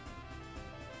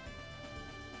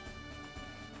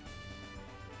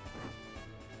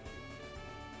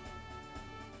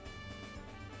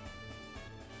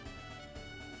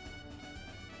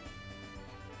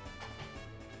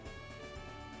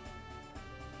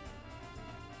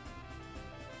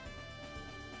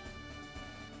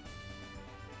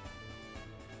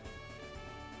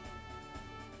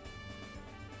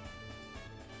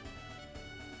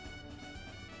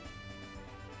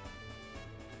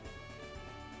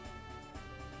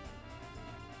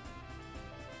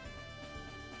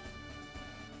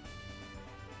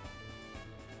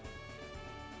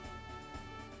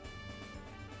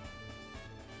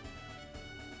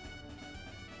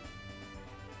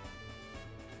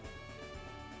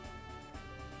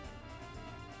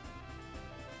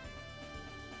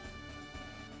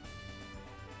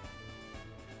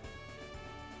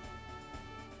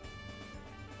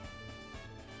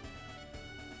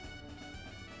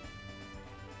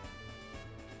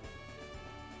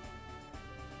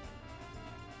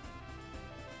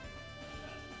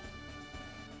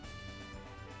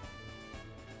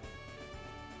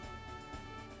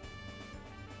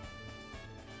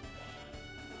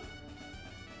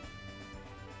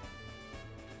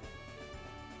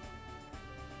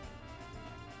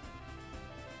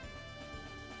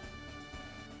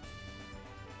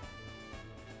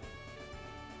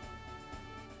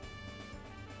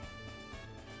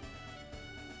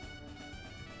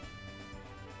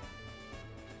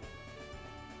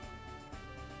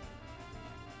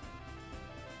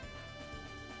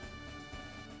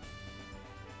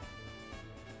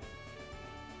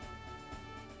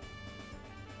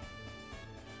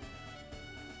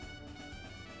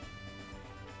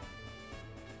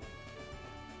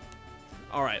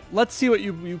 All right, let's see what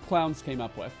you clowns came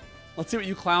up with. Let's see what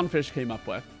you clownfish came up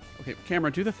with. Okay, camera,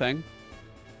 do the thing.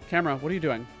 Camera, what are you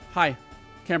doing? Hi.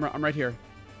 Camera, I'm right here.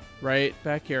 Right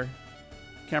back here.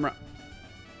 Camera.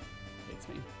 Hates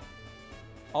me.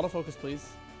 Autofocus,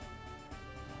 please.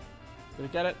 Did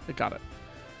it get it? It got it.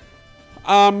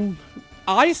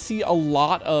 I see a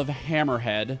lot of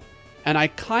Hammerhead, and I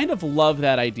kind of love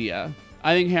that idea.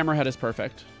 I think Hammerhead is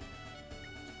perfect.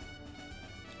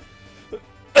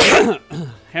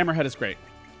 Hammerhead is great.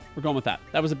 We're going with that.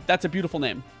 That's a beautiful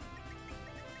name.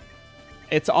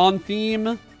 It's on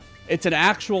theme. It's an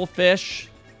actual fish.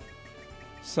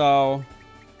 So,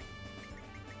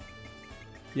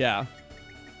 yeah.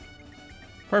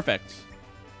 Perfect.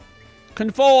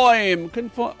 Conform.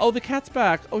 Oh, the cat's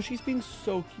back. Oh, she's being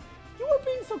so cute. You are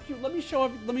being so cute. Let me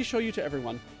show you to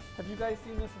everyone. Have you guys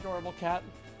seen this adorable cat?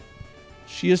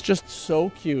 She is just so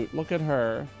cute. Look at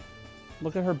her.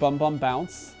 Look at her bum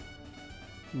bounce.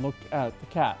 Look at the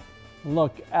cat.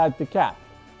 Look at the cat.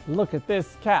 Look at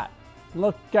this cat.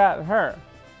 Look at her.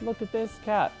 Look at this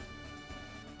cat.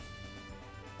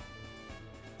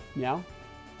 Meow.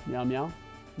 Meow, meow.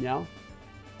 Meow.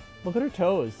 Look at her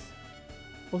toes.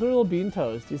 Look at her little bean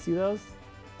toes. Do you see those?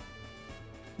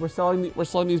 We're selling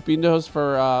these bean toes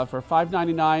for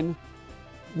 $5.99.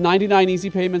 99 easy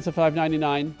payments of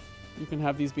 $5.99. You can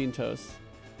have these bean toes.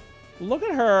 Look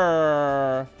at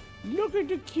her. Look at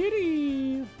the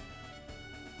kitty.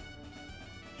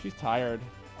 She's tired.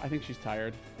 I think she's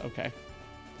tired. Okay.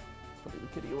 Putting the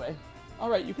kitty away. All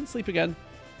right, you can sleep again.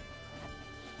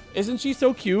 Isn't she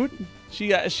so cute?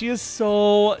 She is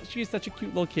such a cute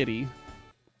little kitty.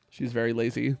 She's very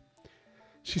lazy.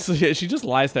 She just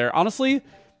lies there. Honestly,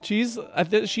 she's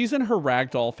in her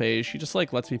ragdoll phase. She just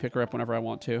like lets me pick her up whenever I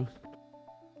want to.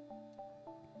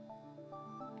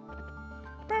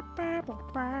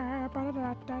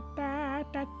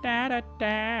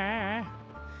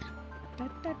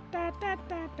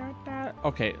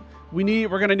 Okay,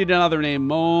 we're gonna need another name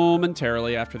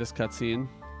momentarily after this cutscene.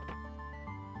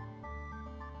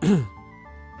 You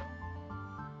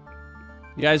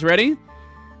guys ready?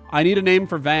 I need a name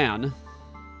for Van.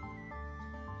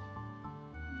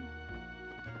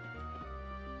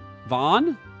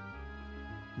 Vaughn?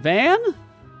 Van?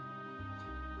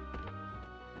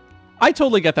 I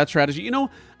totally get that strategy. You know,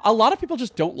 a lot of people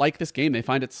just don't like this game. They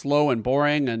find it slow and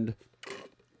boring, and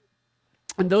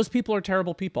those people are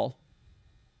terrible people.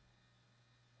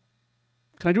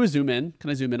 Can I do a zoom in? Can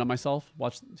I zoom in on myself?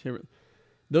 Watch here.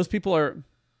 Those people are...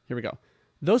 Here we go.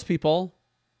 Those people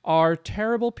are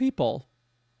terrible people.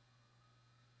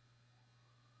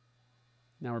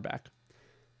 Now we're back.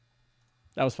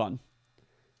 That was fun.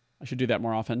 I should do that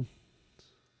more often.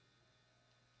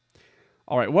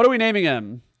 All right, what are we naming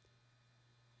him?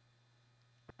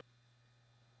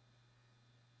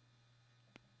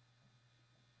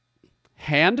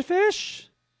 Handfish?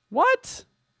 What?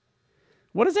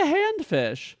 What is a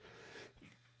handfish?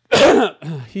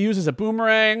 He uses a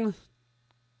boomerang.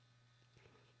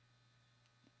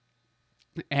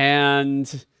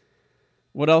 And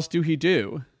what else do he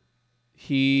do?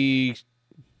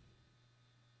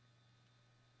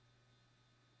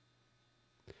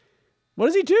 What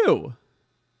does he do?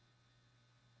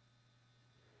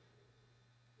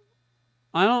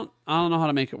 I don't know how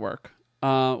to make it work.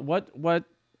 What?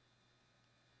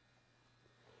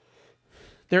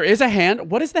 There is a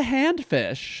hand. What is the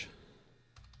handfish?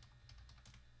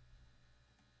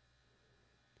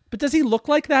 But does he look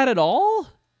like that at all?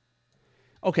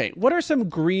 Okay, what are some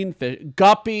green fish?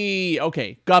 Guppy.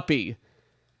 Okay, Guppy.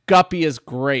 Guppy is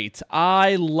great.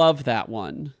 I love that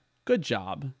one. Good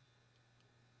job.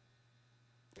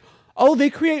 Oh, they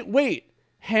create... Wait.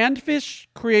 Handfish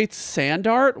creates sand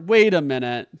art? Wait a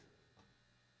minute.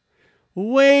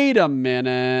 Wait a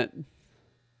minute.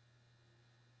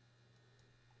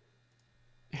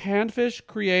 Handfish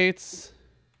creates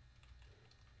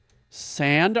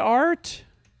sand art?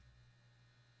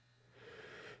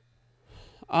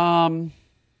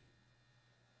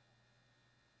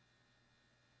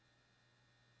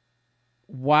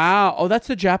 Wow. Oh, that's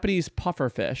the Japanese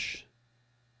pufferfish.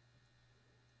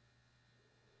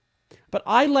 But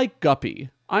I like Guppy.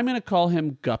 I'm going to call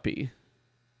him Guppy.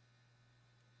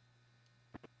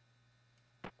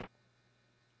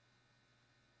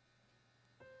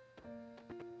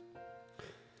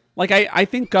 Like, I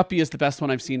think Guppy is the best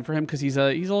one I've seen for him because he's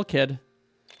a little kid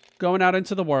going out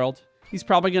into the world. He's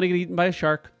probably going to get eaten by a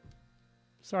shark.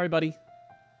 Sorry, buddy.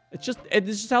 It's just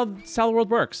how the world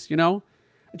works, you know?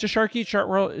 It's a shark eat shark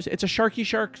world. It's a sharky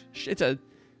shark. It's a...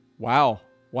 Wow.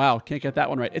 Can't get that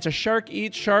one right. It's a shark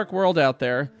eat shark world out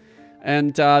there.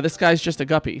 And this guy's just a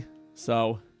guppy.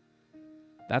 So,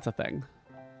 that's a thing.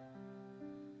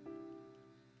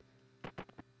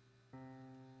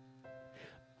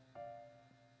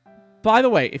 By the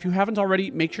way, if you haven't already,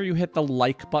 make sure you hit the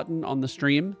like button on the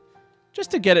stream.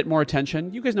 Just to get it more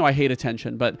attention. You guys know I hate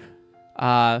attention, but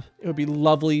it would be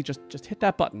lovely. Just hit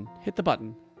that button. Hit the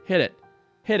button. Hit it.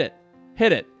 Hit it.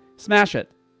 Hit it. Smash it.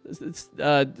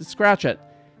 Scratch it.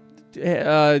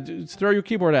 Throw your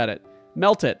keyboard at it.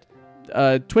 Melt it.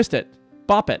 Twist it.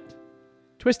 Bop it.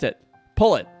 Twist it.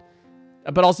 Pull it.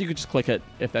 But also you could just click it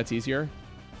if that's easier.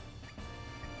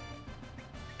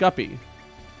 Guppy.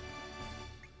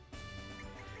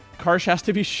 Karsh has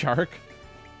to be shark.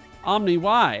 Omni,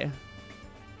 why?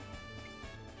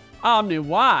 Omni,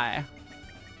 why?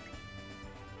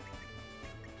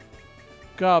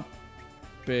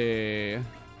 Guppy.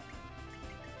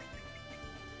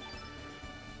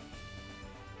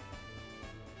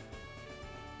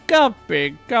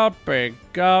 Guppy, Guppy,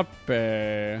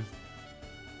 Guppy.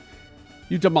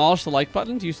 You demolished the like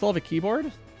button? Do you still have a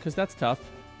keyboard? Because that's tough.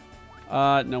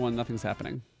 Nothing's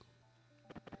happening.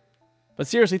 But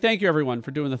seriously, thank you everyone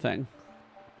for doing the thing.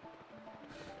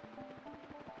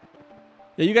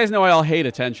 Yeah, you guys know I all hate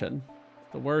attention.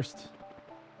 The worst.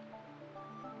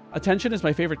 Attention is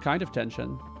my favorite kind of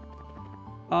tension.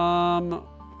 I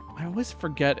always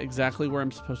forget exactly where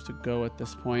I'm supposed to go at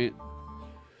this point.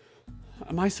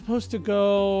 Am I supposed to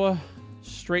go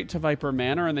straight to Viper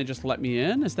Manor and they just let me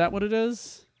in? Is that what it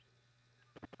is?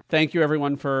 Thank you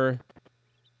everyone for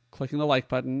clicking the like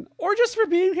button or just for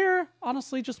being here.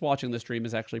 Honestly, just watching the stream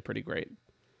is actually pretty great.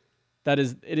 It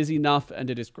is enough and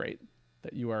it is great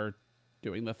that you are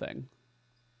doing the thing.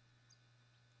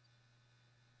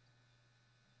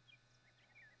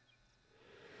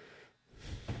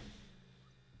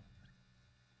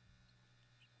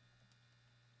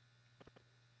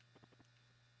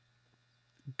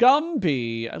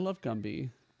 Gumby. I love Gumby.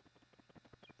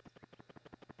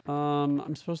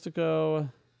 I'm supposed to go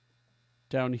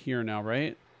down here now,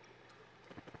 right?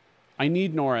 I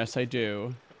need Norris. I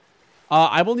do.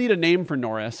 I will need a name for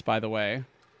Norris, by the way.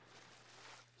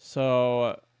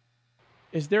 So,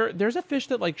 there's a fish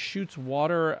that like shoots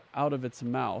water out of its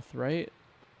mouth, right?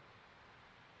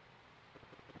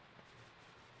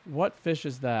 What fish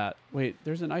is that? Wait,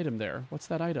 there's an item there. What's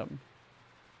that item?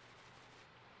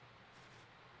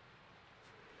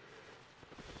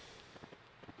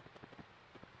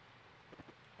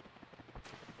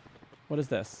 What is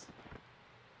this?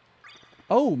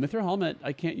 Oh, Mithril Helmet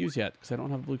I can't use yet because I don't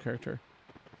have a blue character.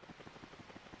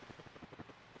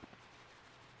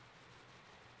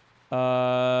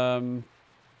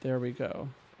 There we go.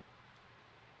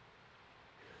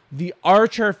 The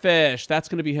archer fish. That's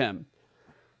going to be him.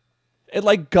 It,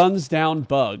 like, guns down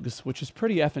bugs, which is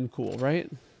pretty effing cool, right?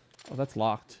 Oh, that's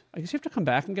locked. I guess you have to come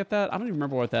back and get that. I don't even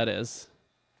remember what that is.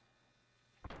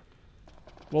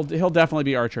 Well, he'll definitely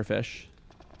be archer fish.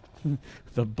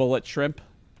 The bullet shrimp.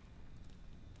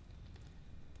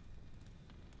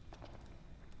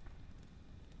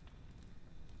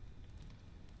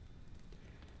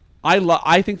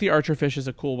 I think the archer fish is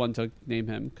a cool one to name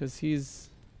him because he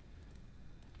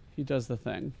does the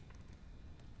thing.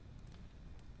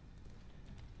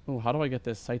 Oh, how do I get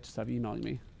this site to stop emailing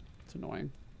me? It's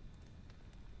annoying.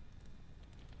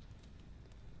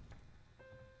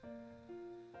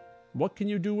 What can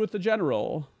you do with the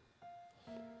general?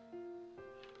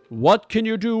 What can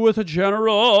you do with a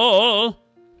general?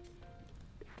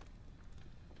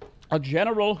 A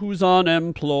general who's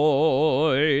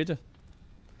unemployed.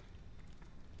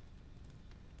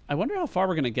 I wonder how far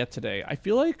we're going to get today. I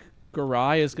feel like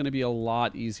Garai is going to be a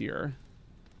lot easier.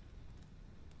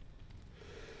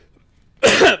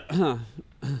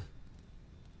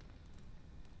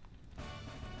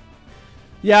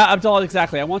 Yeah, Abdullah,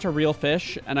 exactly. I want a real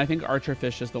fish, and I think archer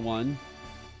fish is the one.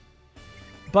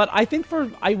 But I think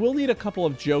I will need a couple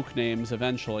of joke names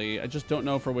eventually. I just don't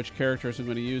know for which characters I'm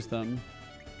going to use them.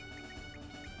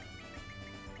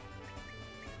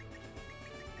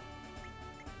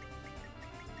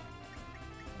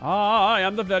 I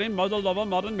am the very model of a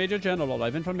modern major general. I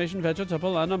have information,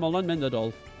 vegetable, animal, and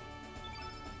mineral.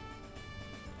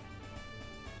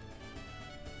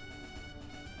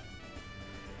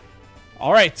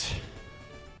 All right.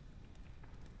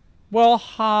 Well,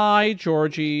 hi,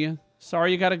 Georgie.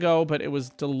 Sorry you gotta go, but it was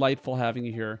delightful having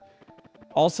you here.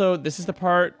 Also, this is the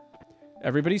part.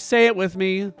 Everybody say it with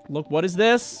me. Look, what is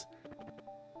this?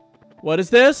 What is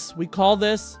this? We call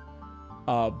this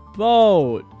a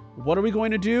boat. What are we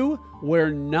going to do?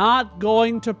 We're not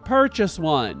going to purchase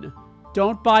one.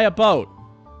 Don't buy a boat.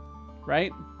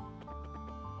 Right?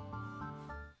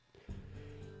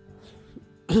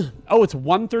 Oh, it's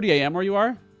 1:30 a.m. where you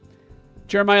are?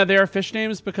 Jeremiah, they are fish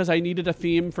names because I needed a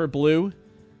theme for blue.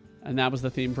 And that was the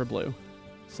theme for blue.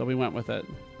 So we went with it.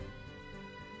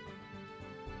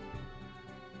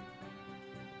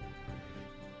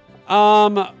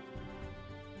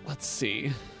 Let's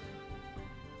see.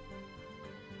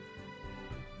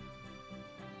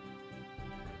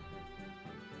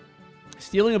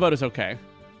 Stealing a boat is okay.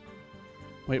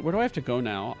 Wait, where do I have to go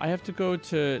now? I have to go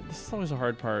to... This is always a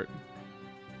hard part.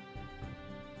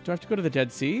 Do I have to go to the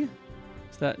Dead Sea?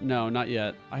 Is that... No, not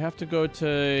yet. I have to go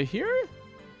to here?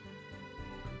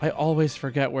 I always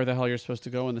forget where the hell you're supposed to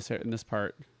go in this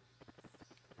part.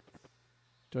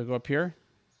 Do I go up here?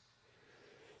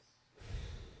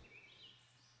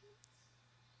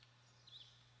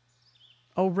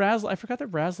 Oh, Rasley. I forgot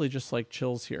that Rasley just, like,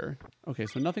 chills here. Okay,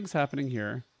 so nothing's happening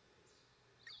here.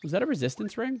 Was that a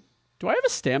resistance ring? Do I have a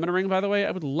stamina ring, by the way?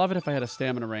 I would love it if I had a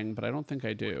stamina ring, but I don't think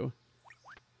I do.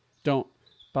 Don't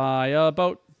buy a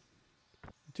boat.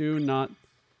 Do not.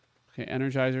 Okay,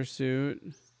 Energizer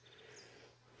suit.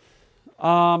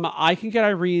 I can get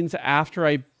Irene's after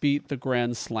I beat the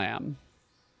Grand Slam.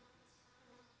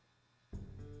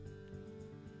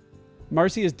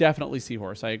 Marcy is definitely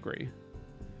Seahorse. I agree.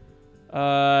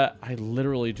 I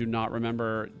literally do not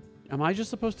remember. Am I just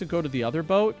supposed to go to the other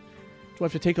boat? Do I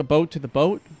have to take a boat to the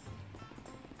boat?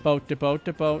 Boat to boat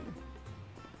to boat.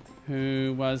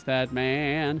 Who was that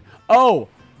man? Oh!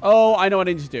 Oh, I know what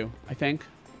I need to do. I think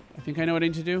I know what I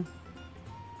need to do.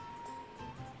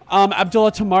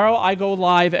 Abdullah, tomorrow I go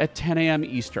live at 10 a.m.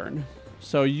 Eastern.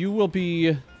 So you will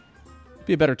be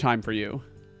a better time for you.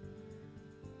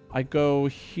 I go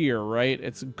here, right?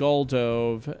 It's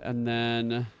Guldove, and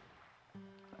then...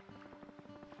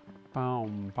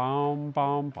 Boom, boom,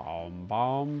 boom, boom,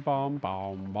 boom, boom,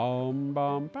 boom, boom,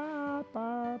 boom, ba,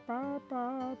 ba, ba,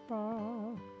 ba,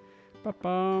 ba. Ba,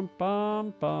 bum,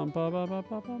 bum, bum, ba, ba, ba,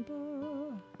 ba, bum,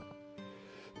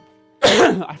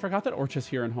 ba. I forgot that Orcha's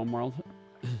here in Homeworld.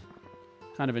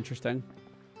 Kind of interesting.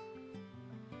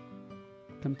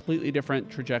 Completely different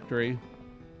trajectory.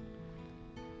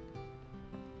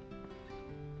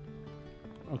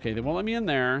 Okay, they won't let me in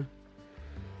there.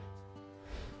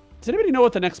 Does anybody know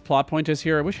what the next plot point is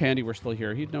here? I wish Handy were still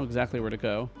here. He'd know exactly where to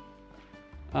go.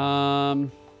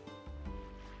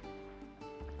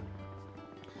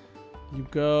 You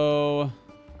go...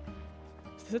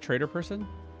 Is this a trader person?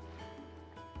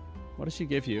 What does she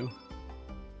give you?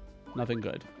 Nothing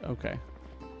good. Okay.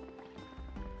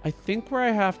 I think where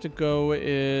I have to go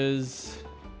is...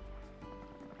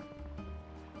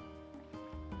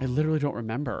 I literally don't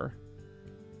remember.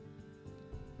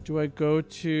 Do I go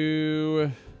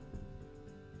to...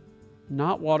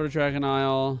 Not Water Dragon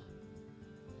Isle.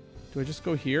 Do I just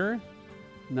go here?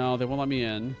 No, they won't let me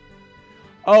in.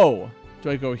 Oh, do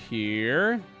I go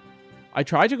here? I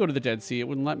tried to go to the Dead Sea. It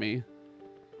wouldn't let me.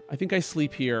 I think I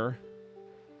sleep here.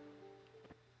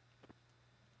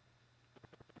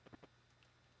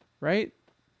 Right?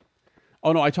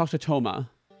 Oh, no, I talked to Toma.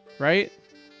 Right?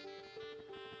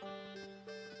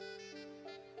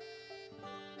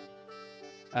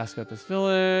 Ask about this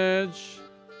village.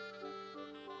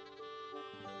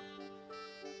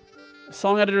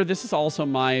 Song editor, this is also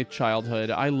my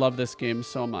childhood. I love this game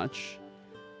so much.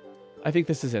 I think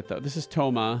this is it, though. This is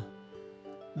Toma.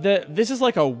 This is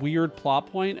like a weird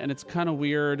plot point, and it's kind of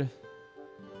weird.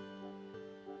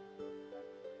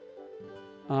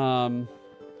 That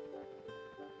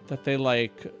they,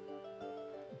 like,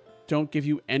 don't give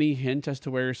you any hint as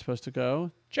to where you're supposed to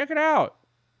go. Check it out!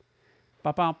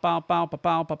 Bow, bow, bow, bow, bow,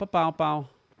 bow, bow, bow, bow.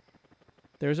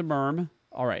 There's a merm.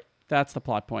 All right, that's the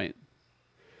plot point.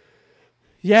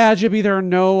 Yeah, Jibby, there are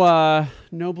no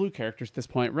blue characters at this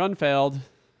point. Run failed.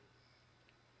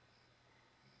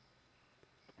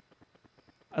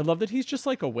 I love that he's just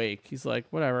like awake. He's like,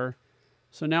 whatever.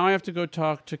 So now I have to go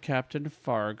talk to Captain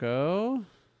Fargo.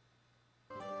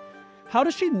 How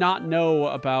does she not know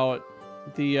about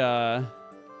the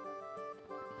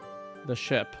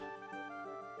ship?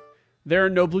 There are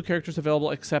no blue characters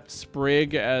available except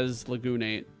Sprigg as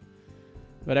Lagoonate.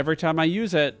 But every time I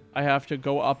use it, I have to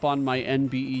go up on my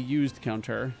NBE used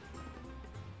counter.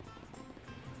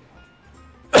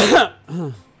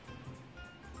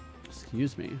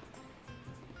 Excuse me.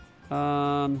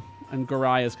 And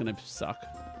Garai is going to suck.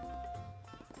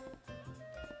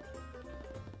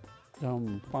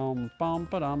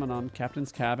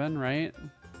 Captain's cabin, right?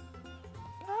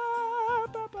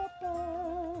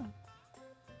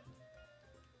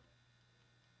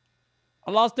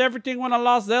 I lost everything when I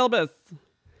lost Zelbus.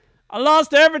 I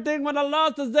lost everything when I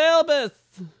lost the Zelbus.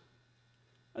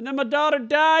 And then my daughter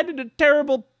died in a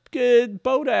terrible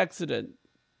boat accident.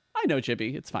 I know,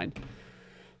 Chippy. It's fine.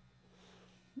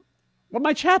 When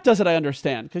my chat does it, I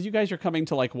understand. Because you guys are coming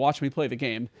to, like, watch me play the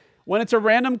game. When it's a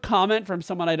random comment from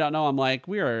someone I don't know, I'm like,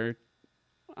 I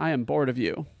am bored of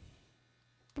you.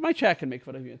 But my chat can make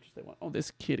fun of you if they want. Oh,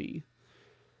 this kitty.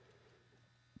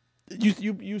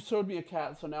 You showed me a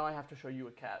cat, so now I have to show you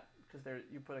a cat. Because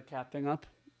you put a cat thing up.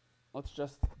 Let's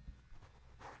just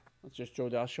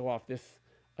show off this.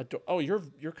 Oh,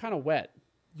 you're kind of wet.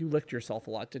 You licked yourself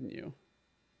a lot, didn't you?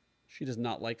 She does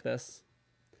not like this.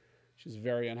 She's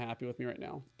very unhappy with me right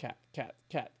now. Cat, cat,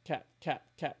 cat, cat, cat,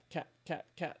 cat, cat, cat,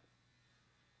 cat.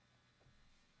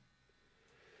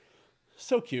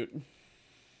 So cute.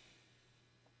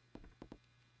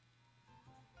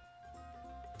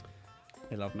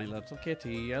 I love my little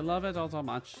kitty. I love it all so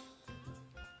much.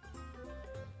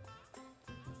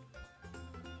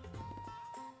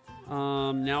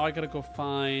 Now I gotta go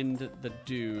find the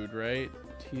dude, right?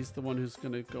 He's the one who's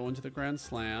gonna go into the Grand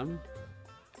Slam.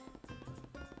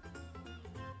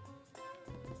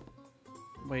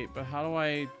 Wait, but how do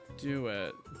I do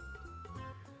it?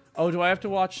 Oh, do I have to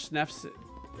watch Sneff's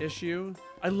issue?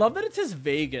 I love that it says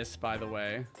Vegas, by the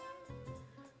way.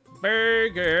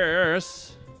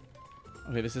 Vegas!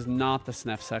 Okay, this is not the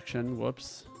Sneff section.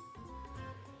 Whoops.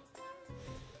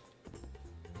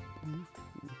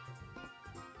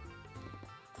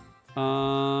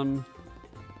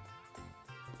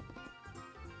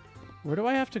 Where do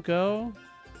I have to go?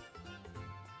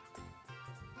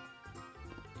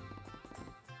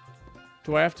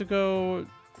 Do I have to go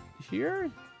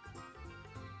here?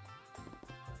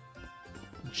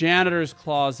 Janitor's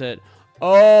closet.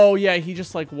 Oh, yeah, he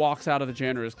just like walks out of the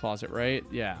janitor's closet, right?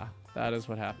 Yeah, that is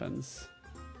what happens.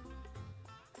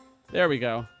 There we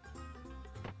go.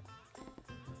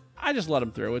 I just let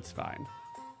him through. It's fine.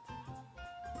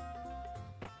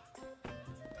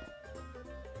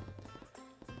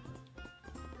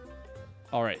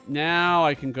 All right, now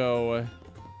I can go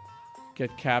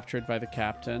get captured by the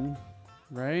captain,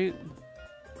 right?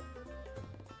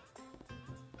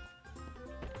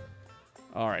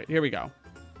 All right, here we go.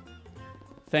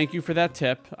 Thank you for that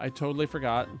tip. I totally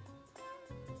forgot.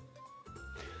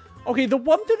 Okay, the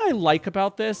one thing I like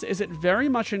about this is it very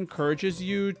much encourages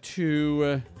you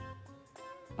to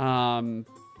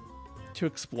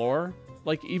explore.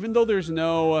 Like, even though there's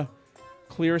no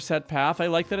clear set path, I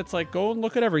like that it's like, go and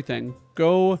look at everything.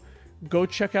 Go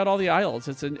check out all the isles.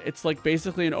 It's like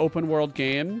basically an open world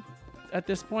game at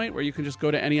this point where you can just go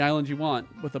to any island you want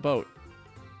with a boat.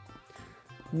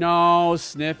 No,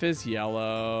 Sniff is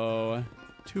yellow.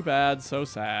 Too bad, so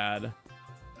sad.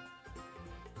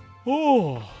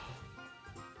 Oh.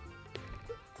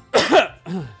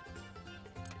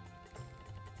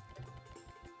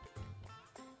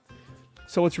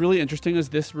 So what's really interesting is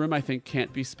this room, I think,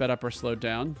 can't be sped up or slowed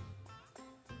down.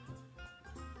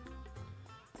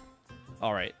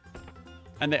 All right.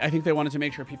 And I think they wanted to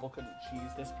make sure people couldn't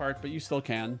cheese this part, but you still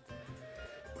can.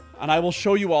 And I will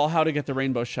show you all how to get the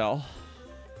rainbow shell,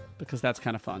 because that's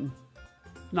kind of fun.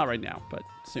 Not right now, but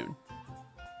soon.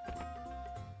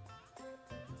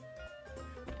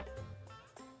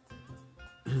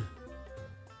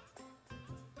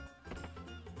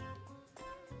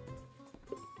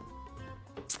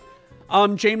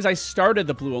 James, I started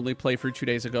the Blue Only playthrough 2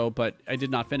 days ago, but I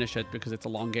did not finish it because it's a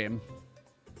long game.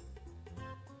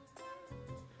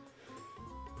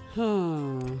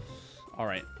 All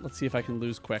right, let's see if I can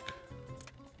lose quick.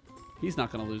 He's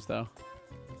not going to lose, though.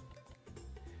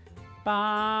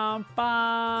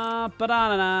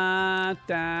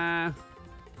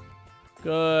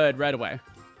 Good, right away.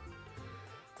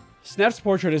 Snap's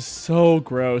portrait is so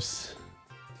gross.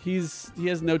 He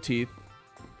has no teeth.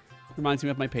 Reminds me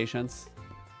of my patients.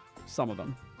 Some of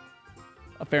them.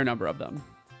 A fair number of them.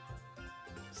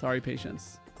 Sorry,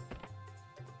 patients.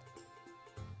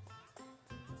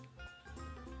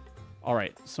 All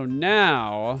right, so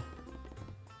now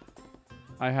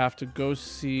I have to go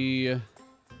see...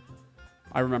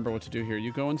 I remember what to do here.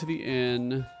 You go into the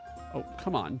inn. Oh,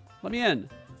 come on. Let me in.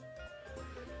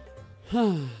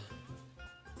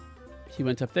 He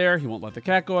went up there. He won't let the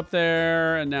cat go up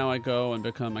there. And now I go and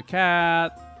become a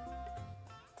cat.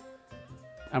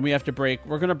 And we have to break...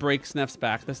 We're going to break Sneff's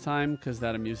back this time because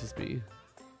that amuses me.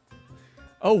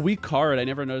 Oh, weak card. I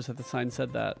never noticed that the sign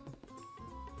said that.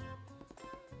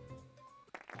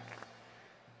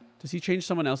 Does he change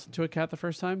someone else into a cat the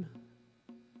first time?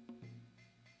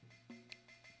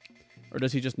 Or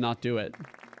does he just not do it?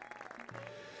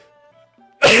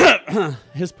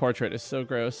 His portrait is so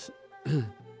gross.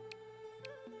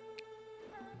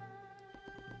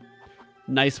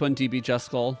 Nice one, DB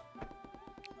Juskull.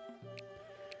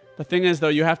 The thing is, though,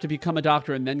 you have to become a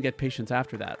doctor and then get patients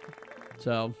after that.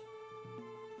 So...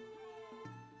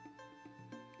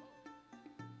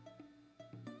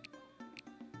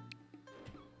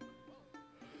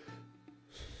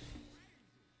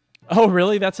 Oh,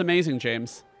 really? That's amazing,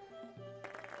 James.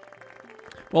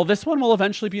 Well, this one will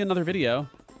eventually be another video.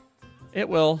 It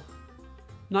will.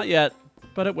 Not yet,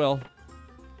 but it will.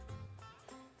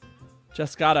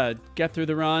 Just gotta get through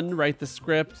the run, write the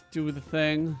script, do the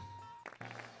thing.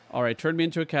 All right, turn me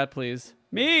into a cat, please.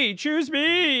 Me! Choose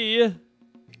me!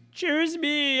 Choose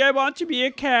me! I want to be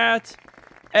a cat!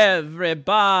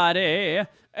 Everybody!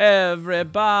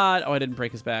 Everybody! Oh, I didn't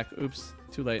break his back. Oops,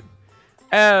 too late.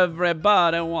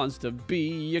 Everybody wants to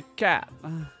be a cat.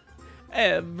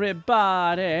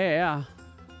 Everybody.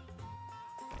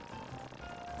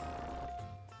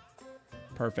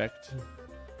 Perfect.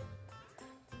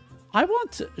 I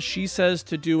want, she says,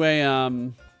 to do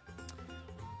a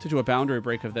boundary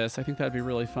break of this. I think that'd be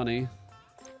really funny.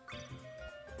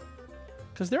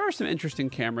 Because there are some interesting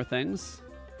camera things.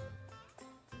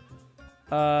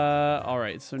 All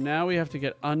right, so now we have to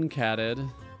get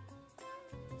uncatted.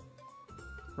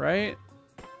 Right?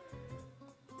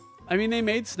 I mean, they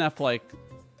made Sneff, like,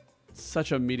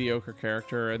 such a mediocre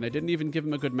character, and they didn't even give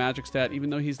him a good magic stat, even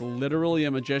though he's literally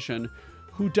a magician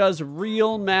who does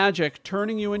real magic,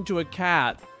 turning you into a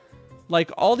cat. Like,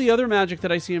 all the other magic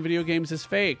that I see in video games is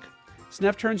fake.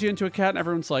 Sneff turns you into a cat, and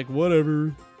everyone's like,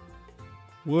 whatever.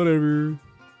 Whatever.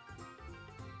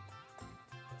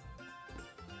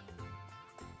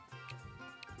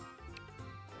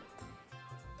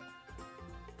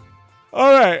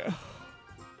 All right.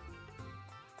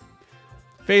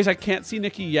 FaZe, I can't see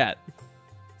Nikki yet.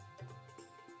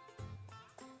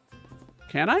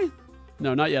 Can I?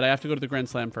 No, not yet. I have to go to the Grand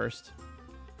Slam first.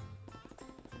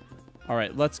 All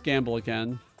right, let's gamble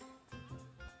again.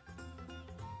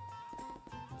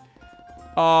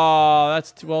 Oh,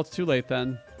 that's too, well, it's too late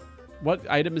then. What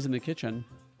item is in the kitchen?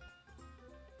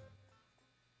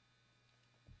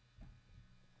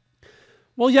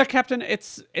 Well, yeah, Captain,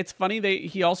 it's funny.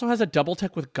 He also has a double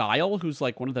tech with Guile, who's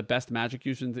like one of the best magic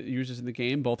users in the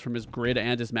game, both from his grid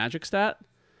and his magic stat.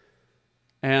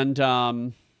 And,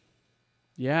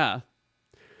 yeah.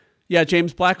 Yeah,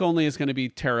 James, black only is going to be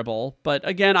terrible. But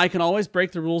again, I can always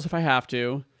break the rules if I have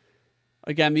to.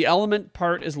 Again, the element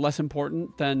part is less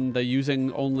important than the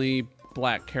using only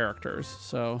black characters,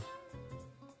 so...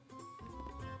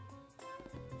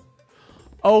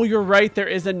 Oh, you're right. There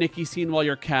is a Nikki scene while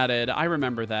you're catted. I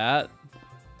remember that.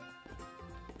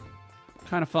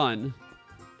 Kind of fun.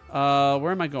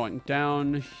 Where am I going?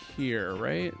 Down here,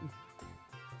 right?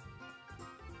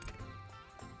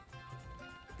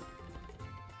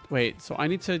 Wait, so I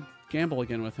need to gamble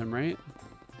again with him, right?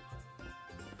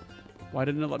 Why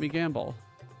didn't it let me gamble?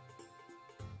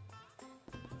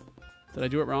 Did I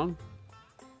do it wrong?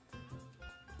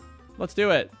 Let's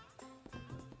do it.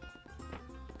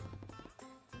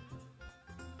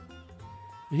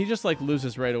 He just like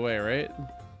loses right away, right?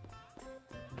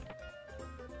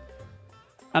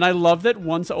 And I love that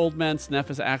once Old Man Sneff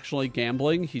is actually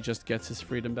gambling, he just gets his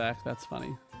freedom back. That's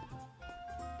funny.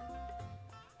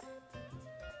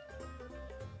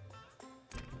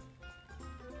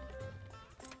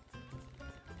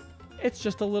 It's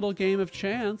just a little game of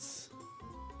chance.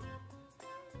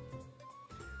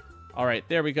 All right,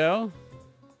 there we go.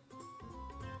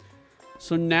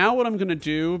 So now what I'm going to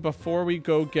do before we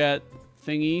go get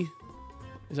thingy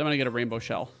is I'm going to get a rainbow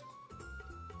shell.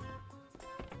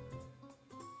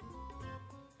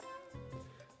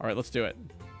 All right, let's do it.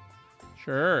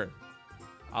 Sure.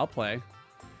 I'll play.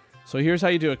 So here's how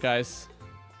you do it, guys.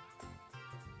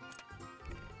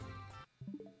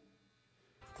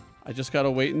 I just got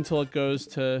to wait until it goes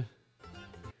to...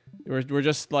 We're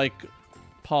just, like,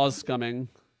 pause scumming.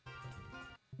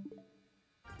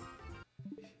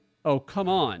 Oh, come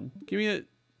on. Give me a...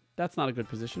 That's not a good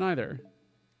position either.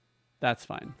 That's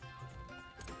fine.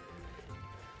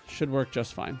 Should work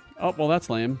just fine. Oh, well, that's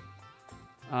lame.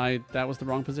 That was the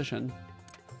wrong position.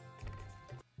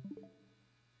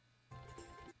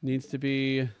 Needs to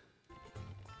be...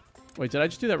 Wait, did I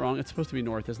just do that wrong? It's supposed to be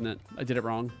north, isn't it? I did it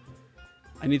wrong.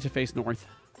 I need to face north.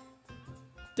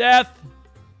 Death!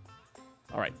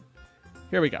 All right.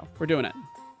 Here we go. We're doing it.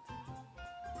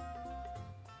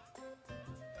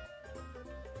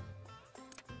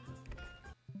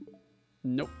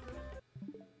 Nope.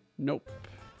 Nope.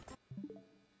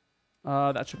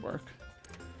 That should work.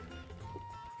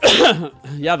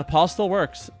 Yeah, the pause still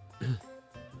works.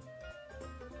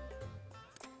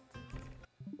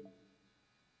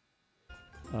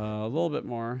 A little bit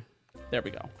more. There we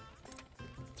go.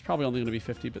 It's probably only going to be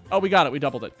 50, but... Oh, we got it. We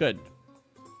doubled it. Good.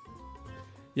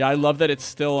 Yeah, I love that it's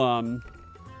still,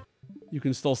 you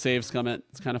can still save scum it.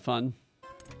 It's kind of fun.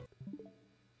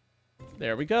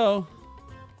 There we go.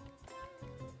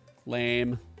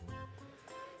 Lame.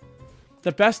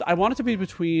 The best... I want it to be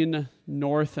between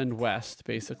north and west,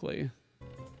 basically.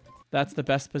 That's the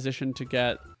best position to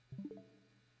get...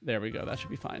 There we go. That should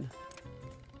be fine.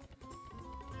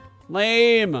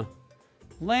 Lame!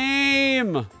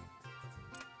 Lame!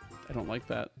 I don't like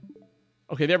that.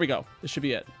 Okay, there we go. This should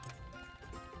be it.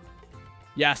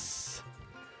 Yes!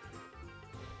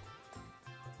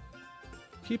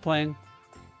 Keep playing.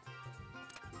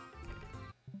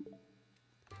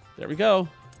 There we go.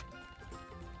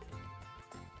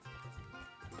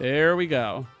 There we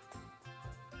go.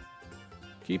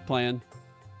 Keep playing.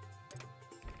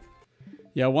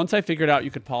 Yeah, once I figured out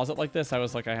you could pause it like this, I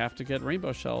was like, I have to get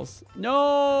rainbow shells.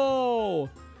 No!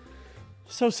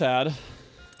 So sad.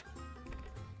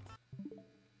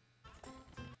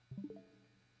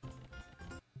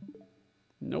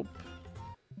 Nope.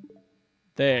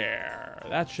 There.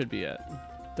 That should be it.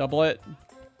 Double it.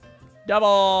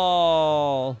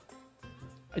 Double!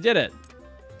 I did it.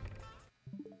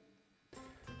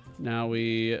 Now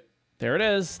we... There it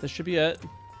is. This should be it.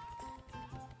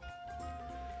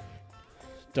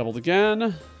 Doubled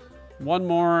again. One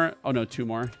more. Oh, no, two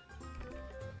more.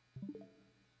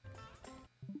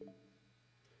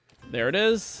 There it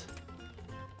is.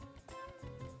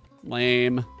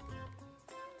 Lame.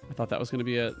 I thought that was going to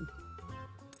be it.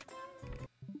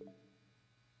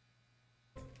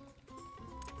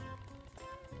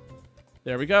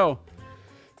 There we go.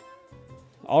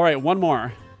 All right, one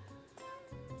more.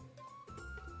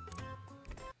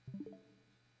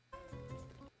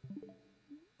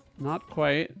 Not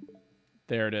quite.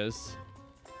 There it is.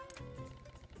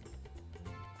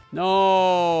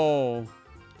 No! A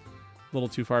little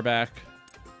too far back.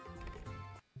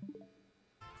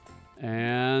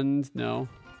 And no.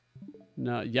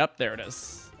 No. Yep, there it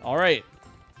is. All right.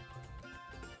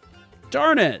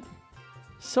 Darn it!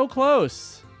 So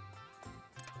close.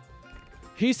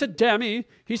 He's a demi.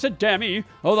 He's a demi.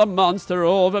 Oh, the monster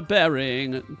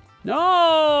overbearing.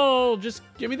 No! Just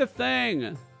give me the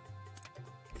thing.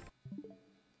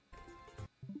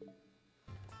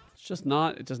 It's just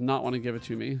not... It does not want to give it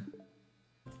to me.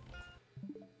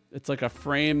 It's like a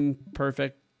frame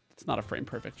perfect... It's not a frame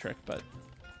perfect trick, but...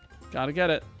 Gotta get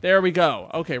it. There we go.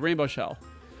 Okay, rainbow shell.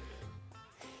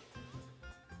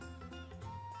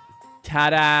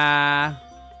 Ta-da!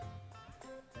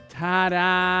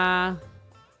 Ta-da!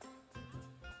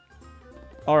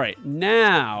 All right,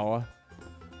 now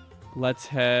let's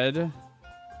head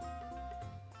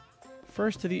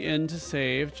first to the inn to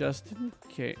save, just in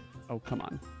case. Oh, come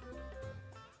on.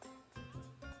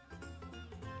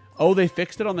 Oh, they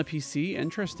fixed it on the PC?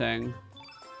 Interesting.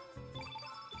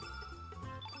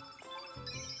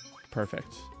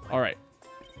 Perfect. All right.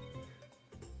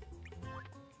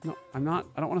 No, I'm not.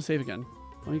 I don't want to save again.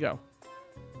 Let me go.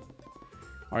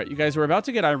 All right, you guys, we're about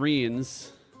to get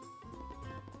Irene's.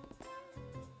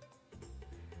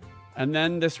 And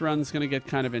then this run's going to get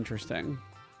kind of interesting.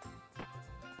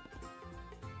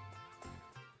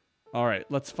 All right,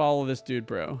 let's follow this dude,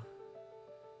 bro.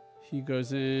 He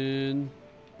goes in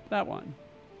that one.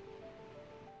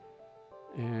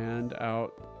 And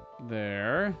out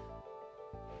there.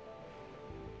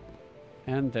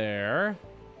 And there.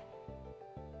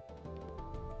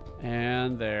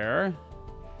 And there.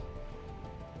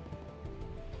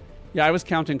 Yeah, I was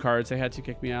counting cards. They had to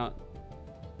kick me out.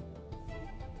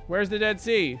 Where's the Dead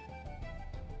Sea?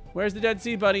 Where's the Dead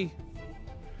Sea, buddy?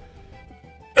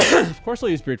 Of course I'll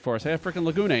use Brute Force. I have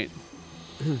freaking Lagoonate.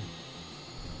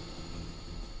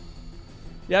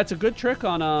 Yeah, it's a good trick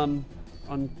on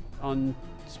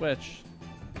Switch.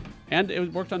 And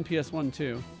it worked on PS1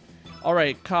 too. All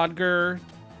right, Codger.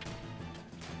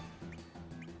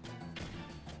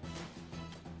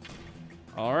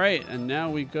 All right, and now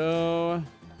we go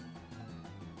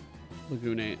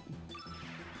Lagoonate.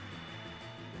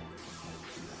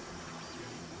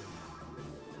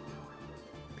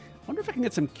 I wonder if I can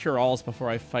get some cure-alls before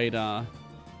I fight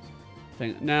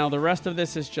thing. Now, the rest of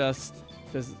this is just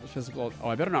physical. Oh,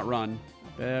 I better not run.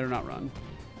 Better not run.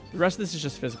 The rest of this is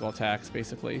just physical attacks,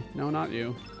 basically. No, not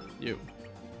you. You.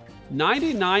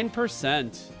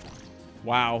 99%.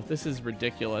 Wow, this is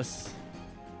ridiculous.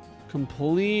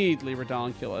 Completely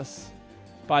redonkulous.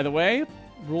 By the way,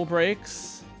 rule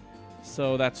breaks.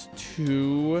 So that's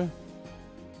 2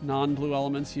 non-blue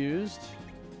elements used.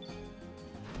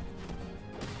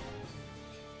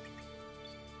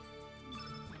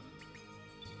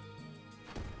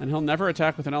 And he'll never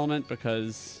attack with an element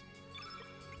because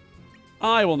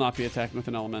I will not be attacking with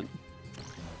an element.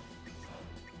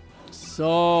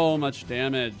 So much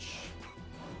damage.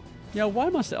 Yeah, why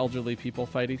must elderly people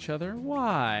fight each other?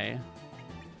 Why?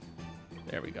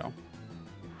 There we go.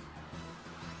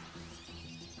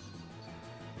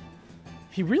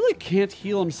 He really can't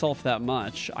heal himself that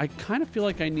much. I kind of feel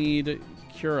like I need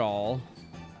Cure-All.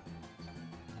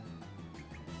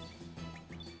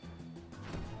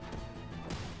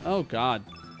 Oh, God.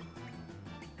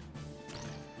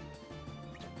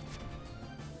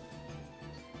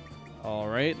 All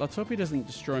right, let's hope he doesn't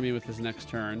destroy me with his next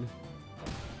turn.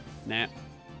 Nah,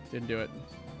 didn't do it.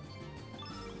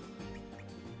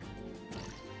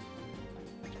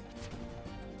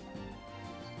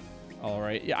 All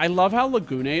right, yeah, I love how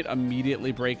Lagoonate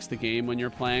immediately breaks the game when you're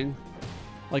playing.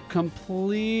 Like,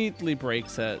 completely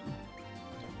breaks it.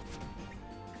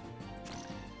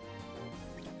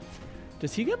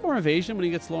 Does he get more evasion when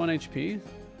he gets low on HP?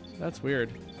 That's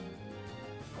weird.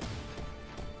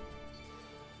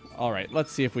 All right,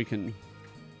 let's see if we can...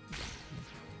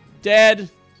 Dead!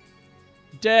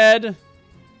 Dead!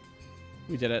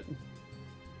 We did it.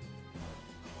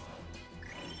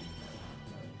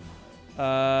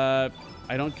 I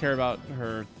don't care about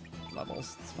her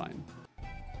levels. It's fine.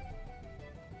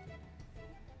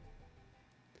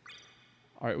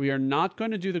 All right, we are not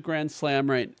going to do the Grand Slam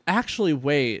right... Actually,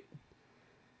 wait.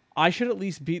 I should at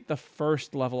least beat the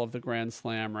first level of the Grand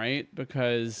Slam, right?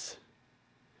 Because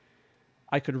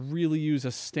I could really use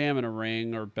a stamina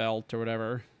ring or belt or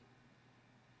whatever.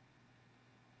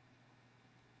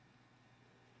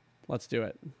 Let's do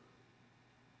it.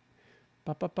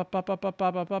 Okay,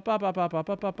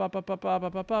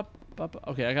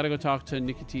 I gotta go talk to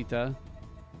Nikitita.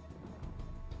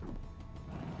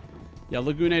 Yeah,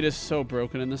 Lagoonate is so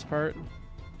broken in this part.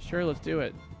 Sure, let's do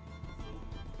it.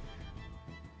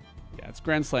 Yeah, it's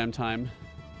Grand Slam time.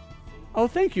 Oh,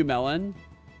 thank you, Melon.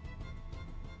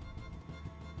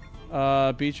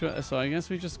 Beach. So I guess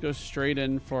we just go straight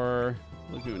in for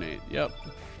Lagoonate. Yep.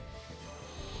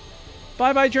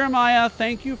 Bye-bye, Jeremiah.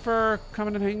 Thank you for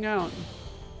coming and hanging out.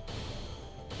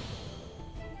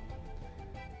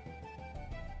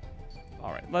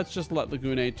 All right, let's just let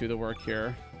Lagoonate do the work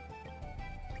here.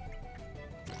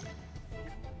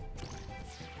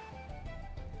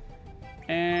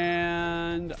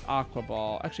 And Aqua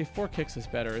Ball. Actually, 4 kicks is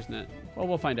better, isn't it? Well,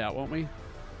 we'll find out, won't we?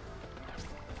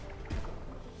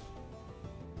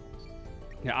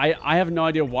 Yeah, I have no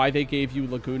idea why they gave you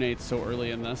Lagoonate so early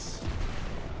in this.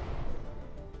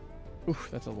 Oof,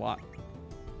 that's a lot.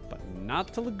 But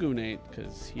not to Lagoonate,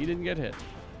 because he didn't get hit.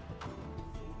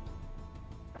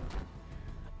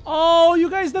 Oh, you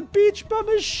guys, the beach bum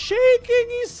is shaking.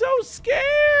 He's so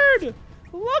scared.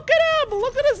 Look at him.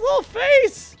 Look at his little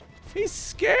face. He's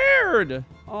scared.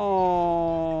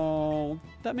 Oh,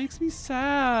 That makes me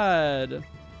sad.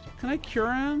 Can I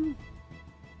cure him?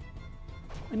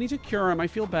 I need to cure him. I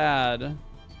feel bad.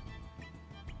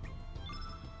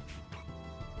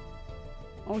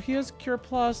 Oh, he has Cure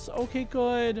Plus. Okay,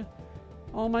 good.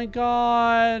 Oh my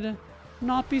god.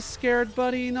 Not be scared,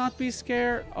 buddy. Not be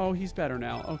scared. Oh, he's better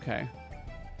now. Okay.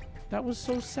 That was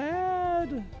so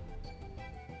sad.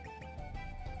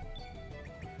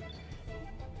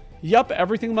 Yup,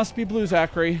 everything must be blue,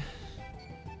 Zachary.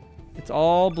 It's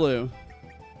all blue.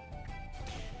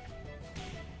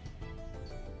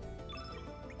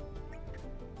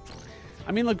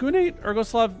 I mean, Lagoonate,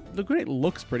 Ergoslav, Lagoonate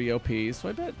looks pretty OP, so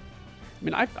I bet... I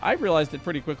mean, I realized it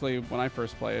pretty quickly when I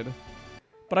first played.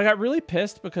 But I got really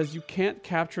pissed because you can't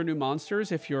capture new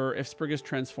monsters if Sprigg is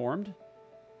transformed.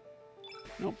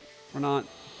 Nope, we're not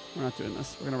doing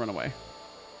this. We're gonna run away.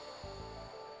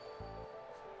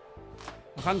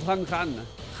 Run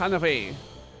away.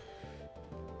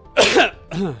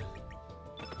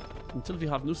 Until we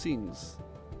have new things.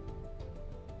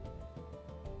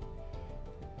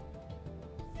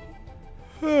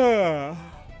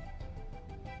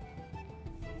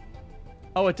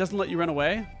 Oh, it doesn't let you run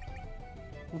away?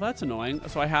 Well, that's annoying.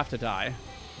 So I have to die.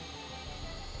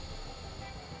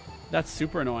 That's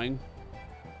super annoying.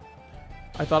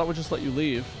 I thought it would just let you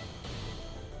leave.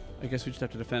 I guess we just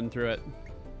have to defend through it.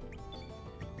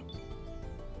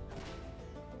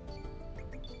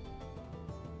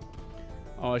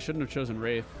 Oh, I shouldn't have chosen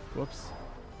Wraith. Whoops.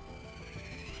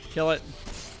 Kill it.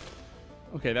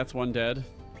 Okay, that's one dead.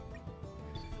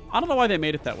 I don't know why they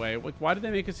made it that way. Like, why did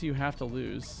they make it so you have to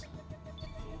lose?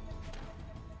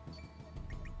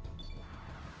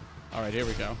 Alright, here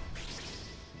we go.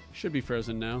 Should be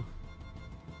frozen now.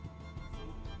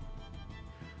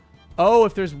 Oh,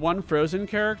 if there's one frozen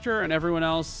character and everyone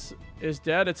else is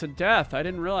dead, it's a death. I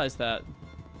didn't realize that.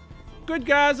 Good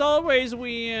guys always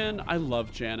win. I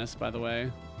love Janice, by the way.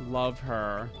 Love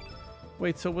her.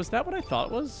 Wait, so was that what I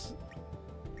thought it was?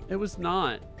 It was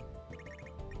not.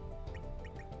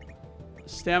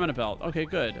 Stamina belt. Okay,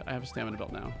 good. I have a stamina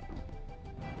belt now.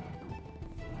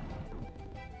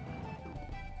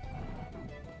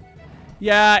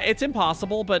 Yeah, it's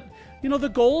impossible, but you know, the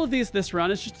goal of this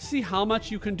run is just to see how much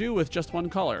you can do with just one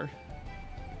color.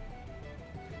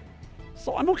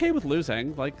 So I'm okay with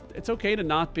losing. Like, it's okay to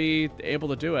not be able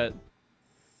to do it.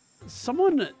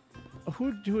 Someone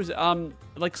who is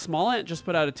like Small Ant just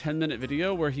put out a 10-minute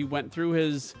video where he went through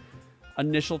his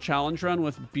initial challenge run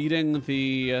with beating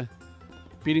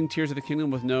Tears of the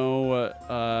Kingdom with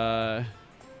no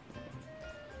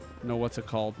what's it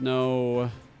called? No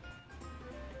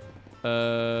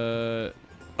oh,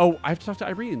 I have to talk to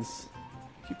Irene's.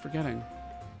 I keep forgetting.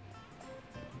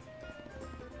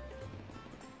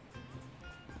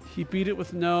 He beat it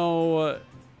with no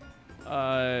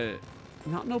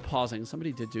not no pausing.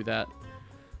 Somebody did do that.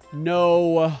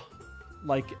 No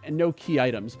no key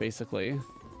items, basically.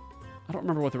 I don't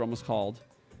remember what the run was called,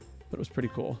 but it was pretty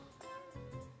cool.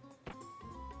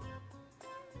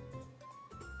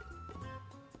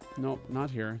 Nope, not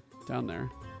here. Down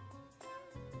there.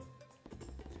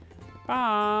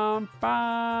 Bam,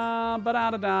 bam, ba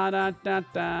da da da da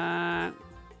da.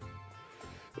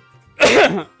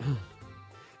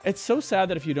 It's so sad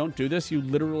that if you don't do this, you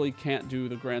literally can't do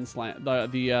the Grand Slam,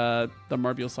 the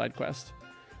Marbule side quest.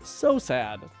 So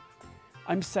sad.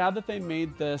 I'm sad that they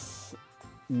made this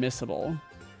missable.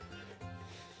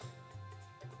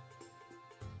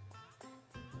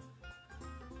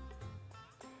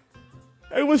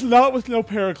 It was not with no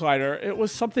paraglider. It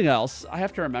was something else. I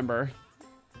have to remember.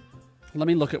 Let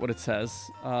me look at what it says.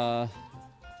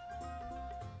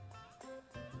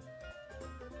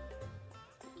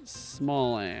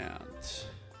 Small Ant.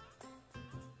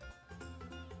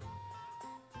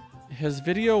 His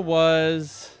video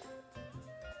was...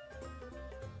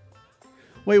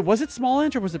 Wait, was it Small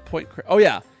Ant or was it Point... Oh,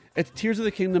 yeah. It's Tears of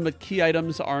the Kingdom, but key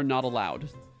items are not allowed.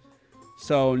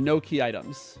 So, no key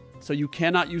items. So, you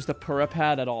cannot use the Pura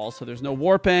Pad at all. So, there's no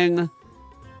warping.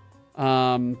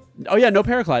 Oh, yeah, no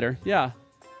paraglider. Yeah.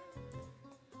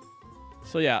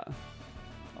 So, yeah.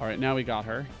 All right, now we got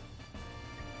her.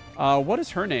 What is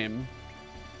her name?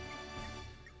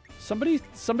 Somebody,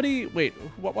 wait,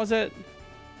 what was it?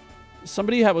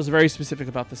 Somebody was very specific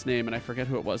about this name, and I forget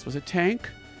who it was. Was it Tank?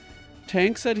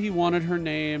 Tank said he wanted her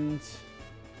named...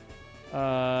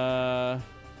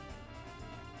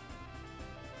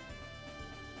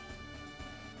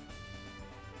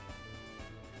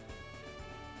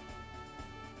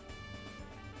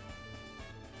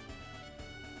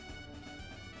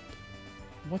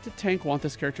 What did Tank want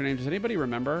this character named? Does anybody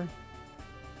remember?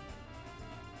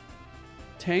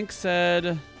 Tank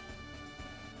said...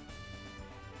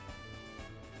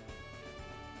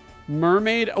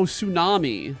 Mermaid. Oh,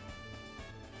 Tsunami.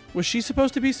 Was she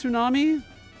supposed to be Tsunami?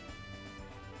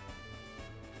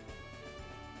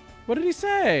 What did he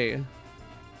say?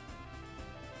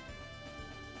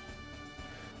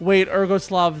 Wait,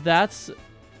 Ergoslav, that's...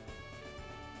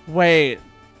 Wait.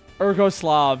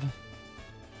 Ergoslav.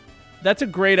 That's a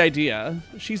great idea.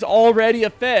 She's already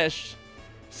a fish.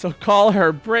 So call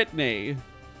her Brittany.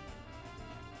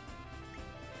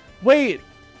 Wait.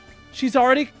 She's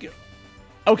already...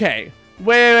 Okay.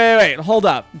 Wait. Hold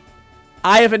up.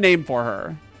 I have a name for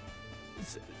her.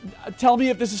 Tell me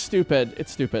if this is stupid.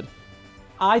 It's stupid.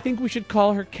 I think we should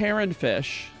call her Karen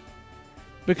Fish.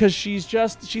 Because she's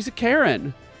a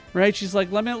Karen. Right? She's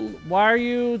like, let me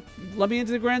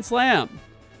into the Grand Slam.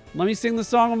 Let me sing the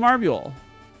song of Marbule.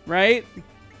 Right?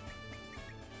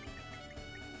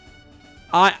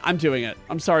 I'm doing it.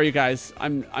 I'm sorry, you guys.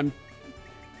 I'm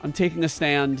taking a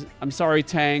stand. I'm sorry,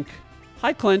 Tank.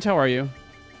 Hi, Clint. How are you?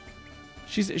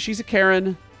 She's a Karen,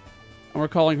 and we're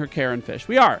calling her Karen Fish.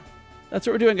 We are. That's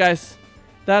what we're doing, guys.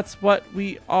 That's what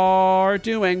we are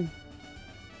doing.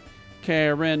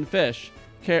 Karen Fish.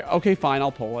 Okay, fine.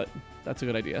 I'll pull it. That's a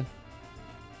good idea.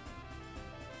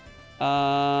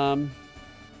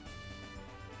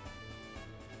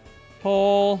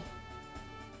 Pull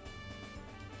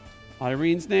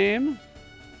Irene's name.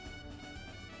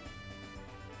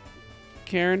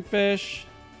 Karen Fish.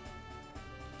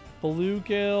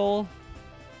 Bluegill.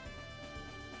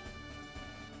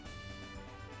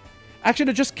 Actually,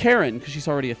 no, just Karen, because she's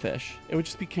already a fish. It would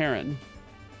just be Karen.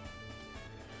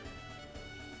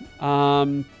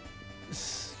 Oh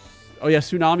yeah,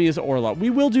 Tsunami is Orla. We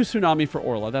will do Tsunami for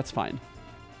Orla. That's fine.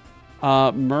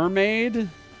 Mermaid.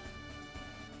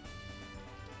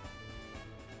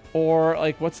 Or,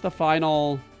 like, what's the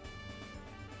final...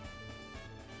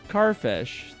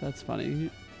 Carfish. That's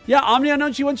funny. Yeah, Omni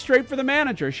Unknown, she went straight for the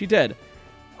manager. She did.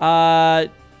 Dubois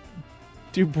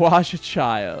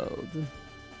child.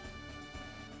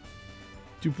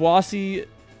 Duboisi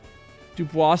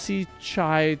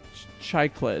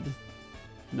Chiclid.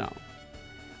 No.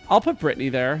 I'll put Brittany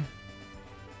there.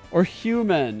 Or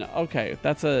human. Okay,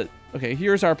 that's a... Okay,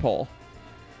 here's our poll.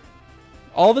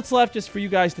 All that's left is for you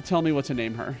guys to tell me what to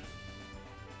name her.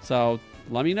 So,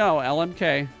 let me know.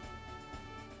 LMK.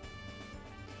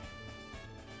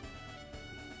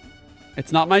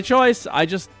 It's not my choice. I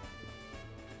just...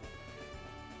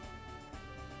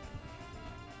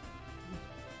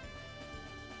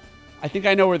 I think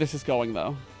I know where this is going,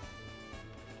 though.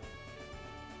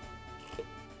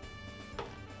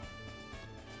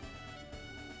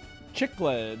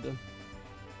 Chiclid.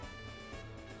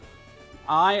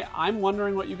 I'm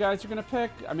wondering what you guys are going to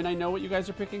pick. I mean, I know what you guys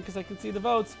are picking because I can see the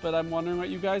votes, but I'm wondering what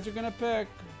you guys are going to pick.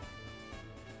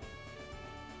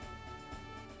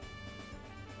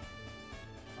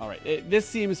 All right. This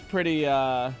seems pretty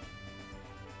cut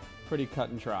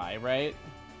and dry, right?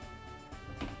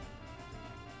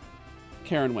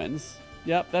 Karen wins.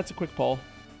 Yep, that's a quick poll.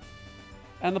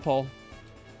 And the poll.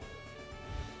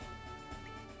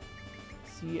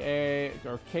 C-A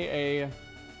or K-A-R-E-N.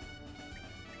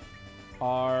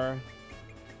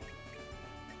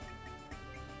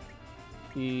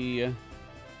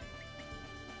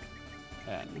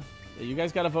 You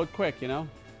guys got to vote quick, you know?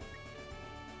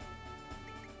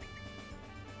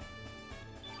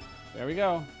 There we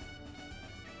go.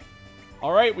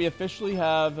 All right, we officially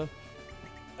have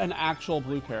an actual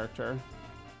blue character.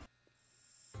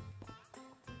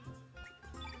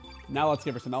 Now let's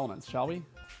give her some elements, shall we?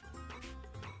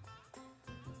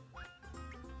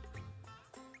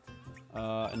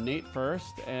 Innate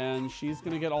first, and she's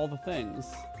gonna get all the things.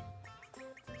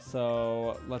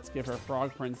 So let's give her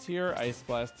Frog Prince here, Ice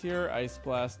Blast here, Ice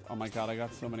Blast. Oh my god, I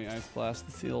got so many Ice Blast.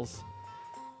 The seal's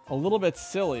a little bit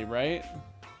silly, right?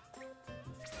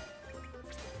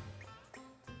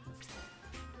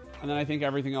 And then I think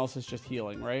everything else is just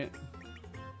healing, right?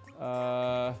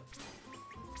 I'm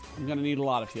gonna need a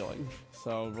lot of healing,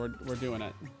 so we're doing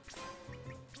it.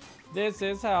 This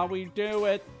is how we do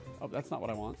it. Oh, that's not what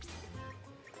I want.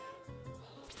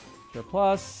 Cure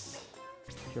plus,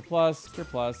 Cure plus, Cure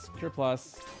plus, Cure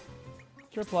plus,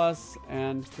 Cure plus,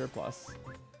 and Cure plus.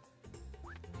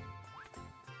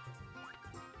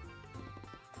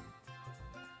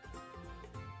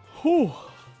 Whew.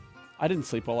 I didn't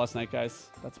sleep well last night, guys.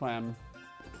 That's why I'm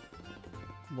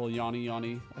a little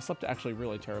yawny. I slept actually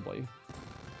really terribly.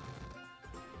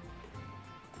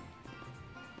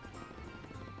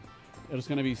 It was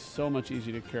going to be so much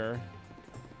easier to cure.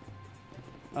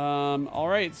 All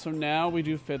right, so now we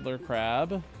do Fiddler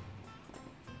Crab.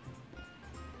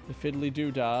 The Fiddly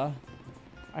Doo-Dah.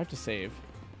 I have to save.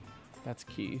 That's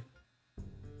key.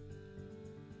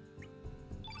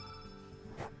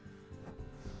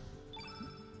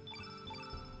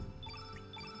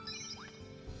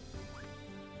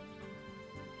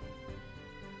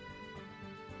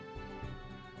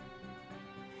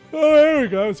 Oh, there we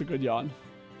go. It's a good yawn.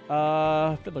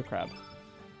 Fiddler Crab.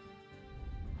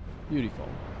 Beautiful.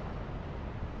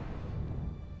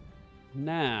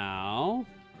 Now...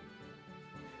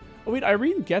 Oh, wait,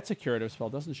 Irene gets a curative spell,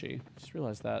 doesn't she? Just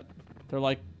realized that. They're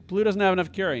like, Blue doesn't have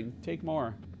enough curing. Take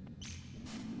more.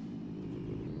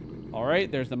 All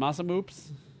right, there's the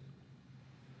Masamoops.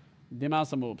 The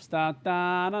Masamoops. Da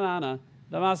da da da da.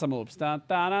 The Masamoops. Da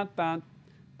da da da.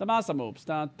 The Masamoops.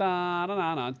 Da da da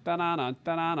da da da da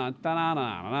da da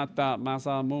da da da.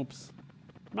 Masamoops.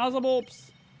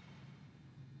 Masamoops.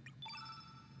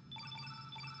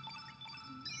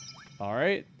 All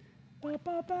right.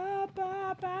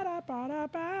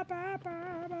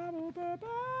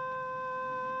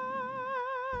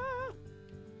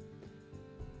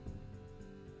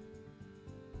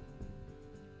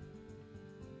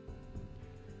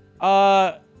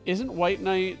 Isn't White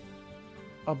Knight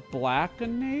a Black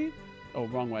Knight? Oh,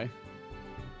 wrong way.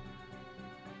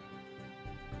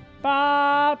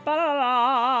 Ba ba da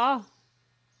da.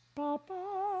 Ba ba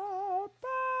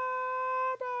ba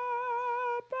ba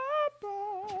ba ba.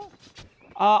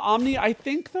 Omni, I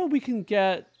think though we can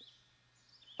get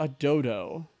a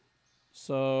dodo.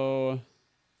 So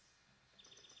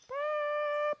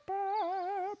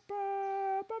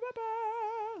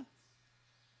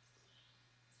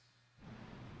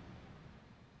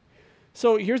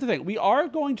So here's the thing: we are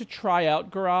going to try out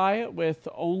Garai with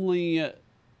only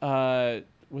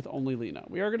Lena.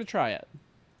 We are going to try it.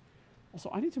 Also,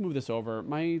 I need to move this over.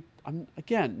 I'm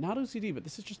again not OCD, but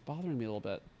this is just bothering me a little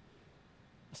bit,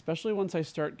 especially once I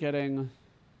start getting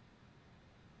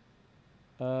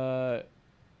more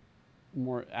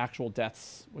actual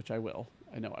deaths, which I will.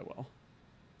 I know I will.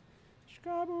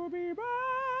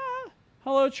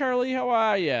 Hello, Charlie. How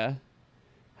are ya?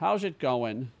 How's it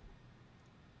going?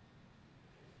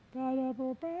 I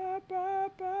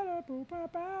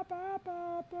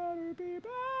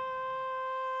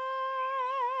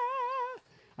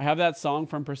have that song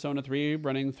from Persona 3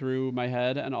 running through my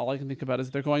head, and all I can think about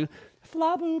is they're going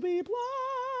fla booby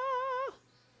blah,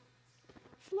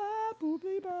 fla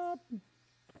booby blah.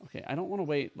 Okay, I don't want to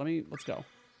wait. Let's go.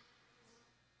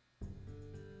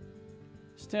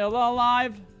 Still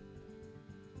alive,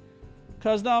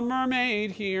 'cause the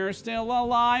mermaid here still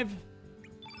alive.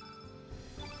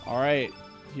 All right,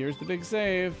 here's the big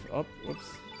save. Oh,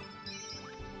 whoops.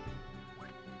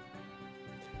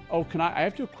 Oh, I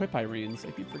have to equip Irene's.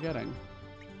 I keep forgetting.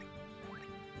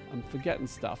 I'm forgetting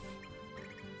stuff.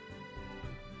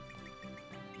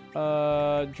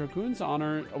 Dragoon's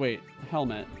Honor. Oh, wait.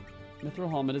 Helmet. Mithril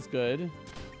Helmet is good.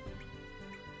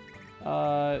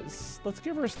 Let's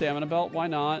give her a Stamina Belt. Why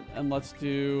not? And let's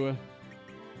do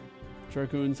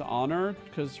Dragoon's Honor,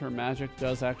 because her magic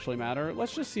does actually matter.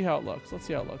 Let's just see how it looks. Let's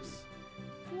see how it looks.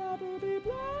 Blah, blah, blah,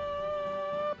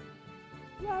 blah.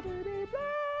 Blah, blah, blah,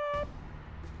 blah.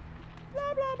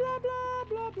 Blah, blah, blah, blah,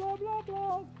 blah, blah, blah, blah.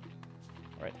 All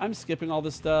right, I'm skipping all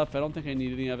this stuff. I don't think I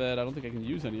need any of it. I don't think I can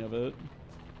use any of it.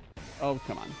 Oh,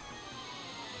 come on.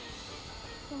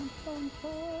 Bum, bum,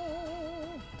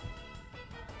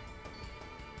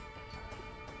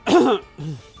 bum.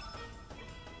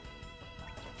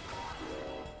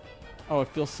 Oh, it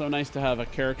feels so nice to have a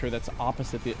character that's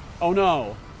opposite the... Oh,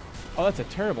 no. Oh, that's a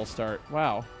terrible start.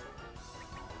 Wow.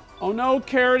 Oh, no.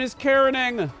 Karen is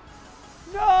Karening.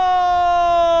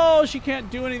 No! She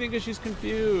can't do anything because she's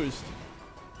confused.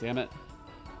 Damn it.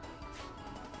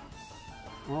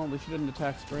 Well, at least she didn't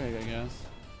attack Sprigg, I guess.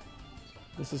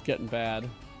 This is getting bad.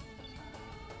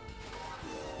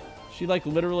 She, like,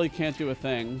 literally can't do a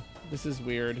thing. This is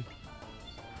weird.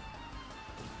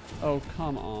 Oh,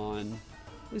 come on.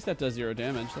 At least that does 0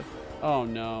 damage. Oh,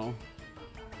 no.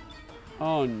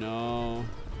 Oh, no.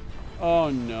 Oh,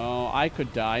 no. I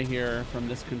could die here from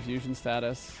this confusion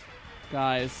status.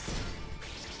 Guys.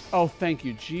 Oh, thank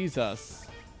you, Jesus.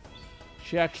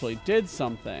 She actually did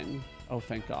something. Oh,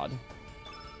 thank God.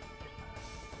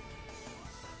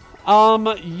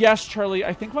 Yes, Charlie.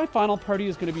 I think my final party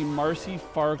is going to be Marcy,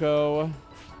 Fargo.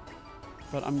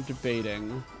 But I'm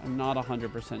debating. I'm not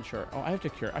 100% sure. Oh, I have to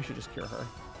cure. I should just cure her.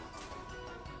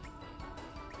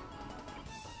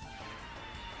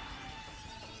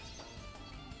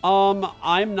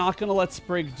 I'm not going to let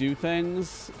Sprigg do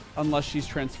things unless she's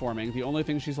transforming. The only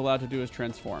thing she's allowed to do is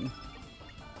transform.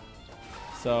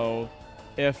 So,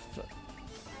 if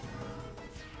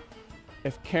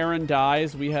Karen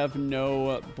dies, we have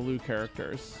no blue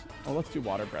characters. Oh, let's do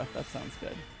Water Breath. That sounds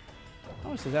good. How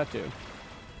much does that do?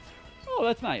 Oh,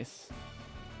 that's nice.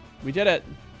 We did it.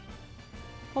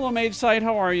 Hello, Mage Sight.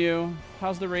 How are you?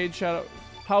 How's the Raid Shadow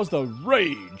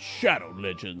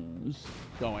Legends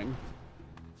going?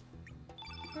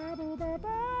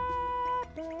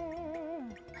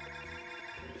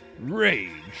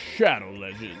 Raid Shadow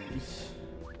Legends.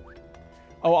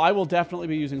 Oh, I will definitely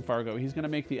be using Fargo. He's going to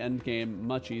make the end game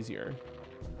much easier.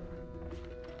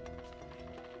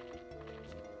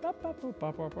 Oh,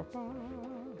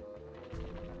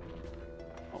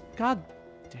 God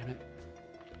damn it.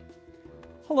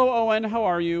 Hello, Owen. How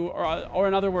are you? Or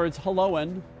in other words,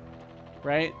 hello-en.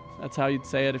 Right? That's how you'd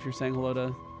say it if you're saying hello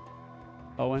to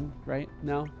Owen, right?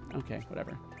 No? Okay,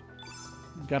 whatever.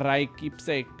 Garai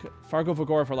keepsake. Fargo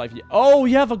Vagora for life. Oh,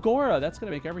 yeah, Vagora. That's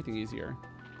going to make everything easier.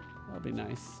 That'll be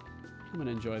nice. I'm going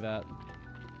to enjoy that.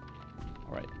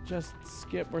 All right, just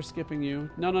skip. We're skipping you.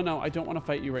 No, no, no. I don't want to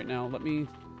fight you right now. Let me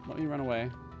run away.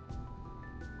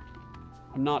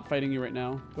 I'm not fighting you right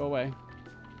now. Go away.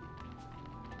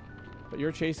 But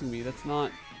you're chasing me. That's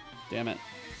not... Damn it.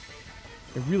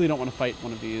 I really don't want to fight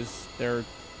one of these. They're...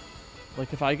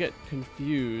 Like, if I get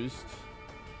confused,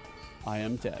 I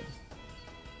am dead.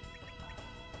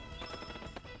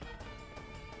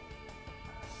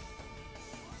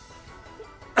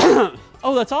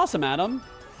 Oh, that's awesome, Adam.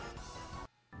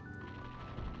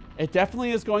 It definitely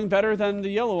is going better than the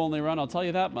yellow-only run, I'll tell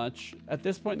you that much. At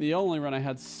this point in the yellow-only run, I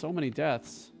had so many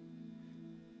deaths.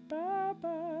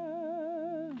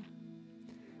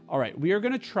 All right, we are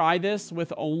going to try this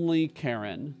with only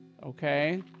Karen,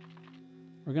 okay?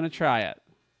 We're going to try it.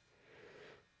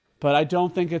 But I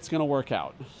don't think it's going to work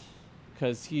out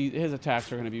because his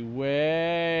attacks are going to be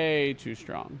way too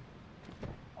strong.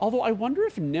 Although I wonder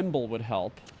if Nimble would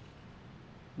help.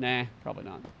 Nah, probably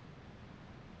not.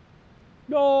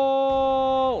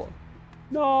 No!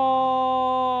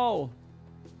 No!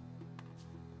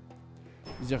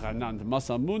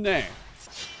 Masamune.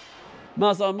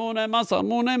 Masamune,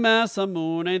 Masamune,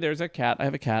 Masamune. There's a cat. I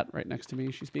have a cat right next to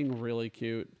me. She's being really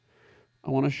cute. I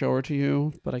want to show her to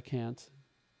you, but I can't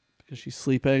because she's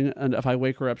sleeping. And if I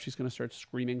wake her up, she's going to start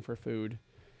screaming for food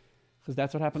because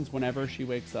that's what happens whenever she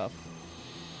wakes up.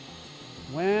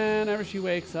 Whenever she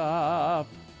wakes up.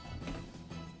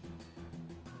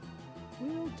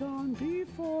 Will dawn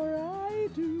before I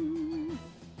do.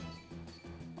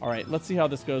 All right, let's see how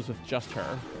this goes with just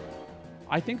her.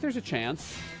 I think there's a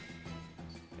chance.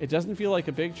 It doesn't feel like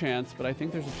a big chance, but I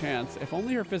think there's a chance. If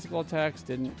only her physical attacks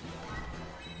didn't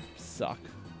suck.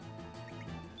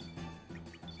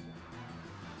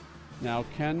 Now,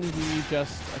 can he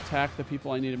just attack the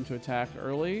people I need him to attack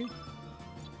early?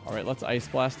 All right, let's Ice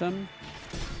Blast him.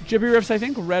 Gibby Riffs, I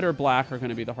think red or black are going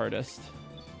to be the hardest.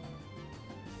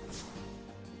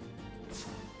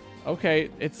 Okay,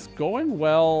 it's going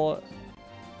well.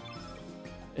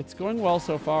 It's going well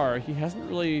so far. He hasn't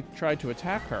really tried to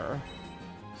attack her.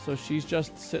 So she's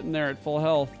just sitting there at full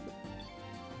health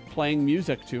playing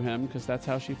music to him because that's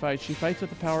how she fights. She fights with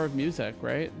the power of music,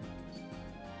 right?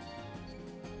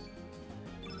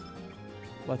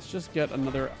 Let's just get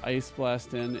another Ice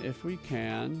Blast in if we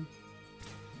can.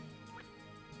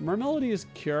 Mermelody is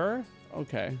Cure?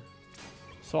 Okay.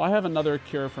 So I have another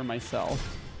Cure for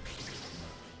myself.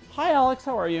 Hi, Alex.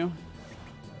 How are you?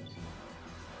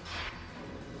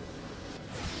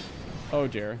 Oh,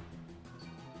 dear.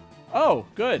 Oh,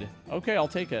 good. Okay, I'll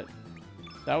take it.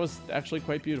 That was actually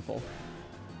quite beautiful.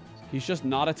 He's just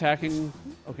not attacking.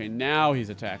 Okay, now he's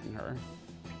attacking her.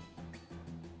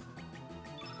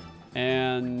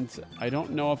 And I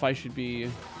don't know if I should be...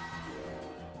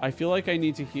 I feel like I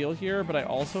need to heal here, but I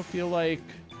also feel like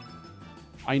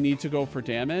I need to go for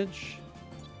damage.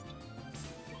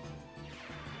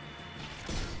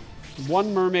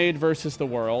 One mermaid versus the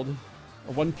world.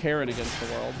 Or one Karen against the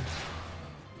world.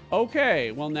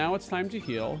 Okay, well now it's time to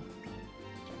heal.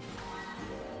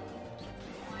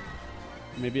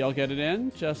 Maybe I'll get it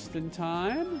in just in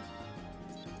time.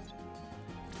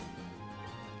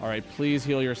 Alright, please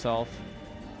heal yourself.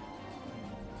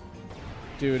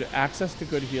 Dude, access to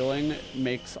good healing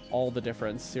makes all the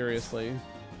difference, seriously.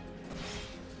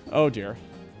 Oh dear.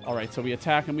 Alright, so we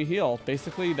attack and we heal.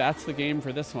 Basically, that's the game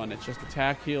for this one. It's just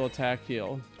attack, heal, attack,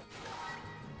 heal.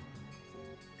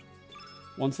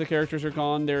 Once the characters are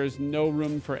gone, there is no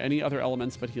room for any other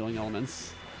elements but healing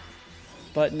elements.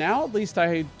 But now at least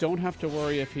I don't have to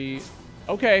worry if he...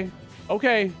 Okay,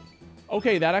 okay,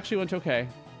 okay, that actually went okay.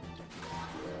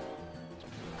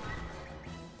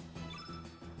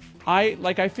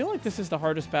 I feel like this is the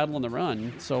hardest battle in the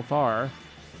run so far.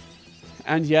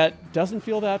 And yet, doesn't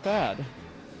feel that bad.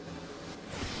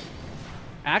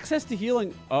 Access to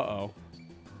healing... Uh-oh.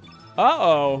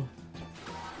 Uh-oh.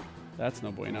 That's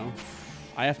no bueno.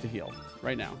 I have to heal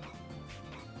right now.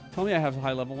 Tell me I have a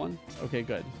high level one. Okay,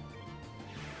 good.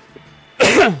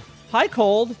 Hi,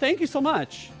 Cold. Thank you so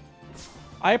much.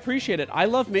 I appreciate it. I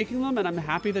love making them, and I'm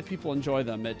happy that people enjoy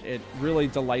them. It really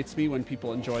delights me when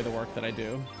people enjoy the work that I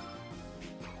do.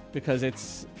 Because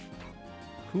it's...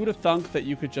 Who'd have thunk that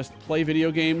you could just play video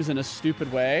games in a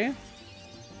stupid way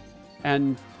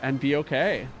and be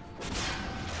okay?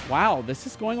 Wow, this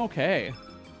is going okay.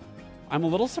 I'm a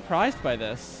little surprised by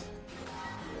this.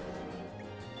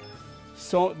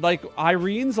 So, like,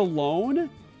 Irene's alone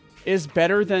is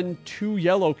better than 2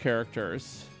 yellow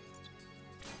characters.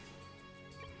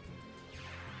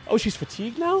 Oh, she's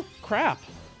fatigued now? Crap.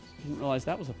 Didn't realize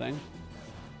that was a thing.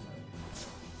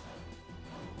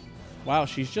 Wow,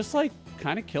 she's just, like,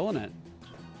 kind of killing it.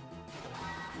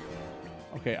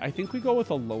 Okay, I think we go with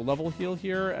a low-level heal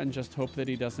here and just hope that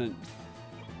he doesn't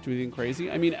do anything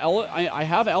crazy. I mean, I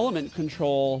have element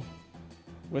control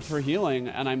with her healing,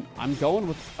 and I'm going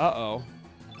with... Uh-oh.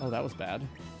 Oh, that was bad.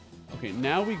 Okay,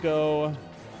 now we go...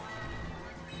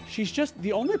 She's just...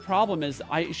 The only problem is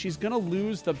she's going to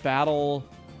lose the battle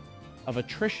of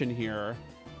attrition here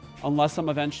unless I'm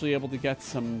eventually able to get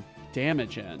some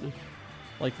damage in.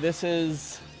 Like, this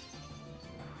is...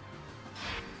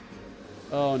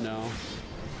 Oh, no.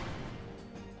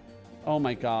 Oh,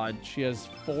 my God. She has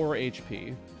 4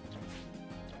 HP.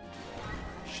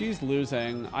 She's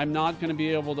losing. I'm not going to be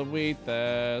able to wait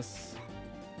this.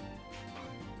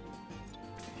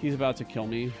 He's about to kill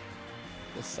me.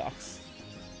 This sucks.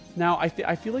 Now, I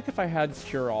feel like if I had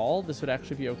Cure All, this would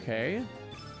actually be okay.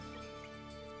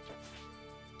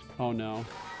 Oh, no.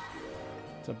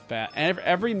 It's a bad...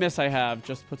 Every miss I have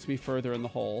just puts me further in the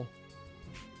hole.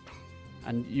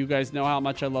 And you guys know how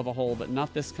much I love a hole, but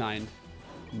not this kind.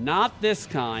 Not this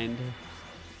kind.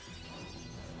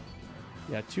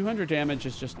 Yeah, 200 damage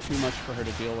is just too much for her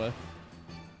to deal with.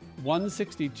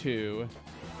 162.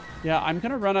 Yeah, I'm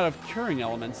going to run out of curing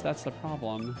elements. That's the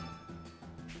problem.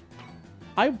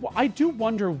 I do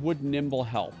wonder, would Nimble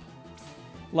help?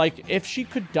 Like, if she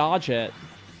could dodge it...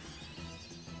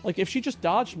 Like, if she just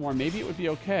dodged more, maybe it would be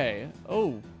okay.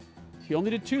 Oh, he only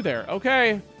did 2 there.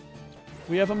 Okay.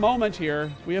 We have a moment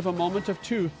here. We have a moment of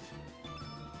tooth.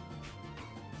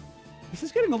 This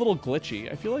is getting a little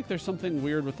glitchy. I feel like there's something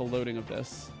weird with the loading of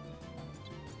this.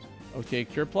 Okay,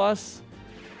 Cure Plus.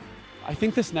 I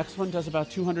think this next one does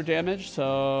about 200 damage,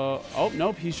 so... Oh,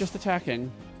 nope, he's just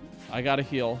attacking. I gotta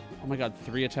heal. Oh my god,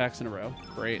 3 attacks in a row.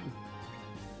 Great.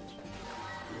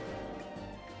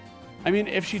 I mean,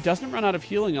 if she doesn't run out of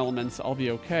healing elements, I'll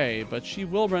be okay, but she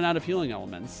will run out of healing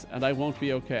elements, and I won't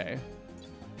be okay.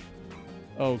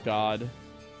 Oh, God.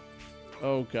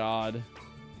 Oh, God.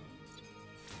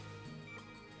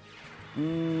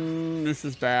 This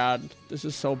is bad. This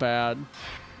is so bad.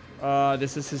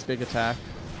 This is his big attack.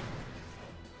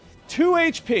 2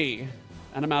 HP,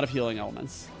 and I'm out of healing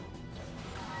elements.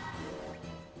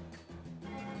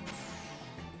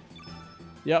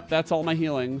 Yep, that's all my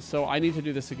healing, so I need to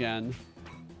do this again.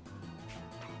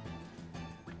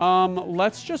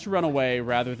 Let's just run away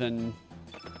rather than...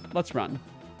 Let's run.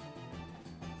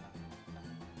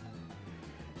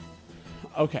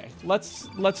 Okay, let's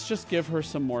just give her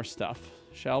some more stuff,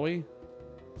 shall we?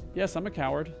 Yes, I'm a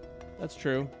coward. That's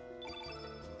true.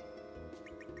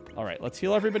 All right, let's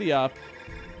heal everybody up.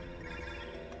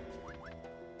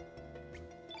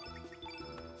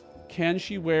 Can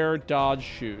she wear dodge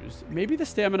shoes? Maybe the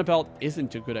stamina belt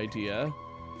isn't a good idea.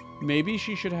 Maybe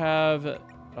she should have...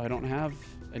 I don't have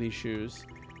any shoes.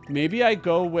 Maybe I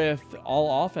go with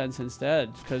all offense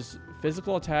instead, because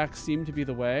physical attacks seem to be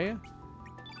the way.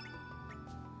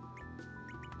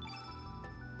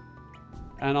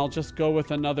 And I'll just go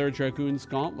with another Dragoon's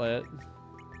Gauntlet.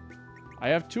 I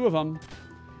have 2 of them.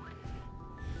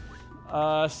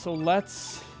 So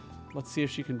let's see if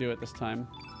she can do it this time.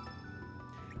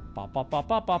 Ba, ba, ba,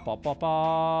 ba, ba, ba, ba,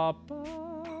 ba,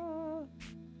 ba.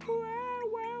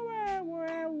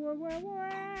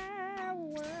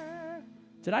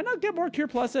 Did I not get more Cure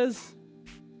Pluses?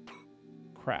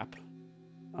 Crap.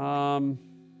 I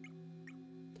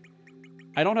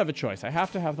don't have a choice. I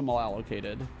have to have them all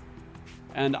allocated.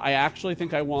 And I actually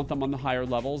think I want them on the higher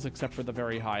levels, except for the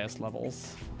very highest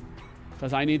levels.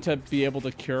 Because I need to be able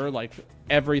to cure, like,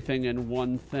 everything in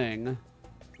one thing.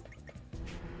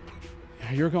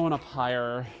 You're going up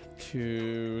higher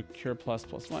to Cure Plus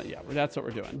plus 1. Yeah, that's what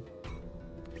we're doing.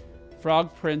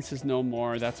 Frog Prince is no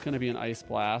more. That's going to be an Ice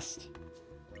Blast.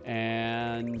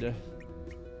 And...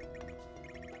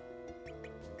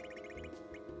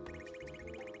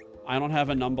 I don't have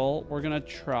a Numble. We're going to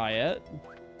try it.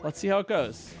 Let's see how it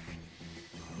goes.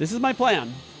 This is my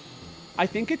plan. I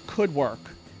think it could work.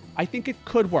 I think it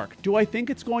could work. Do I think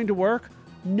it's going to work?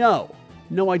 No.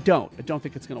 No, I don't. I don't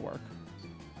think it's going to work.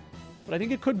 But I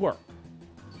think it could work.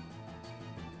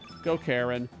 Go,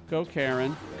 Karen. Go,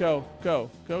 Karen. Go, go,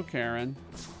 go, Karen.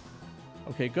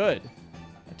 Okay, good.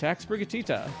 Attack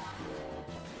Sprigatita.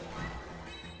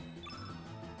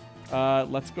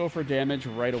 Let's go for damage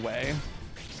right away.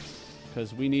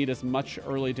 Because we need as much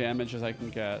early damage as I can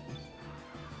get.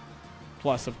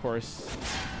 Plus, of course.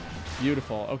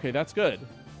 Beautiful. Okay, that's good.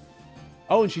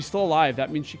 Oh, and she's still alive.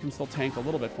 That means she can still tank a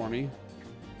little bit for me.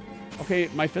 Okay,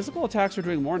 my physical attacks are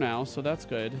doing more now, so that's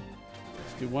good.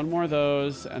 Let's do one more of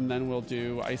those, and then we'll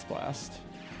do Ice Blast.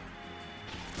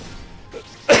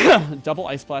 Double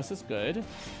Ice Blast is good.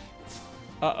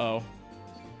 Uh-oh.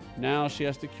 Now she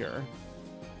has to cure.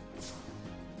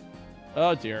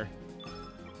 Oh, dear.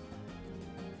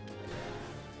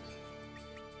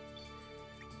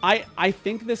 I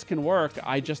think this can work.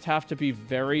 I just have to be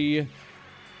very,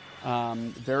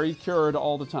 very cured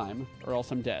all the time, or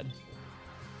else I'm dead.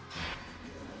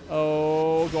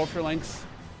 Oh, go for links.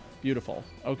 Beautiful.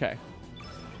 Okay.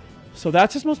 So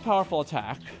that's his most powerful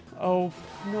attack. Oh,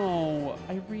 no.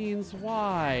 Irene's,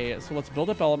 why? So let's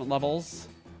build up element levels.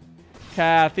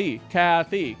 Kathy,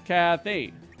 Kathy,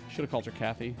 Kathy. Should have called her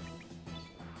Kathy.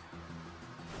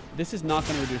 This is not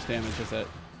going to reduce damage, is it?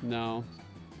 No.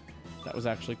 That was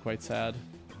actually quite sad.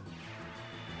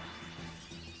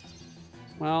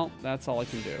 Well, that's all I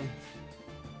can do.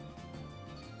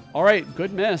 All right,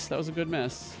 good miss. That was a good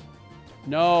miss.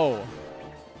 No.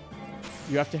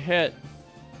 You have to hit.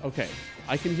 Okay,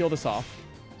 I can heal this off.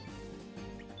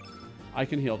 I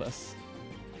can heal this.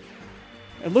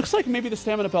 It looks like maybe the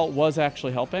stamina belt was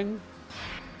actually helping.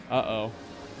 Uh-oh.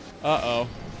 Uh-oh.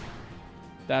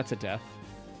 That's a death.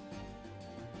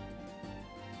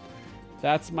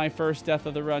 That's my first death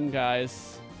of the run,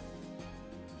 guys.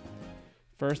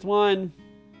 First one.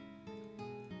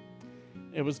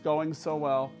 It was going so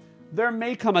well. There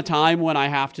may come a time when I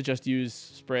have to just use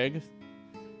Sprigg.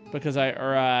 Because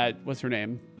what's her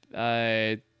name?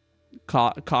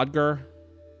 Codger.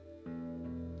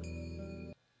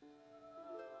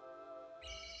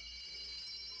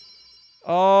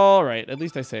 All right, at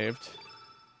least I saved.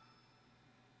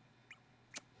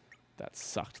 That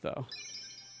sucked, though.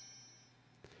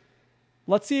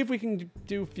 Let's see if we can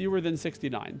do fewer than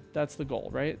 69. That's the goal,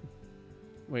 right?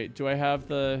 Wait, do I have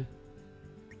the...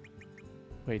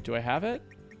 Wait, do I have it?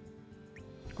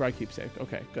 Grog keepsake.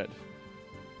 Okay, good.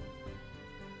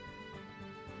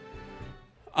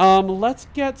 Let's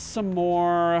get some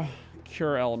more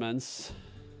cure elements.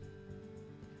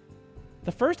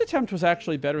 The first attempt was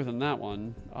actually better than that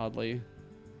one, oddly.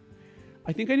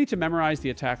 I think I need to memorize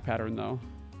the attack pattern, though.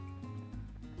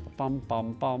 Bum,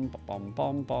 bum, bum, bum,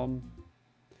 bum, bum.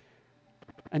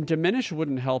 And diminish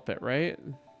wouldn't help it, right?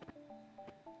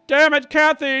 Damn it,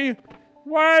 Kathy!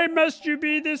 Why must you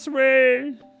be this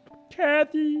way?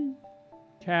 Kathy.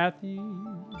 Kathy.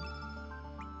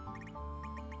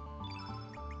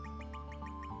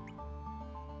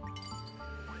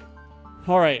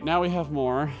 All right, now we have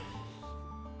more.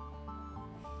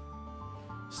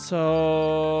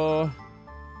 So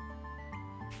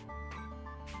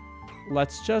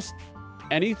let's just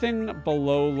anything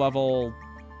below level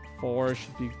 4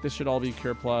 should be. This should all be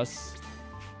cure plus.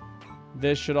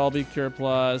 This should all be cure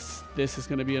plus. This is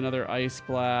going to be another ice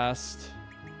blast.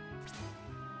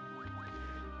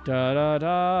 Da da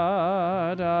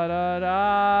da da da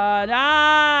da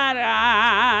da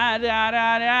da da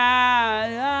da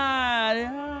da.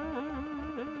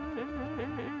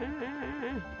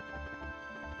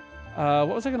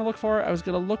 What was I going to look for? I was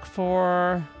going to look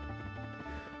for...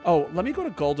 Oh, let me go to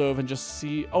Goldove and just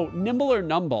see... Oh, Nimble or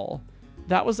Numble.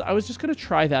 I was just going to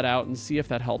try that out and see if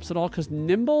that helps at all, because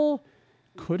Nimble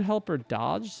could help her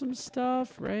dodge some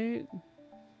stuff, right?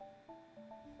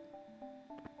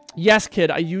 Yes,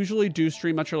 kid, I usually do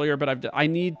stream much earlier, but I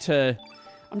need to...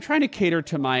 I'm trying to cater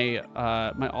to my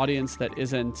my audience that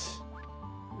isn't...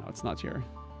 No, it's not here.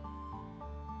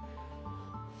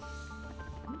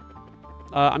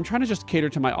 I'm trying to just cater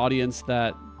to my audience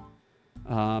that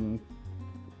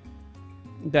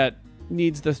that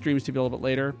needs the streams to be a little bit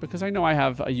later, because I know I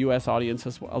have a U.S. audience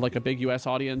as well, like a big U.S.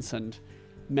 audience, and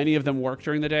many of them work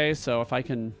during the day. So if I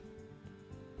can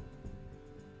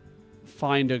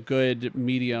find a good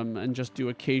medium and just do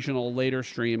occasional later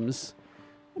streams,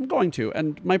 I'm going to.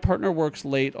 And my partner works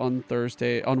late on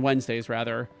Wednesdays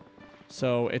rather.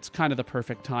 So it's kind of the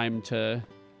perfect time to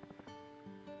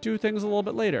do things a little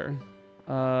bit later.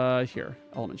 Here,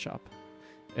 Element Shop.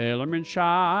 Element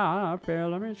Shop,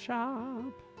 Element Shop.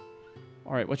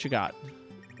 All right, what you got?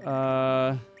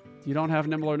 You don't have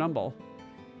Nimble or Numble.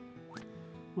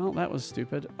 Well, that was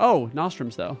stupid. Oh,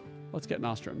 Nostrums, though. Let's get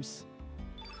Nostrums.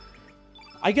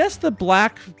 I guess the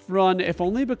black run, if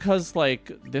only because,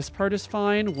 like, this part is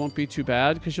fine, won't be too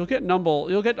bad. Because you'll get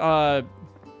you'll get,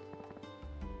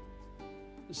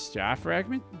 staff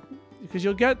fragment? Because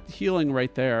you'll get healing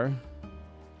right there.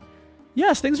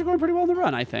 Yes, things are going pretty well in the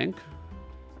run, I think.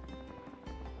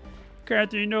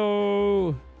 Cathy,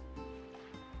 no!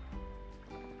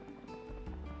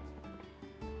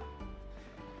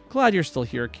 Glad you're still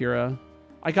here, Kira.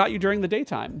 I got you during the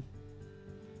daytime.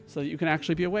 So that you can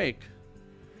actually be awake.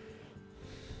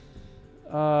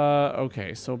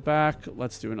 Okay, so back.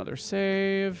 Let's do another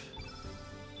save.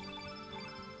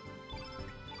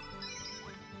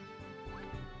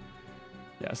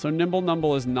 Yeah, so Nimble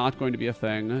Numble is not going to be a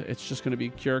thing. It's just going to be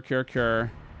cure, cure,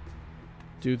 cure.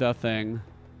 Do the thing.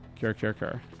 Cure, cure,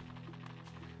 cure.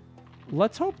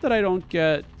 Let's hope that I don't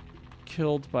get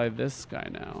killed by this guy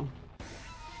now.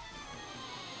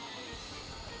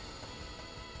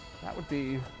 That would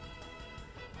be...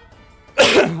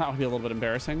 that would be a little bit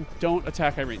embarrassing. Don't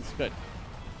attack Irene's. Good.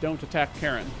 Don't attack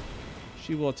Karen.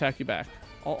 She will attack you back.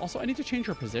 Also, I need to change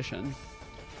her position.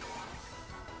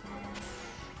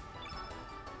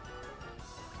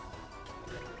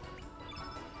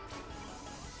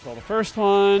 Kill the first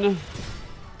one.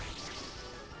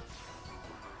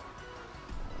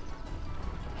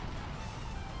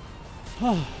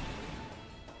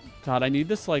 God, I need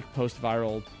this, like,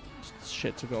 post-viral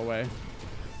shit to go away.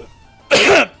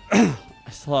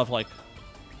 I still have, like,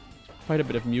 quite a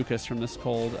bit of mucus from this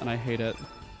cold, and I hate it.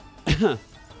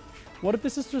 What if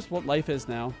this is just what life is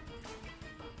now?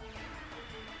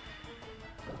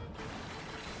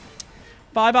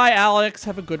 Bye-bye, Alex.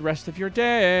 Have a good rest of your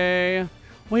day.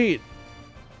 Wait.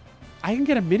 I can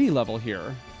get a mini level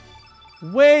here.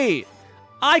 Wait.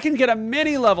 I can get a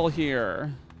mini level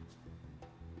here.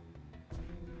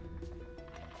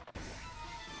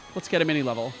 Let's get a mini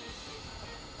level.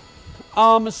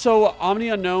 So Omni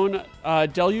Unknown,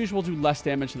 Deluge will do less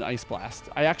damage than Ice Blast.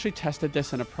 I actually tested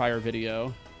this in a prior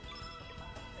video.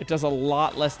 It does a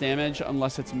lot less damage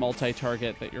unless it's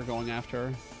multi-target that you're going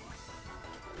after.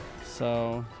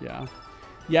 So, yeah.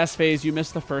 Yes, FaZe, you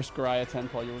missed the first Goriah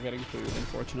tent while you were getting food,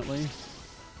 unfortunately.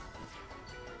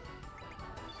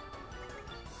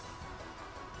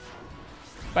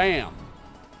 Bam!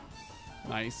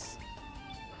 Nice.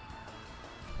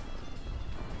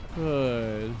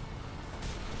 Good.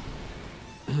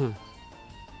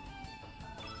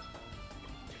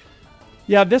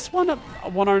 Yeah, this one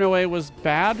RNOA was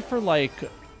bad for like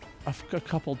a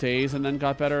couple days and then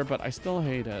got better, but I still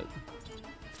hate it.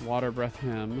 Water Breath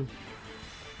him.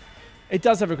 It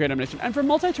does have a great animation. And for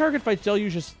multi-target fights,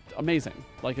 Deluge is amazing.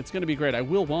 Like, it's going to be great. I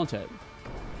will want it.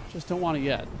 Just don't want it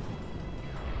yet.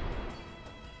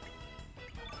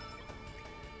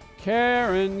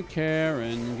 Karen,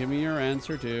 Karen, give me your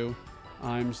answer too.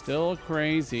 I'm still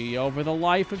crazy over the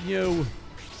life of you.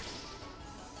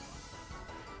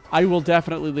 I will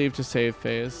definitely leave to save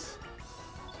phase.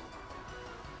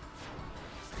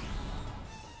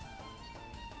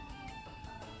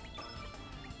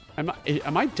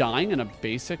 Am I dying in a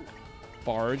basic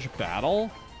barge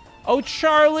battle? Oh,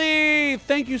 Charlie!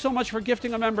 Thank you so much for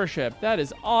gifting a membership. That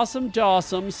is awesome,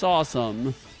 dawsome,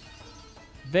 sawsome.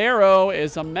 Vero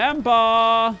is a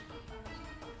member.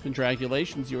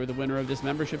 Congratulations, you are the winner of this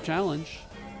membership challenge.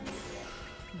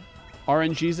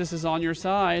 RN Jesus is on your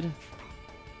side.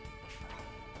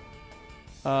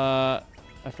 I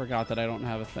forgot that I don't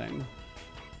have a thing.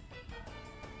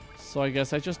 So I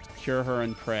guess I just cure her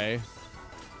and pray.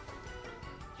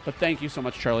 But thank you so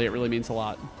much, Charlie. It really means a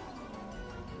lot.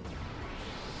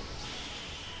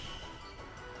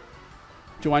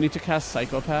 Do I need to cast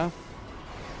Psychopath?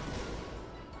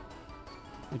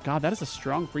 My God, that is a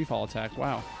strong free fall attack.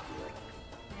 Wow.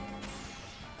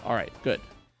 All right, good.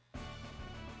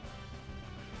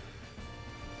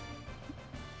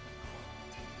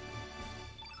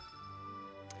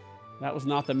 That was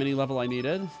not the mini level I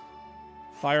needed.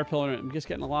 Fire Pillar. I'm just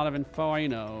getting a lot of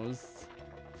infinos.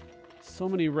 So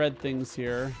many red things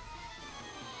here.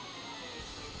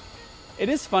 It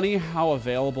is funny how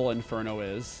available Inferno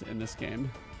is in this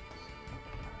game.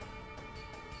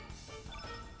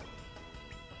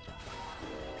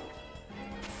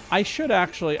 I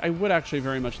would actually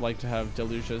very much like to have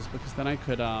Deluges because then I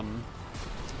could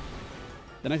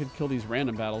kill these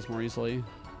random battles more easily.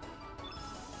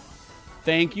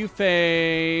 Thank you,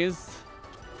 FaZe.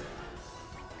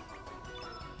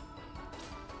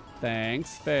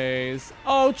 Thanks, FaZe.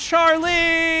 Oh,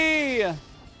 Charlie!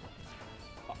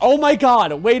 Oh my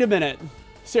God, wait a minute.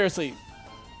 Seriously.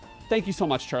 Thank you so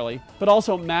much, Charlie. But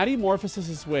also, Maddie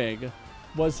Morphosis' wig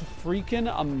was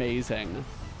freaking amazing.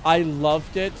 I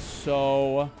loved it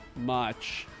so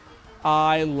much.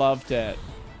 I loved it.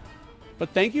 But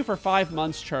thank you for 5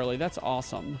 months, Charlie. That's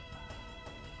awesome.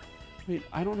 Wait,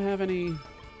 I don't have any...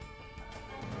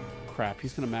 Crap,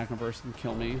 he's going to Magmaburst and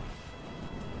kill me.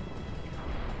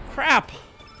 Crap!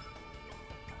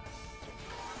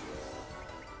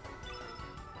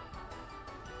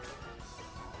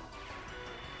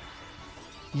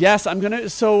 Yes, I'm going to...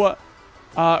 So,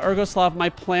 Ergoslav, my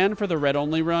plan for the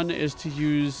red-only run is to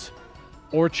use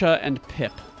Orcha and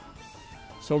Pip.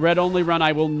 So red-only run,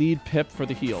 I will need Pip for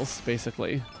the heals,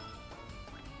 basically.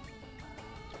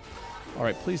 All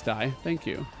right, please die. Thank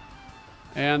you.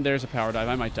 And there's a power dive.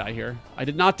 I might die here. I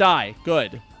did not die.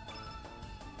 Good.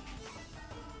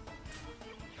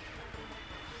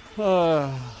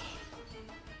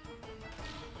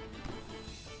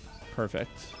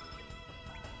 Perfect.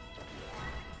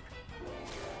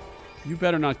 You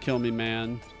better not kill me,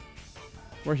 man.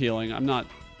 We're healing. I'm not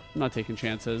taking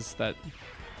chances that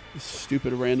this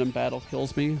stupid random battle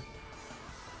kills me.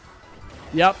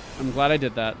 Yep, I'm glad I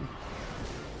did that.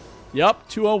 Yep,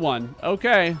 201.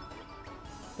 Okay.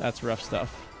 That's rough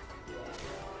stuff.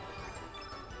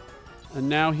 And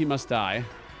now he must die.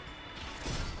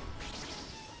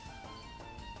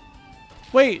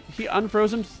 Wait, he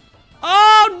unfroze him.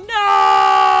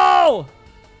 Oh, no!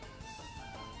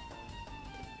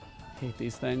 Hate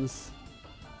these things.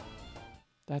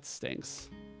 That stinks.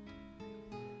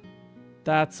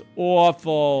 That's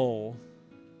awful.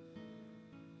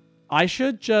 I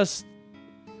should just...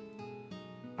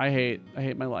 I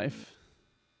hate my life.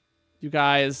 You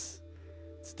guys,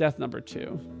 it's death number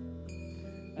 2.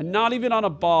 And not even on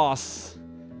a boss.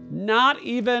 Not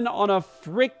even on a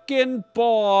freaking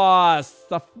boss.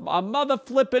 A mother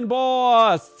flipping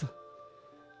boss.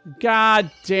 God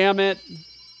damn it.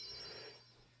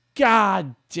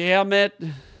 God damn it.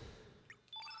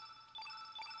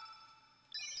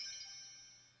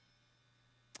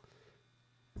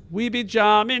 We be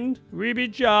jamming. We be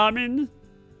jamming.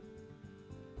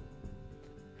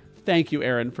 Thank you,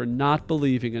 Aaron, for not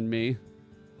believing in me.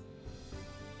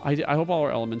 I hope all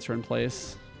our elements are in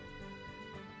place.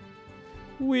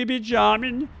 We be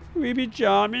jamming. We be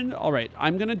jamming. All right,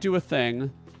 I'm going to do a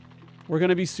thing. We're going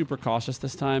to be super cautious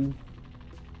this time.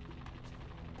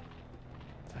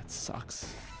 That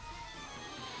sucks.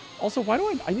 Also, why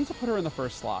do I need to put her in the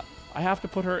first slot? I have to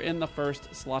put her in the first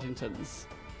Slottingtons.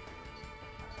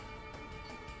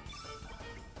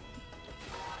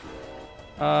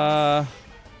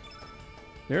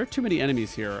 There are too many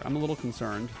enemies here. I'm a little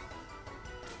concerned.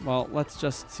 Well, let's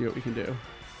just see what we can do.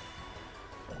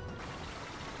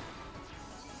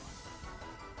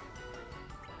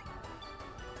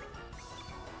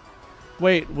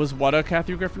 Wait, was what a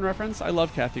Kathy Griffin reference? I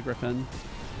love Kathy Griffin.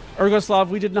 Ergoslav,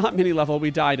 we did not mini level.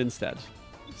 We died instead.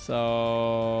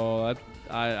 So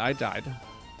I died.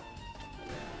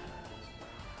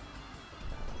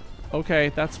 Okay,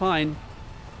 that's fine.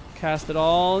 Cast it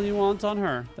all you want on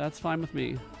her. That's fine with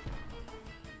me.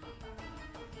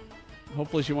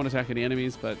 Hopefully she won't attack any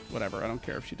enemies, but whatever. I don't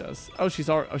care if she does. Oh, she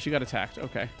got attacked.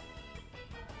 Okay.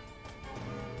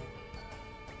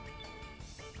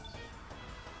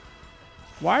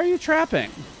 Why are you trapping?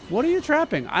 What are you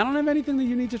trapping? I don't have anything that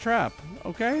you need to trap.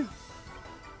 Okay?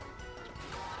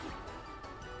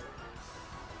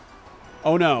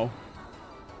 Oh, no.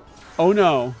 Oh,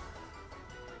 no.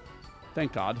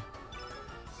 Thank God.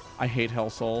 I hate Hell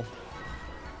Soul.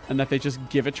 And that they just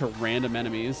give it to random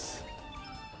enemies.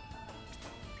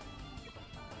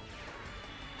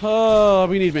 Oh,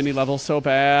 we need mini levels so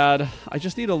bad. I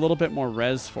just need a little bit more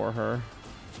res for her.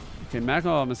 Okay,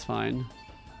 Magma is fine.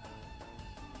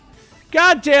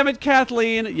 God damn it,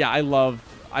 Kathleen! Yeah,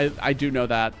 I do know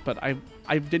that, but I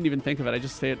didn't even think of it. I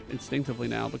just say it instinctively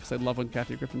now because I love when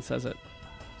Kathy Griffin says it.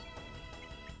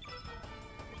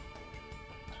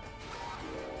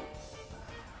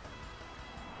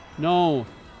 No.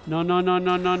 No, no, no,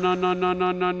 no, no, no, no, no,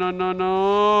 no, no, no, no, no.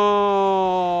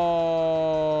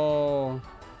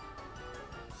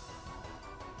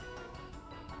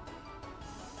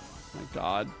 My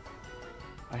God.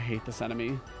 I hate this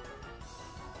enemy.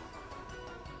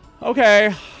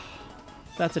 Okay.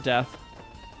 That's a death.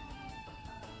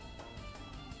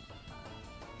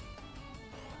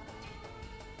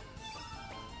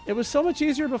 It was so much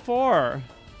easier before.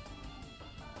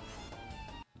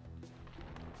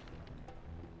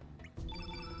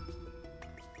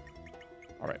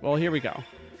 All right, well, here we go.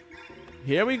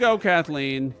 Here we go,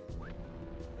 Kathleen.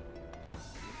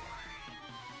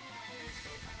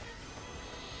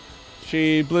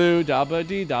 She blew dabba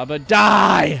dee dabba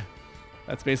die!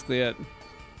 That's basically it.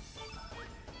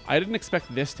 I didn't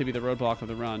expect this to be the roadblock of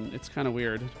the run. It's kind of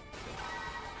weird.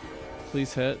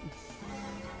 Please hit.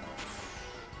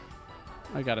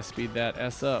 I gotta speed that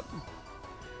S up.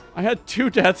 I had 2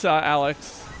 deaths,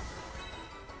 Alex.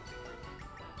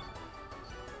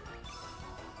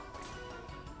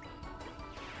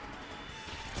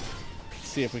 Let's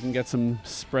see if we can get some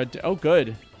spread. Oh,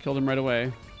 good. Killed him right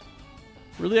away.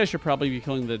 Really, I should probably be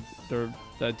killing the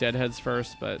deadheads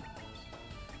first, but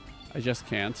I just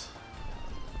can't.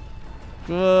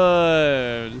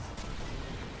 Good.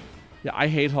 Yeah, I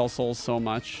hate Hull Souls so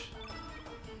much.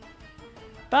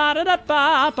 Oh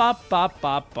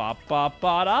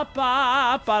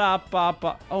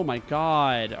my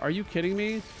god. Are you kidding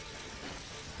me?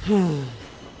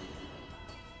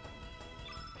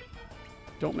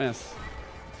 Don't miss.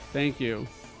 Thank you.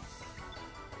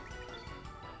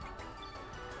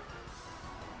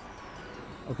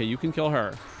 Okay, you can kill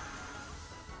her.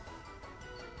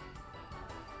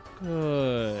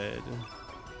 Good.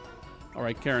 All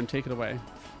right, Karen, take it away.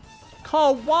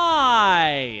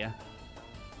 Why?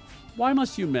 Why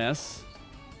must you miss?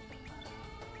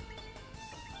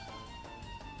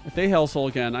 If they Hell Soul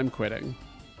again, I'm quitting.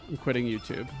 I'm quitting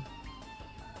YouTube.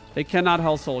 They cannot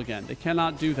Hell Soul again. They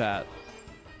cannot do that.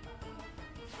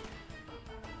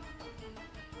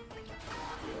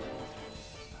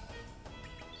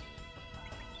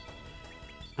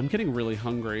 I'm getting really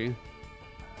hungry.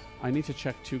 I need to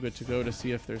check Too Good To Go to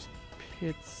see if there's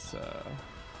pizza.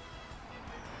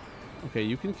 Okay,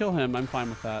 you can kill him. I'm fine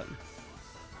with that.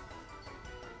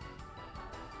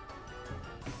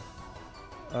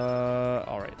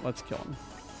 Alright, let's kill him.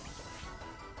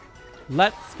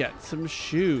 Let's get some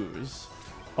shoes.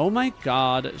 Oh my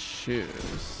god,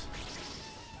 shoes.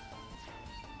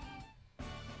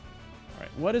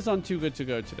 Alright, what is on Too Good To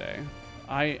Go today?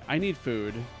 I need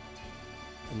food.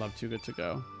 I love Too Good To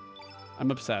Go. I'm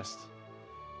obsessed.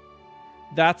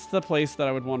 That's the place that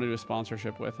I would want to do a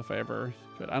sponsorship with if I ever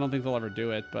could. I don't think they'll ever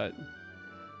do it, but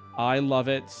I love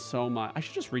it so much. I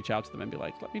should just reach out to them and be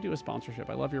like, let me do a sponsorship.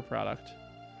 I love your product.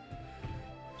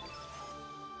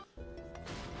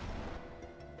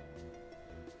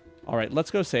 All right, let's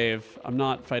go save. I'm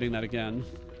not fighting that again.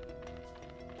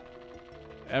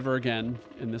 Ever again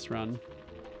in this run.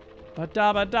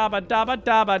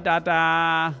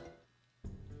 Ba-da-ba-da-ba-da-ba-da-ba-da-da.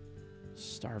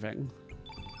 Starving.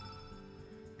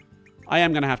 I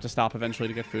am going to have to stop eventually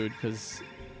to get food because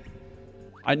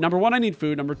number 1, I need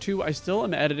food. Number 2, I still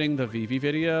am editing the VV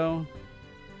video.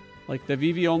 Like the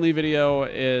VV only video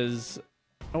is...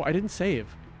 Oh, I didn't save.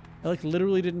 I like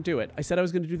literally didn't do it. I said I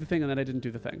was going to do the thing and then I didn't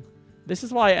do the thing. This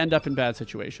is why I end up in bad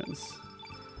situations.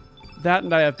 That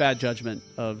and I have bad judgment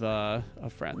of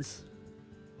friends.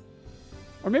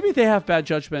 Or maybe they have bad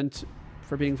judgment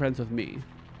for being friends with me.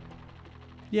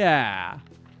 Yeah,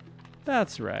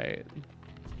 that's right.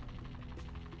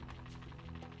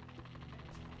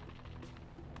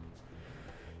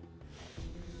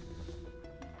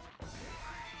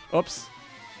 Oops.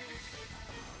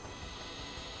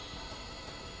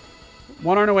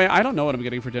 One hour away. I don't know what I'm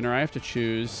getting for dinner. I have to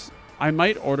choose. I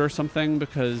might order something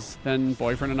because then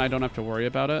boyfriend and I don't have to worry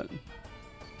about it.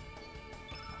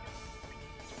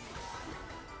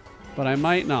 But I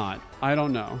might not. I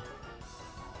don't know.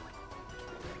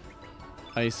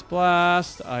 Ice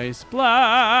blast, ice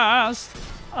blast,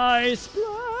 ice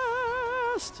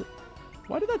blast.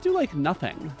 Why did that do like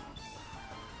nothing?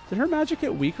 Did her magic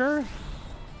get weaker?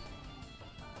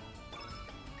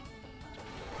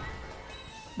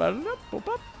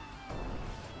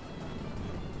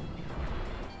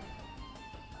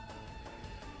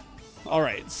 All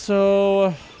right,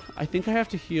 so I think I have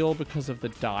to heal because of the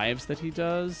dives that he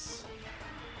does.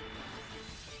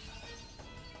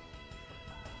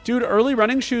 Dude, early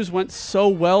running shoes went so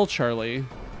well, Charlie.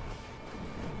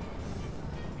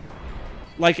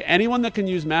 Like, anyone that can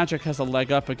use magic has a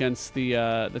leg up against the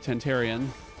Tantarian.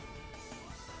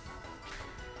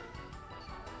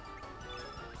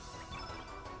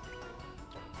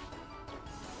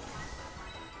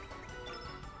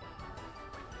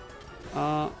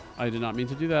 I did not mean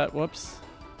to do that. Whoops.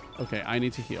 Okay, I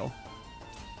need to heal.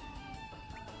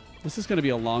 This is going to be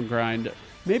a long grind.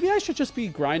 Maybe I should just be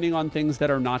grinding on things that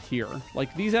are not here.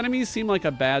 Like, these enemies seem like a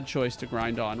bad choice to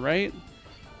grind on, right?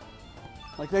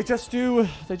 Like, they just do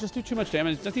too much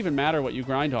damage. It doesn't even matter what you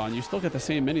grind on. You still get the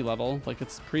same mini level. Like,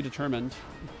 it's predetermined.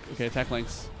 Okay, attack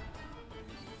links.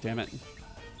 Damn it.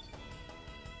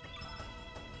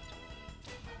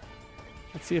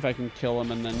 Let's see if I can kill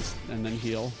him and then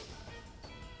heal.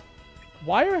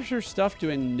 Why is her stuff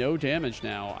doing no damage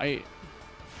now?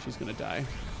 She's gonna die.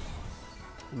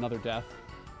 Another death.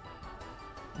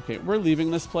 Okay, we're leaving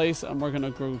this place and we're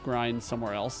gonna go grind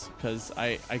somewhere else because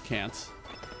I can't.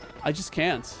 I just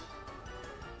can't.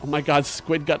 Oh my god,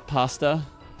 squid gut pasta.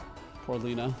 Poor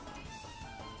Lena.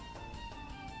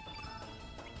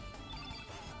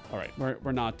 All right,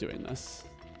 we're not doing this.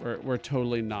 We're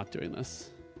totally not doing this.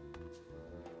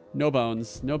 No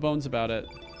bones. No bones about it.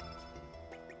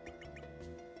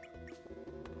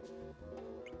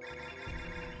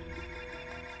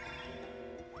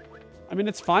 I mean,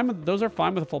 it's fine with, those are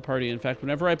fine with a full party. In fact,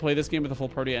 whenever I play this game with a full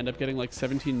party, I end up getting like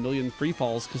 17 million free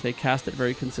falls because they cast it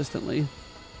very consistently.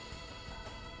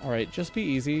 All right, just be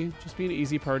easy. Just be an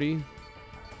easy party.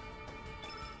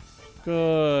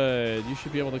 Good. You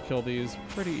should be able to kill these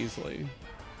pretty easily.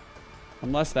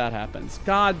 Unless that happens.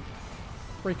 God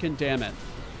freaking damn it.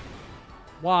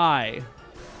 Why?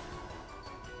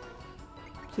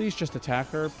 Please just attack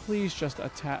her. Please just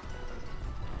attack.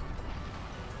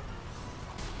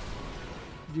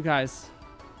 You guys.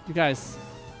 You guys.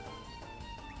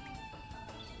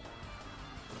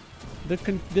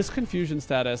 This confusion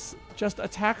status. Just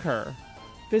attack her.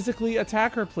 Physically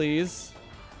attack her, please.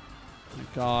 Oh my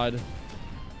God.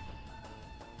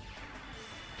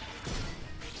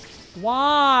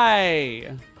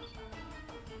 Why?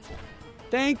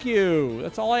 Thank you.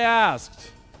 That's all I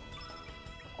asked.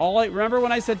 Remember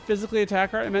when I said physically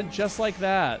attack her? I meant just like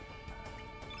that.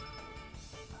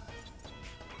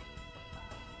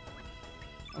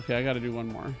 Okay, I gotta do one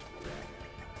more.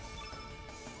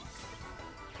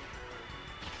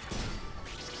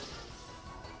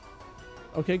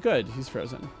 Okay, good. He's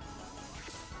frozen.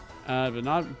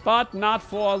 But not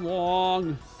for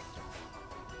long.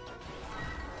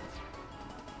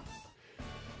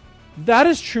 That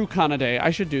is true Kanade.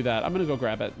 I should do that. I'm gonna go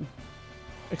grab it.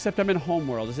 Except I'm in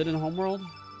Homeworld. Is it in Homeworld?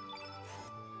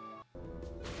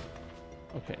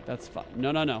 Okay, that's fine.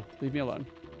 No, no, no. Leave me alone.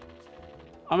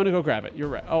 I'm gonna go grab it. You're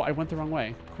right. Oh, I went the wrong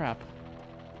way. Crap.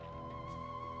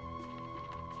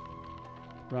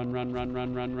 Run, run, run,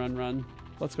 run, run, run, run.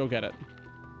 Let's go get it.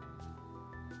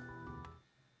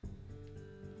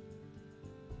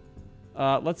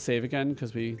 Let's save again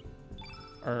because we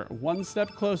are one step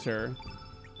closer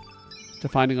to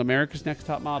finding America's Next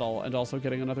Top Model and also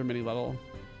getting another mini level.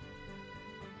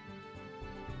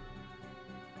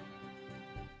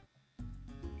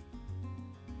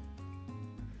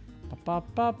 Ba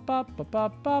ba ba ba ba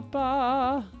ba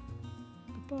ba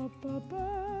ba ba ba.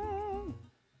 All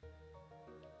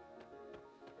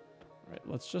right,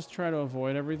 let's just try to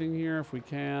avoid everything here if we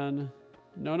can.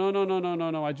 No, no, no, no, no,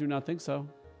 no, no. I do not think so.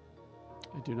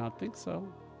 I do not think so.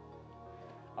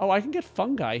 Oh, I can get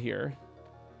fungi here.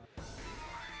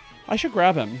 I should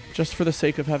grab him just for the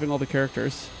sake of having all the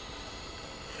characters.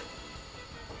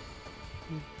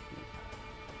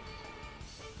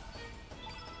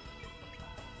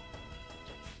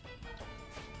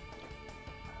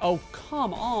 Oh,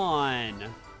 come on.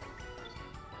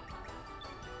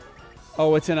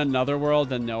 Oh, it's in another world?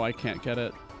 Then no, I can't get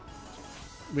it.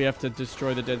 We have to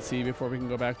destroy the Dead Sea before we can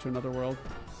go back to another world.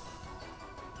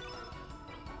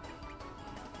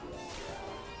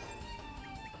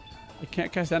 I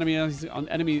can't cast enemies on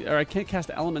enemy, or I can't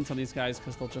cast elements on these guys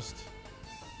because they'll just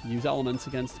use elements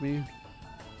against me.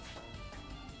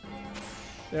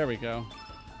 There we go.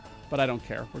 But I don't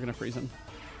care. We're gonna freeze him.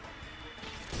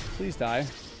 Please die.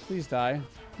 Please die.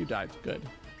 You died. Good.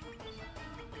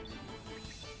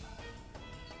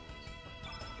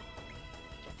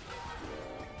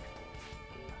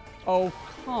 Oh,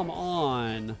 come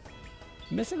on.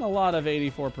 Missing a lot of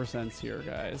 84% here,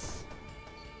 guys.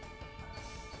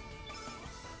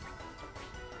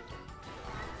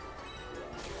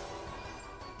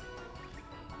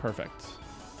 Perfect.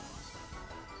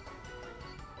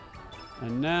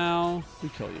 And now we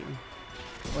kill you.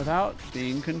 Without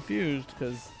being confused,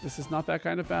 because this is not that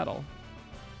kind of battle.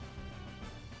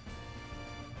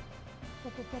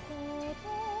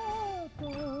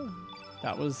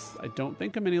 That was, I don't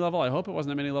think, a mini level. I hope it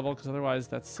wasn't a mini level, because otherwise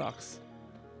that sucks.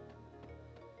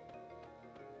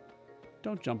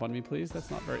 Don't jump on me, please. That's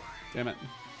not very... Damn it.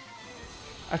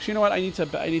 Actually, you know what? I need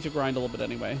to grind a little bit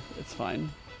anyway. It's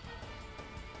fine.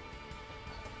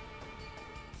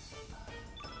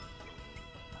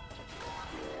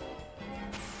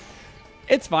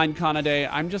 It's fine, Kanade.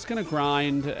 I'm just going to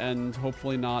grind and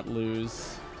hopefully not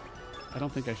lose. I don't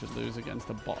think I should lose against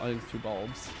two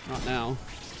bulbs. Not now.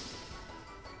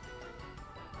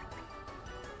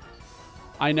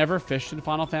 I never fished in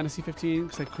Final Fantasy 15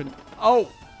 because I couldn't... Oh!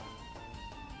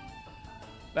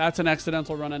 That's an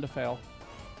accidental run and a fail.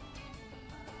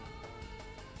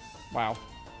 Wow.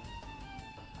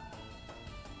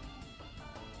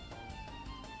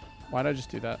 Why did I just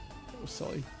do that? It was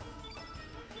silly.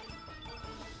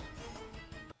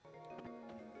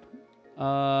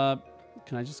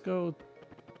 Can I just go?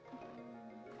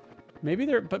 Maybe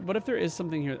there, but what if there is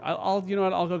something here? You know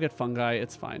what? I'll go get fungi.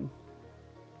 It's fine.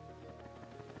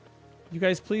 You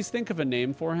guys, please think of a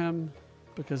name for him,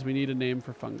 because we need a name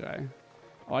for fungi.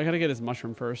 Oh, I gotta get his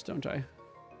mushroom first, don't I?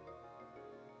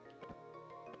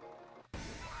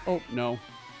 Oh, no.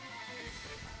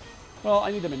 Well,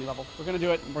 I need the mini level. We're gonna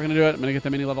do it. We're gonna do it. I'm gonna get the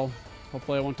mini level.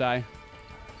 Hopefully I won't die.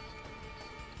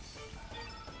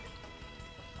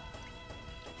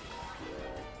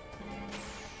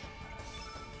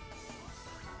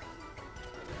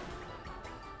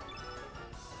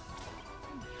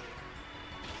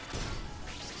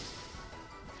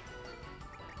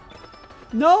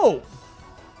 No!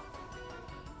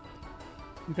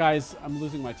 You guys, I'm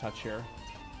losing my touch here.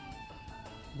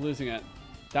 I'm losing it.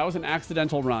 That was an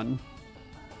accidental run.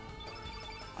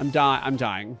 I'm dying. I'm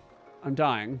dying. I'm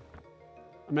dying.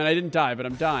 I mean, I didn't die, but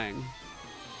I'm dying.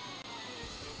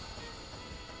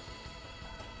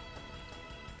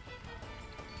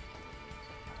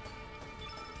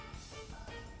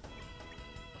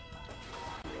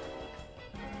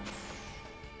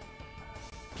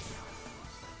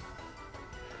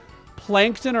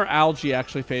 Plankton or algae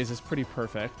actually phase is pretty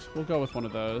perfect. We'll go with one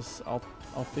of those. I'll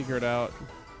figure it out.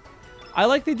 I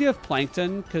like the idea of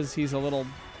Plankton because he's a little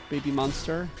baby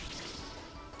monster.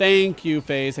 Thank you,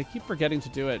 Phase. I keep forgetting to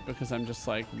do it because I'm just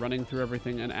like running through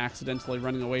everything and accidentally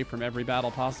running away from every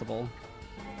battle possible.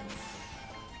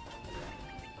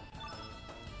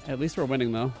 At least we're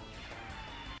winning though.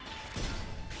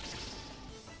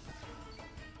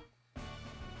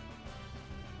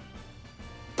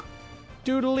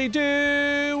 Doodly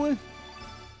doo!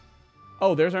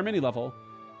 Oh, there's our mini level.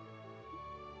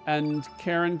 And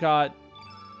Karen got...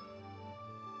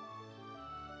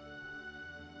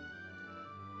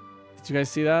 Did you guys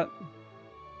see that?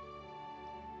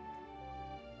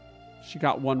 She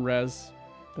got 1 res.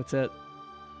 That's it.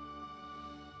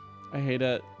 I hate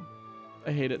it.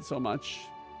 I hate it so much.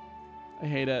 I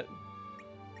hate it.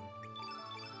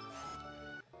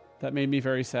 That made me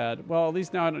very sad. Well, at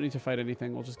least now I don't need to fight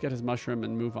anything. We'll just get his mushroom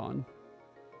and move on.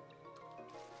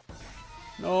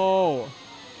 No!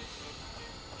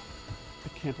 I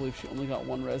can't believe she only got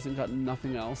 1 res and got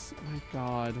nothing else. Oh my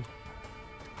god.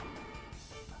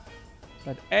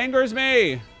 That angers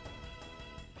me!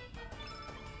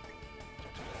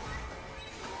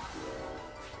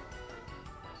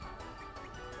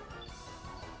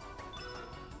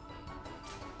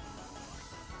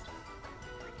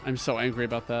 I'm so angry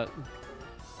about that.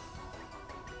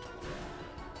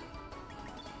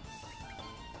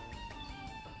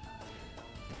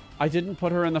 I didn't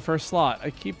put her in the first slot. I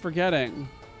keep forgetting.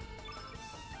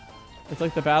 It's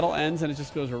like the battle ends and it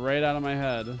just goes right out of my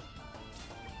head.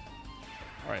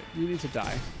 Alright, you need to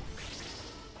die.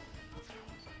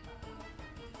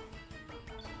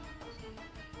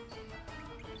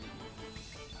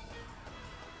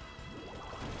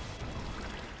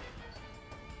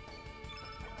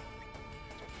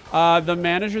 The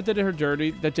manager that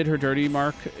did her dirty,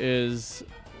 Mark, is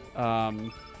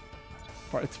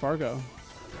it's Fargo.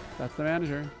 That's the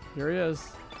manager. Here he is.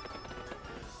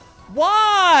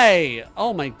 Why?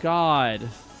 Oh my god.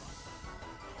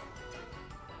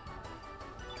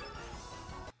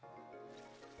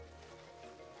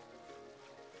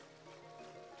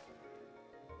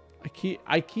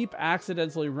 I keep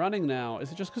accidentally running now.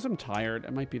 Is it just because I'm tired?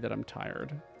 It might be that I'm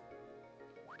tired.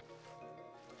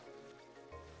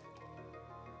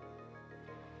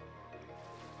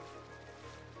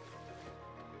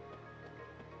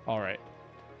 All right.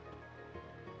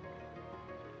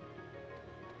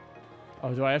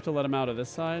 Oh, do I have to let him out of this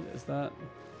side? Is that...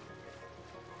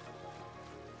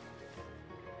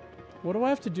 What do I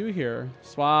have to do here?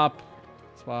 Swap.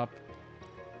 Swap.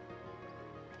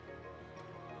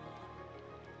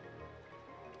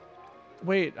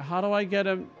 Wait, how do I get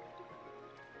him?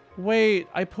 Wait,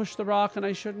 I pushed the rock and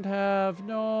I shouldn't have.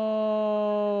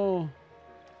 No.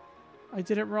 I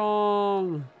did it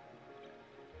wrong.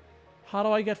 How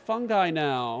do I get fungi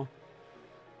now?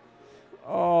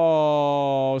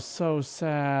 Oh, so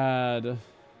sad.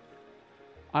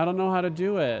 I don't know how to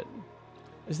do it.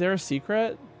 Is there a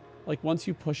secret? Like once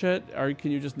you push it, or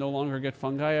can you just no longer get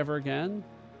fungi ever again?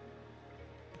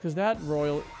 Because that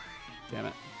royal... Damn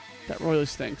it. That royally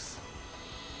stinks.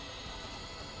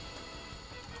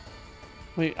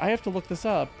 Wait, I have to look this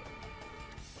up.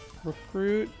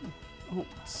 Recruit... Oh,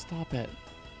 stop it.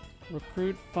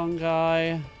 Recruit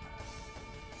fungi...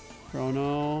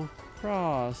 Chrono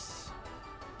Cross.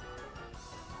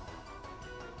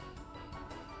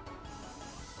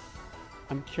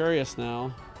 I'm curious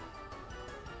now.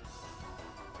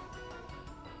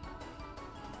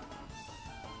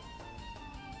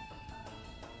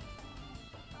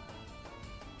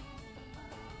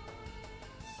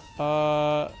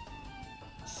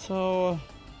 So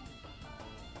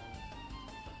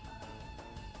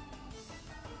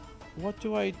What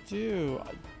do I do?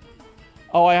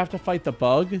 Oh, I have to fight the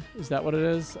bug? Is that what it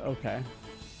is? Okay.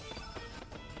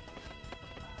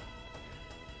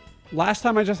 Last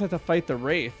time I just had to fight the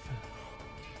Wraith.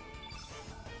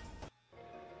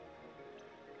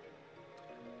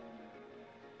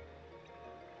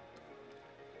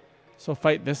 So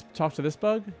fight this, talk to this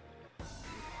bug?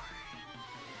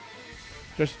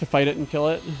 Just to fight it and kill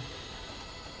it?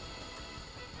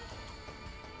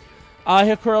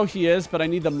 Hikuro, he is, but I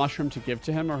need the mushroom to give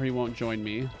to him or he won't join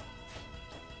me.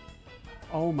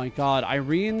 Oh my god,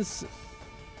 Irene's...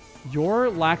 Your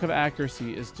lack of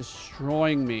accuracy is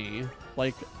destroying me.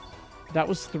 Like, that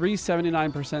was 3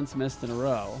 79% missed in a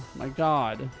row. My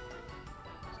god.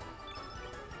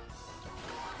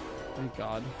 Thank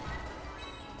god.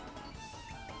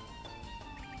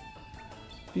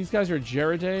 These guys are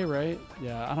Jeriday, right?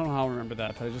 Yeah, I don't know how I remember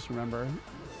that, but I just remember.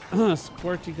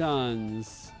 Squirty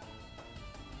guns.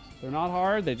 They're not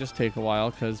hard, they just take a while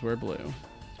because we're blue.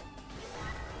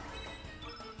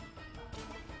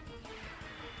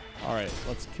 Alright,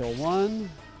 let's kill one.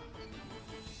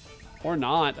 Or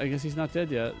not. I guess he's not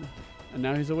dead yet. And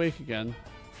now he's awake again.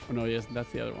 Oh no, he isn't.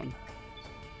 That's the other one.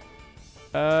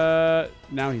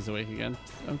 Now he's awake again.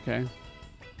 Okay.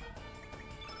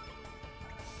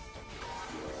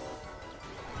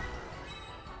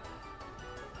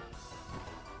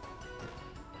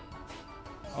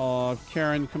 Oh,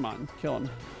 Karen, come on. Kill him.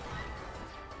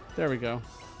 There we go.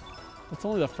 That's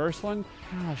only the first one?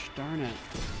 Gosh, darn it.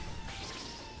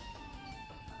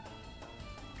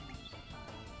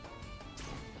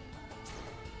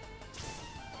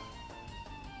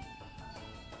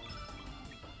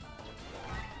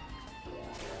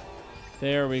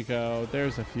 There we go.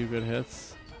 There's a few good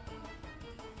hits.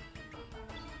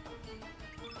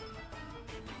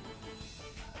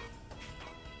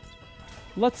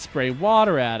 Let's spray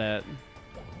water at it.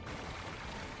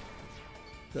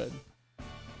 Good.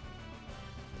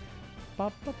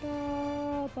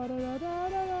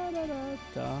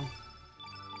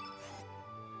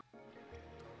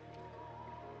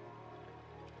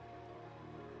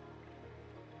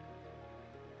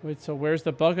 Wait, so where's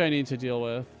the bug I need to deal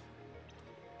with?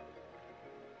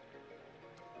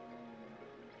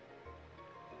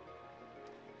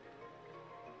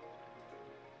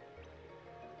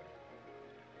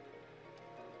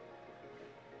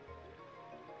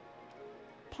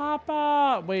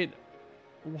 Papa! Wait,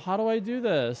 how do I do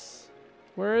this?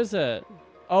 Where is it?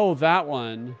 Oh, that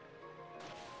one.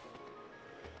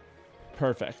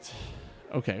 Perfect.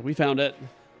 Okay, we found it.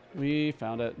 We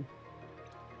found it.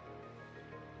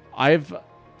 I've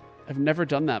never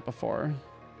done that before.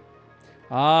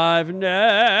 I've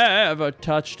never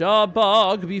touched a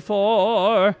bug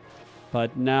before,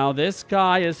 but now this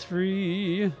guy is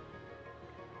free.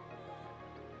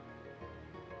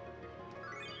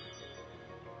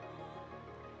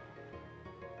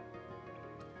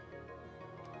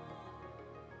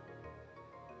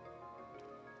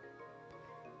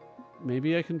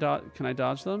 Maybe I can dodge. Can I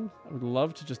dodge them? I would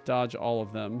love to just dodge all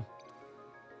of them.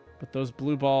 But those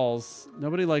blue balls,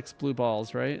 nobody likes blue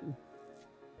balls, right?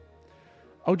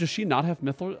 Oh, does she not have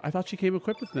mithril? I thought she came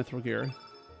equipped with mithril gear.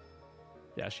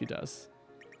 Yeah, she does.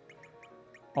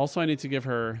 Also, I need to give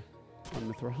her a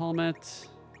mithril helmet,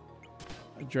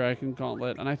 a dragon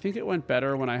gauntlet, and I think it went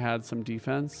better when I had some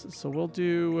defense. So we'll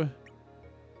do...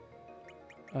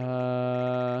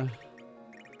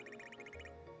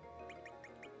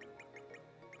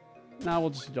 Now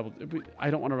we'll just double... I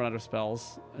don't want to run out of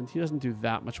spells. And he doesn't do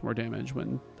that much more damage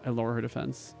when I lower her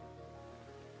defense.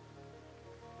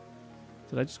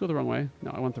 Did I just go the wrong way? No,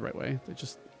 I went the right way.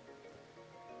 It's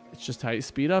just how you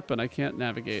speed up and I can't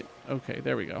navigate. Okay,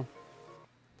 there we go.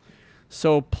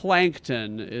 So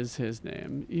Plankton is his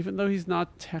name, even though he's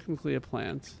not technically a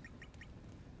plant.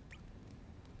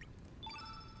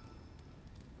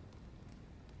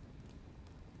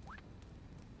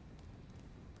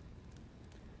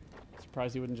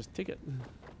 Surprised he wouldn't just take it.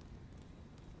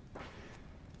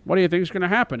 What do you think is going to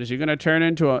happen? Is he going to turn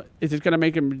into a... Is it going to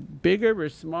make him bigger or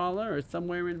smaller or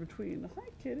somewhere in between? Hi,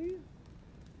 kitty.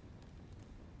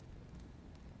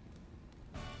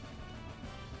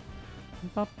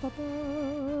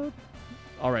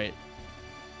 All right.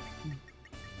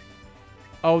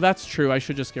 Oh, that's true. I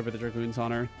should just give her the Dragoon's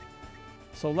Honor.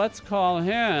 So let's call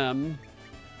him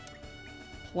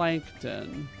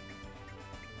Plankton.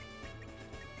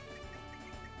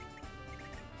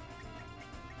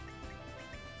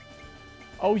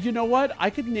 Oh, you know what? I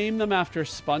could name them after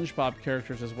SpongeBob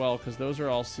characters as well, because those are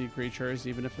all sea creatures,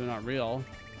 even if they're not real.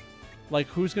 Like,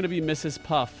 who's going to be Mrs.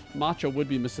 Puff? Macho would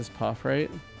be Mrs. Puff,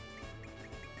 right?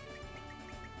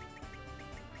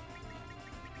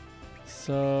 So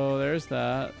So there's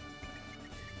that.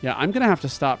 Yeah, I'm going to have to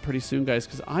stop pretty soon, guys,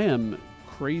 because I am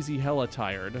crazy hella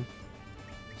tired.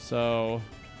 So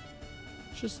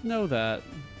just know that.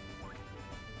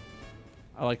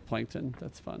 I like plankton.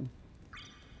 That's fun.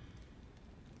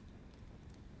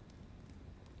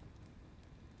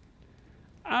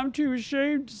 I'm too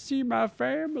ashamed to see my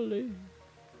family.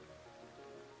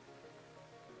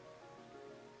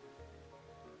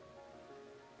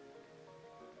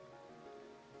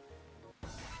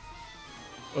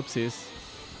 Oopsies.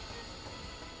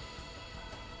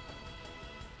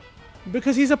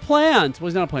 Because he's a plant. Well,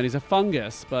 he's not a plant. He's a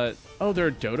fungus. But, oh, there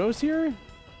are dodos here?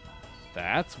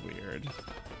 That's weird.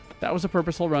 That was a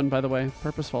purposeful run, by the way.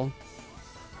 Purposeful.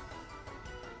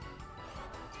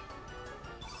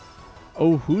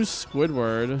 Oh, who's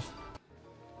Squidward?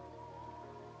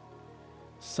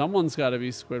 Someone's got to be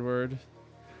Squidward.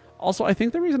 Also, I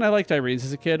think the reason I liked Irene's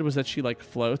as a kid was that she, like,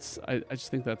 floats. I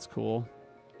just think that's cool.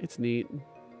 It's neat.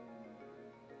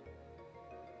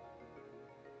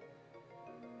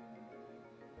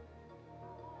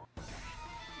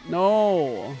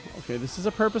 No. Okay, this is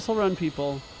a purposeful run,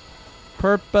 people.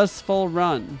 Purposeful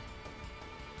run.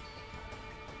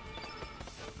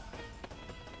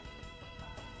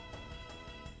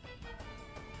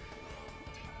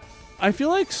 I feel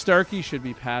like Starkey should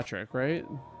be Patrick, right?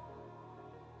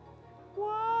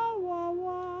 Wah, wah,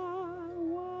 wah,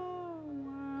 wah,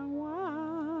 wah,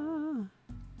 wah.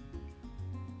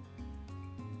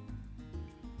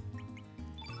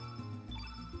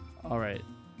 All right.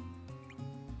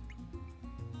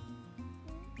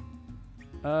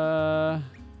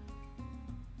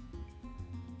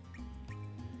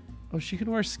 Oh, she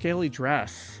can wear scaly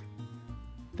dress.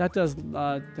 That does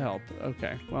help.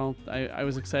 Okay. Well, I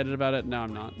was excited about it. Now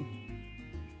I'm not.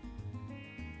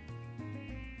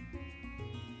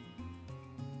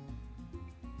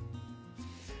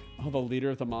 Oh, the leader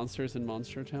of the monsters in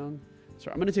Monster Town.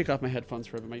 Sorry, I'm going to take off my headphones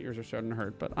for a bit. My ears are starting to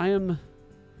hurt, but I am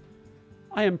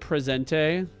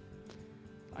presente.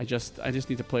 I just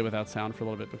need to play without sound for a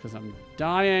little bit because I'm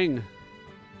dying.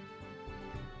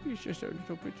 He's just a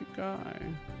little pretty guy.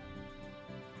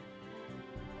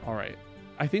 All right.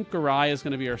 I think Garai is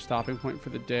going to be our stopping point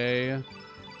for the day.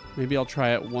 Maybe I'll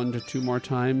try it 1 to 2 more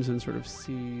times and sort of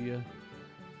see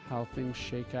how things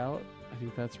shake out. I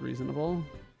think that's reasonable.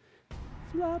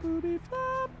 Flop-ooby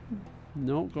flop.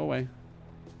 No, go away.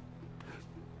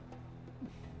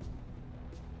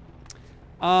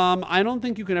 I don't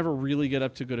think you can ever really get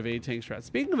up to good evade tank strats.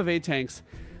 Speaking of evade tanks,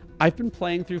 I've been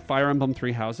playing through Fire Emblem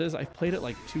Three Houses. I've played it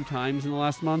like 2 times in the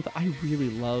last month. I really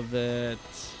love it.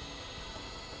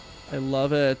 I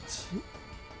love it.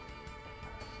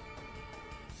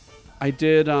 I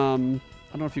did, I don't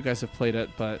know if you guys have played it,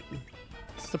 but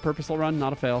it's a purposeful run,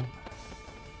 not a fail.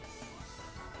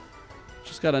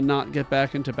 Just gotta not get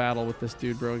back into battle with this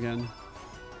dude bro again.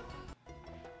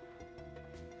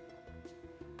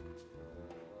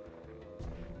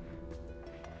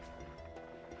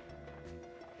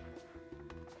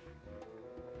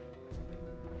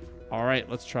 All right,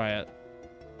 let's try it.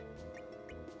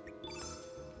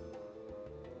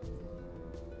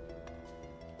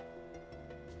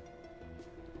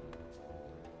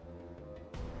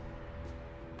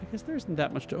 I guess there isn't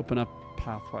that much to open up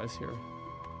pathwise here.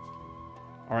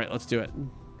 All right, let's do it.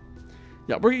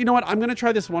 Yeah, you know what? I'm going to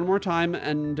try this one more time,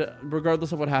 and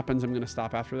regardless of what happens, I'm going to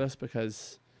stop after this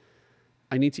because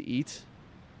I need to eat.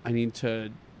 I need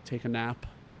to take a nap.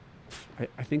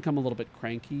 I think I'm a little bit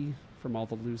cranky from all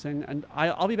the losing, and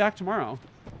I'll be back tomorrow.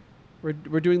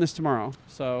 We're doing this tomorrow,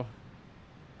 so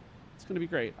it's going to be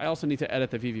great. I also need to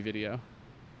edit the Vivi video.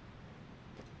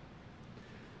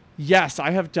 Yes, I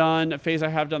have done Phase. I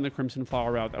have done the Crimson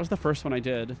Flower route. That was the first one I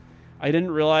did. I didn't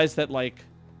realize that like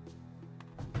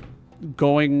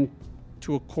going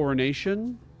to a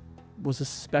coronation was a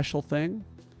special thing,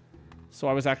 so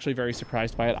I was actually very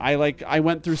surprised by it. I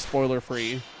went through spoiler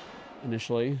free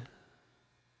initially.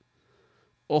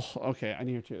 Oh, okay. I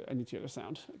need to hear the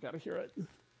sound. I gotta hear it.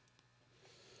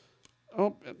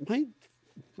 Oh,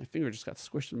 my finger just got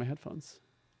squished in my headphones.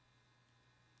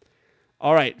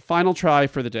 All right, final try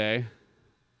for the day.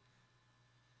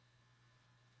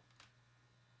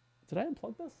 Did I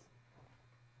unplug this?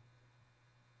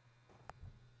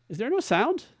 Is there no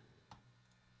sound?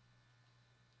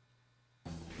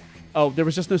 Oh, there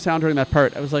was just no sound during that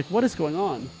part. I was like, what is going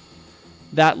on?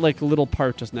 That like little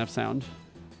part doesn't have sound.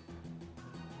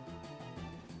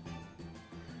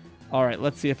 All right,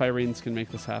 let's see if Irene's can make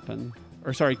this happen.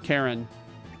 Or sorry, Karen.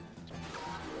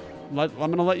 I'm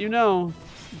going to let you know.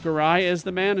 Garai is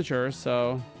the manager,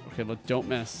 so... Okay, look, don't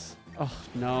miss. Oh,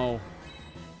 no.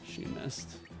 She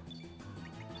missed.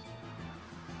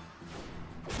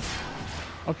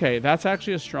 Okay, that's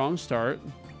actually a strong start.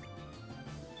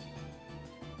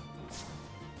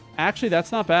 Actually,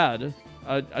 that's not bad.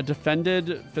 A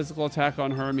defended physical attack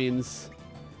on her means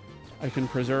I can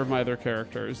preserve my other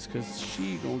characters because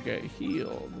she gonna get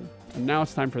healed. And now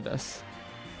it's time for this.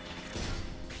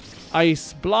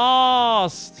 Ice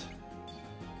Blast!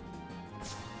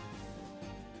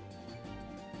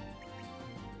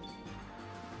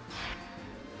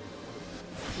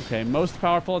 Okay, most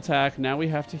powerful attack. Now we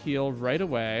have to heal right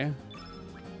away.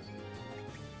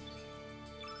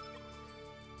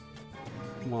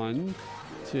 1,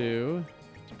 2,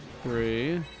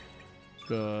 3.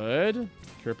 Good.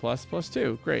 Cure plus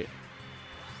 +2. Great.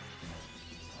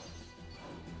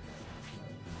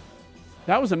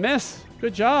 That was a miss.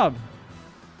 Good job.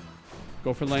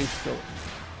 Go for length.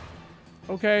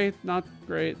 Go. Okay, not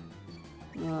great.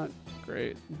 Not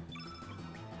great.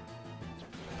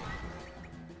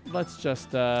 Let's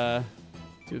just do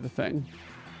the thing.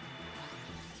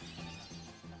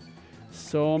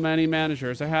 So many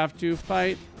managers I have to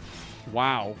fight.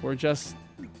 Wow, we're just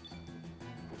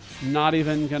not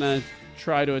even gonna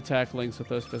try to attack Lynx with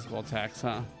those physical attacks,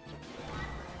 huh?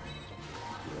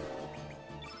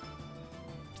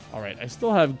 Alright, I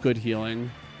still have good healing.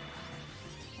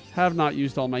 Have not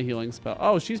used all my healing spell.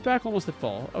 Oh, she's back almost at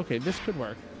full. Okay, this could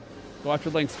work. Go after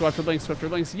Lynx, go after Lynx, go after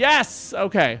Lynx. Yes!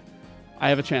 Okay. I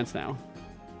have a chance now.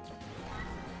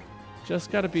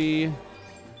 Just gotta be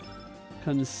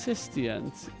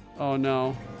consistent. Oh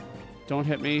no. Don't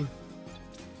hit me.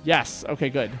 Yes. Okay,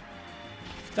 good.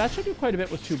 That should do quite a bit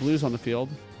with 2 blues on the field.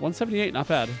 178, not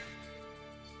bad.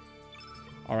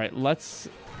 Alright, let's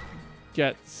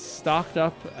get stocked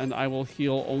up and I will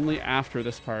heal only after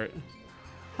this part.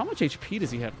 How much HP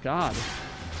does he have? God.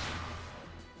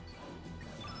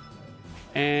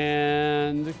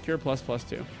 And cure plus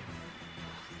 +2.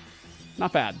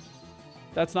 Not bad.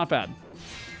 That's not bad.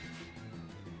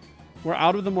 We're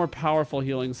out of the more powerful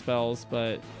healing spells,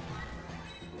 but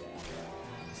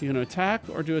is he going to attack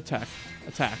or do attack?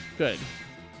 Attack. Good.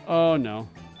 Oh, no.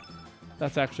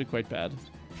 That's actually quite bad.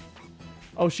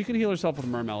 Oh, she can heal herself with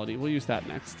Mer Melody. We'll use that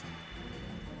next.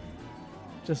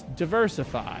 Just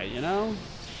diversify, you know?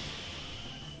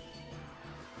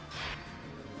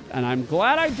 And I'm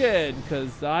glad I did,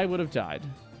 because I would have died.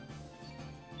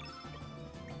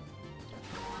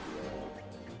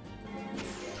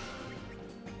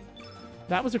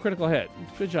 That was a critical hit.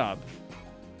 Good job.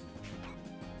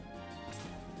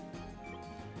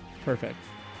 Perfect.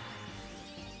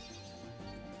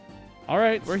 All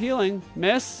right, we're healing.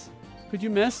 Miss? Could you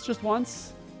miss just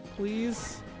once,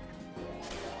 please?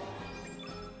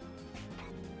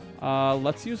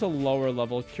 Let's use a lower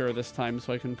level cure this time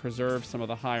so I can preserve some of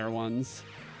the higher ones.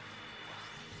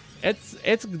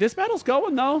 This battle's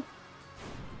going though.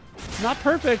 It's not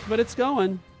perfect, but it's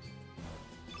going.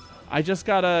 I just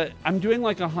gotta, I'm doing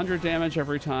like 100 damage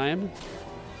every time.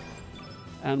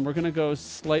 And we're gonna go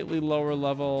slightly lower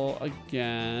level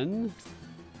again.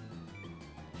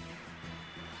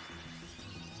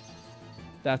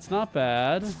 That's not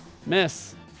bad.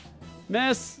 Miss.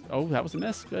 Miss. Oh, that was a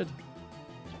miss. Good.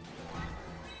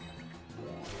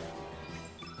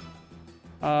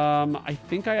 I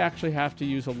think I actually have to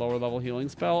use a lower level healing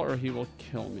spell or he will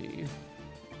kill me.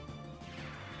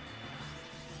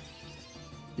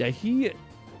 Yeah,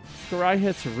 Garai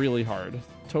hits really hard.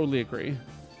 Totally agree.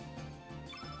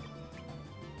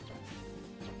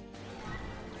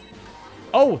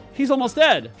 Oh, he's almost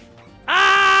dead.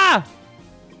 Ah!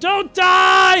 Don't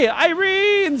die!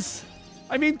 Irene's!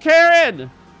 I mean, Karen!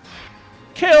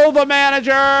 Kill the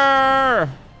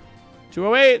manager!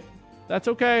 208. That's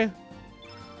okay.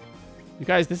 You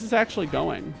guys, this is actually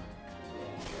going.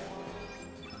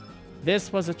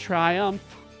 This was a triumph.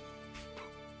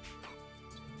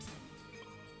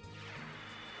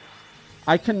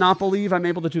 I cannot believe I'm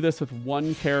able to do this with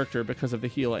one character because of the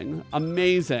healing.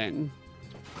 Amazing.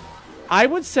 I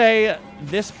would say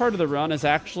this part of the run is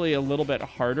actually a little bit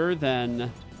harder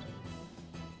than...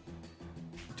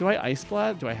 Do I Ice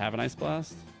Blast? Do I have an Ice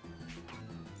Blast?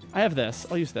 I have this.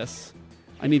 I'll use this.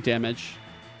 I need damage.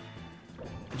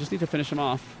 I just need to finish him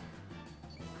off.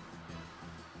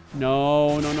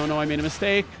 No, no, no, no. I made a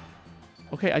mistake.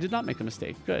 Okay, I did not make a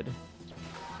mistake. Good.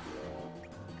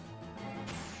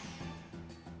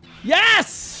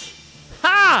 Yes!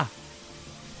 Ha!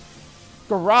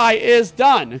 Garai is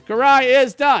done. Garai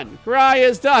is done. Garai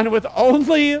is done with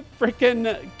only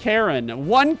freaking Karen.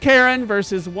 One Karen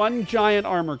versus one giant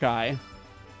armor guy.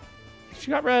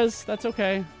 She got res. That's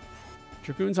okay.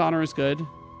 Dragoon's Honor is good.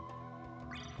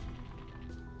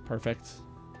 Perfect.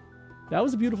 That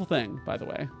was a beautiful thing, by the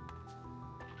way.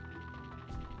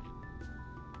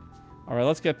 All right,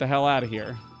 let's get the hell out of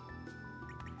here.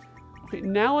 Okay,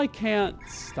 now I can't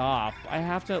stop. I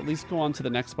have to at least go on to the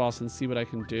next boss and see what I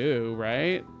can do,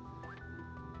 right?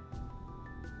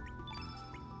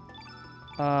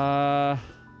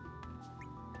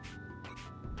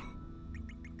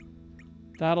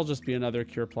 That'll just be another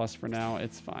Cure Plus for now.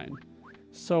 It's fine.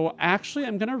 So actually,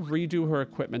 I'm going to redo her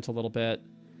equipment a little bit.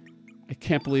 I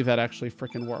can't believe that actually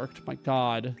freaking worked. My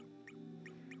God.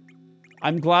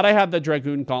 I'm glad I had the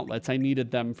Dragoon Gauntlets. I needed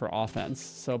them for offense.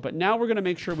 So, but now we're going to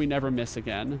make sure we never miss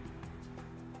again.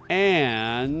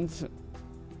 And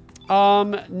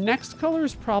next color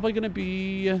is probably going to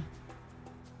be... I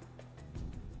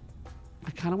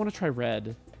kind of want to try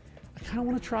red. I kind of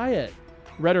want to try it.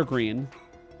 Red or green.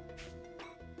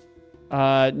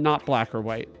 Not black or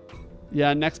white.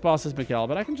 Yeah, next boss is Miguel,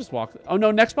 but I can just walk. Oh, no,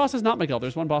 next boss is not Miguel.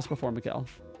 There's one boss before Miguel.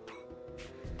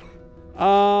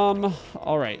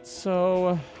 All right,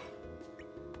 so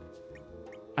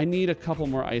I need a couple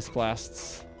more Ice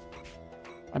Blasts.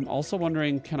 I'm also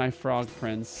wondering, can I Frog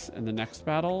Prince in the next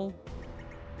battle?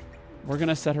 We're going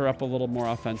to set her up a little more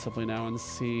offensively now and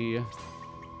see.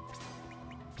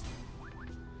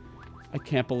 I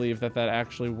can't believe that that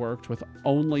actually worked with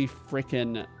only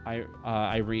frickin'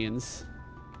 Irenes.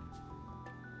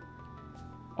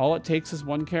 All it takes is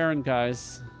one Karen,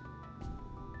 guys.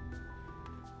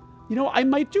 You know, I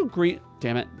might do green.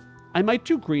 Damn it. I might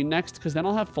do green next, because then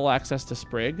I'll have full access to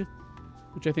Sprigg,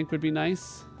 which I think would be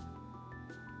nice.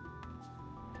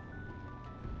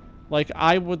 Like,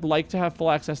 I would like to have full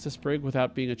access to Sprigg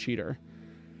without being a cheater.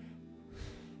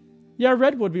 Yeah,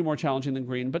 red would be more challenging than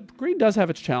green, but green does have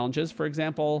its challenges. For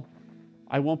example,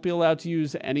 I won't be allowed to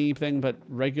use anything but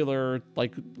regular,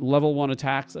 like, level 1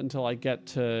 attacks until I get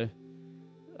to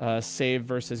save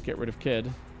versus get rid of Kid.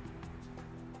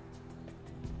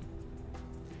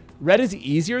 Red is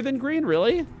easier than green?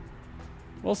 Really?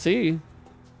 We'll see.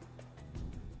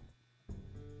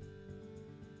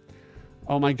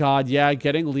 Oh my God, yeah,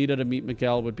 getting Lita to meet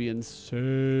Miguel would be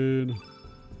insane.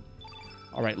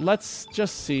 All right, let's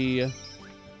just see.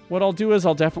 What I'll do is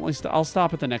I'll definitely I'll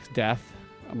stop at the next death,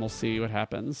 and we'll see what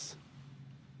happens.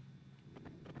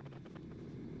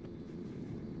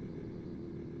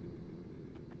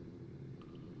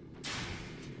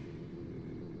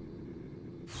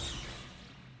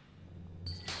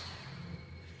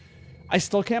 I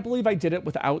still can't believe I did it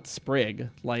without Sprigg.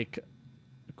 Like,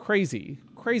 crazy.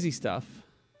 Crazy stuff.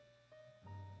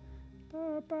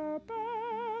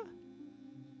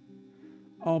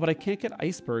 Oh, but I can't get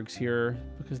icebergs here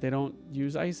because they don't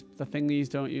use ice. The thingies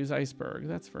don't use iceberg.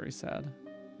 That's very sad.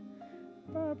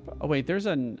 Oh, wait, there's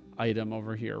an item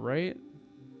over here, right?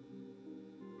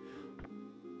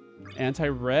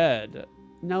 Anti-red.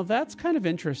 Now, that's kind of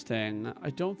interesting.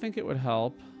 I don't think it would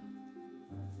help.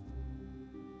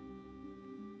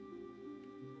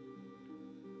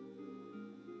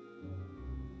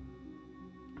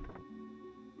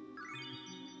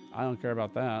 I don't care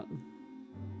about that.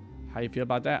 How you feel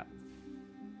about that?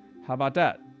 How about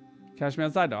that? Catch me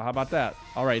outside, though. How about that?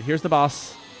 All right, here's the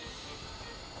boss.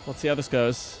 Let's see how this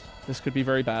goes. This could be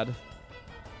very bad.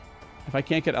 If I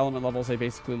can't get element levels, I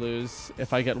basically lose.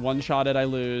 If I get one-shotted, I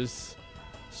lose.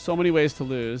 So many ways to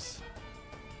lose.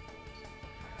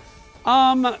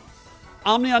 Omni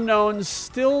Unknown,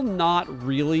 still not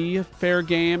really fair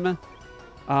game.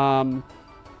 Crap,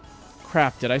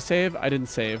 did I save? I didn't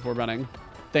save. We're running.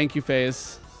 Thank you,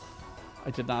 FaZe. I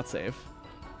did not save.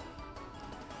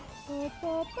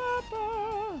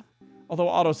 Although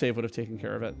autosave would have taken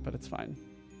care of it, but it's fine.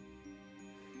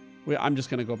 I'm just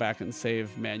gonna go back and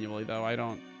save manually, though. I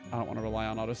don't want to rely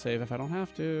on autosave if I don't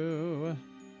have to.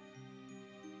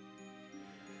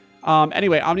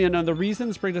 Anyway, Omni Unknown. The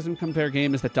reason Sprigg doesn't come fair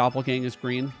game is that Doppelgang is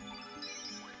green.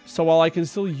 So while I can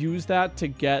still use that to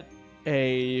get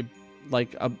a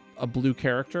blue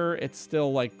character, it's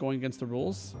still like going against the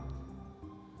rules.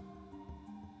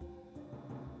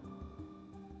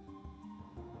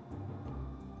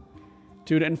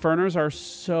 Dude, Inferners are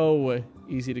so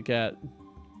easy to get.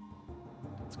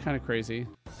 It's kind of crazy.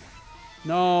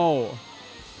 No.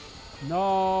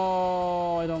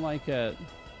 No, I don't like it.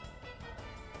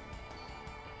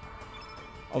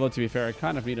 Although, to be fair, I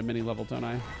kind of need a mini level, don't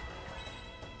I?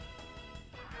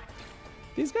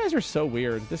 These guys are so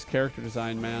weird. This character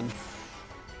design, man.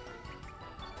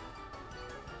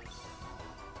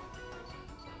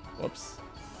 Whoops.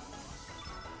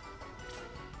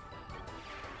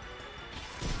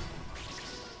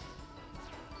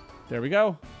 There we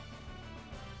go.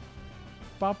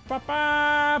 Ba ba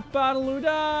ba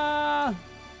ba-da-loo-da.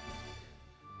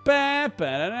 Ba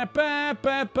ba ba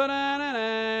ba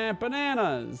ba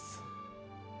bananas.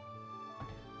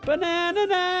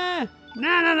 Banana.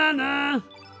 Na na na na.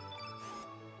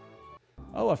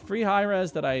 Oh, a free high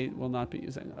res that I will not be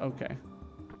using. Okay.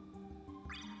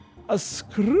 A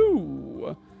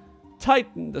screw.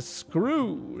 Tighten the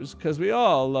screws, because we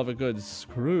all love a good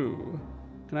screw.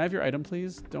 Can I have your item,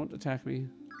 please? Don't attack me.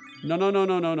 No, no, no,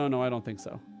 no, no, no, no. I don't think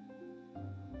so.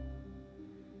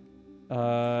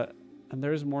 And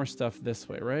there's more stuff this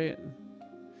way, right?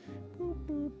 I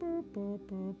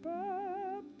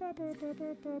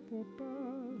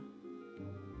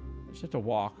just have to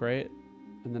walk, right?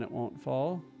 And then it won't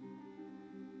fall.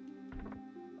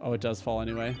 Oh, it does fall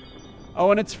anyway.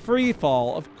 Oh, and it's free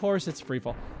fall. Of course it's free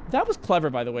fall. That was clever,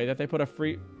 by the way, that they put a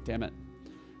free... Damn it.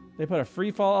 They put a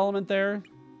free fall element there.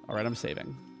 All right, I'm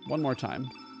saving. One more time.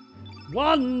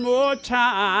 One more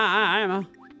time.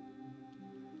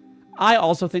 I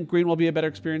also think green will be a better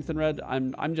experience than red.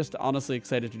 I'm just honestly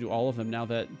excited to do all of them now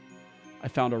that I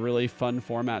found a really fun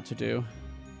format to do.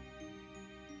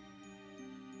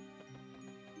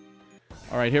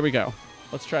 All right, here we go.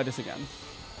 Let's try this again.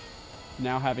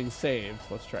 Now having saved,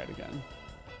 let's try it again.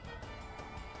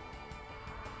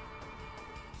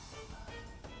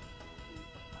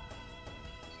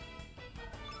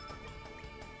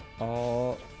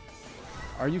 Oh,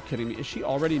 are you kidding me? Is she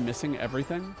already missing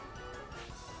everything?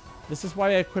 This is why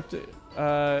I equipped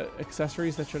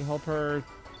accessories that should help her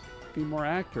be more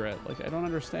accurate. Like, I don't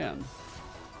understand.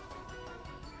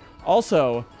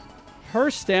 Also, her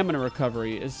stamina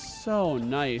recovery is so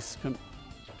nice.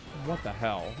 What the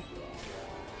hell?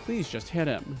 Please just hit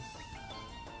him.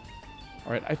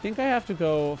 All right, I think I have to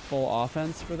go full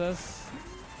offense for this.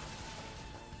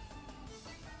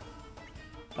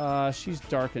 She's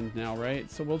darkened now, right?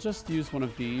 So we'll just use one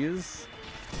of these.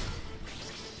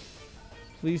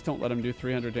 Please don't let him do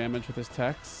 300 damage with his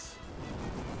techs.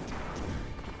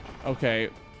 Okay,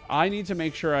 I need to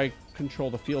make sure I control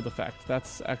the field effect.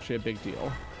 That's actually a big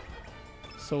deal.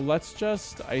 So let's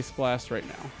just Ice Blast right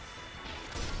now.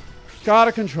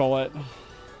 Gotta control it.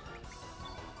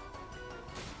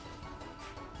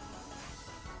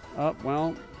 Oh,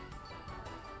 well.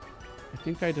 I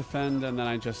think I defend and then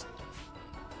I just...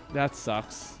 That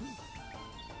sucks.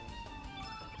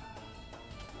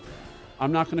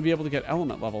 I'm not going to be able to get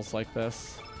element levels like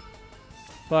this.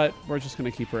 But we're just going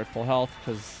to keep her at full health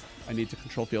because I need to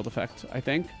control field effect, I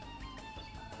think.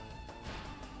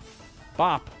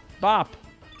 Bop! Bop!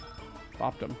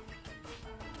 Bopped him.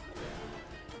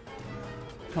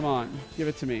 Come on, give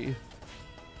it to me.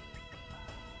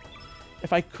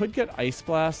 If I could get Ice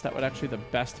Blast, that would actually be the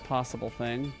best possible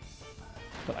thing.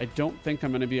 But I don't think I'm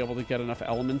going to be able to get enough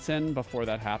elements in before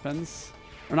that happens.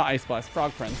 Or not Ice Blast,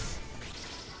 Frog Prince.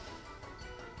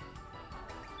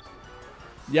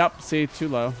 Yep, see, too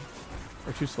low.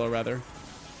 Or too slow, rather.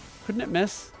 Couldn't it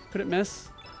miss? Could it miss?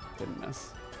 Didn't miss.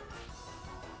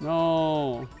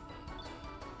 No.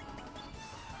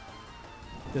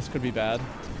 This could be bad.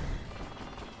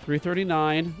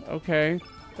 339. Okay.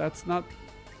 That's not...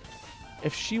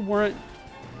 If she weren't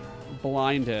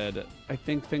blinded, I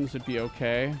think things would be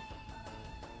okay.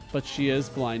 But she is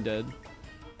blinded.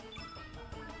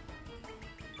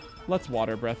 Let's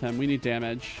Water Breath him. We need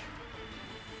damage.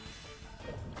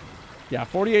 Yeah,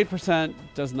 48%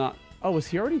 does not... Oh, was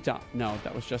he already done? No,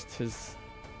 that was just his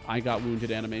I got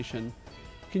wounded animation.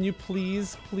 Can you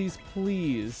please, please,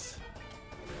 please...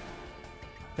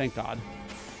 Thank God.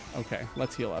 Okay,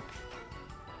 let's heal up.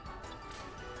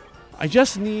 I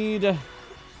just need...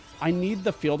 I need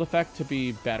the field effect to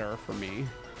be better for me.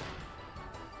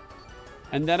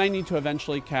 And then I need to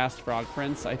eventually cast Frog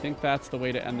Prince. I think that's the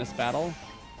way to end this battle.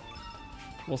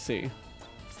 We'll see.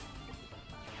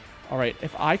 All right,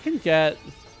 if I can get...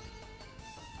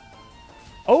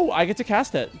 Oh, I get to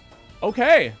cast it.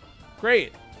 Okay,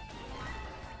 great.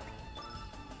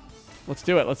 Let's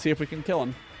do it. Let's see if we can kill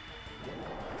him.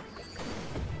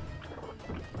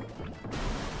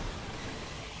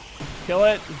 Kill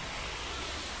it.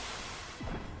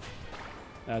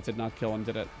 That did not kill him,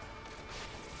 did it?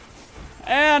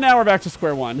 And now we're back to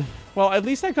square one. Well, at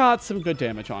least I got some good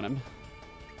damage on him.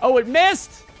 Oh, it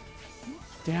missed!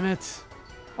 Damn it.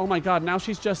 Oh my God, now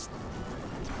she's just...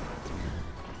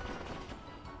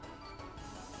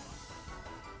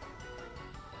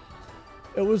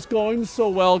 It was going so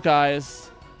well, guys.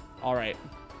 All right.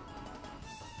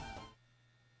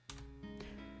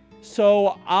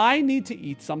 So I need to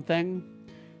eat something.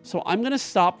 So I'm going to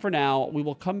stop for now. We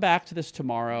will come back to this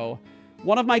tomorrow.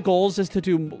 One of my goals is to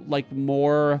do like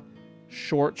more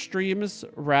short streams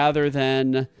rather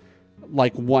than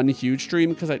like one huge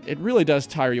stream because it really does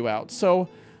tire you out. So,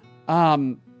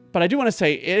 but I do want to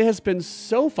say it has been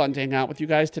so fun to hang out with you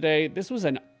guys today. This was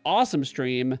an awesome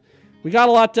stream. We got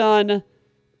a lot done.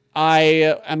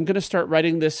 I am going to start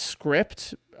writing this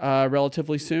script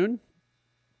relatively soon.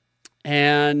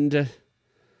 And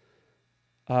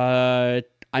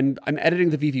I'm editing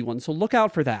the VV one, so look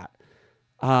out for that.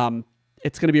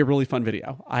 It's going to be a really fun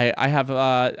video.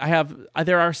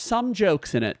 There are some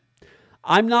jokes in it.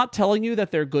 I'm not telling you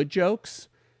that they're good jokes,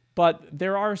 but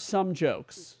there are some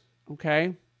jokes,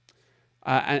 okay?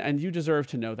 And you deserve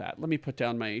to know that. Let me put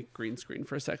down my green screen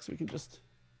for a sec so we can just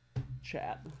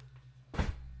chat.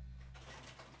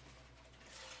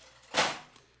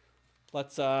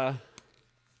 Let's, oh,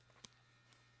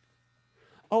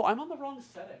 I'm on the wrong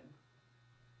setting.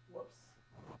 Whoops.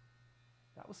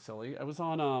 That was silly. I was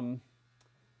on,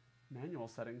 manual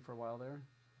setting for a while there.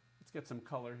 Let's get some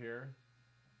color here.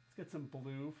 Let's get some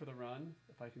blue for the run,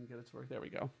 if I can get it to work. There we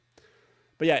go.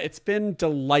 But yeah, it's been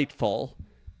delightful,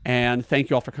 and thank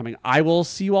you all for coming. I will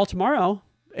see you all tomorrow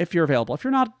if you're available. If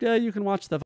you're not, you can watch the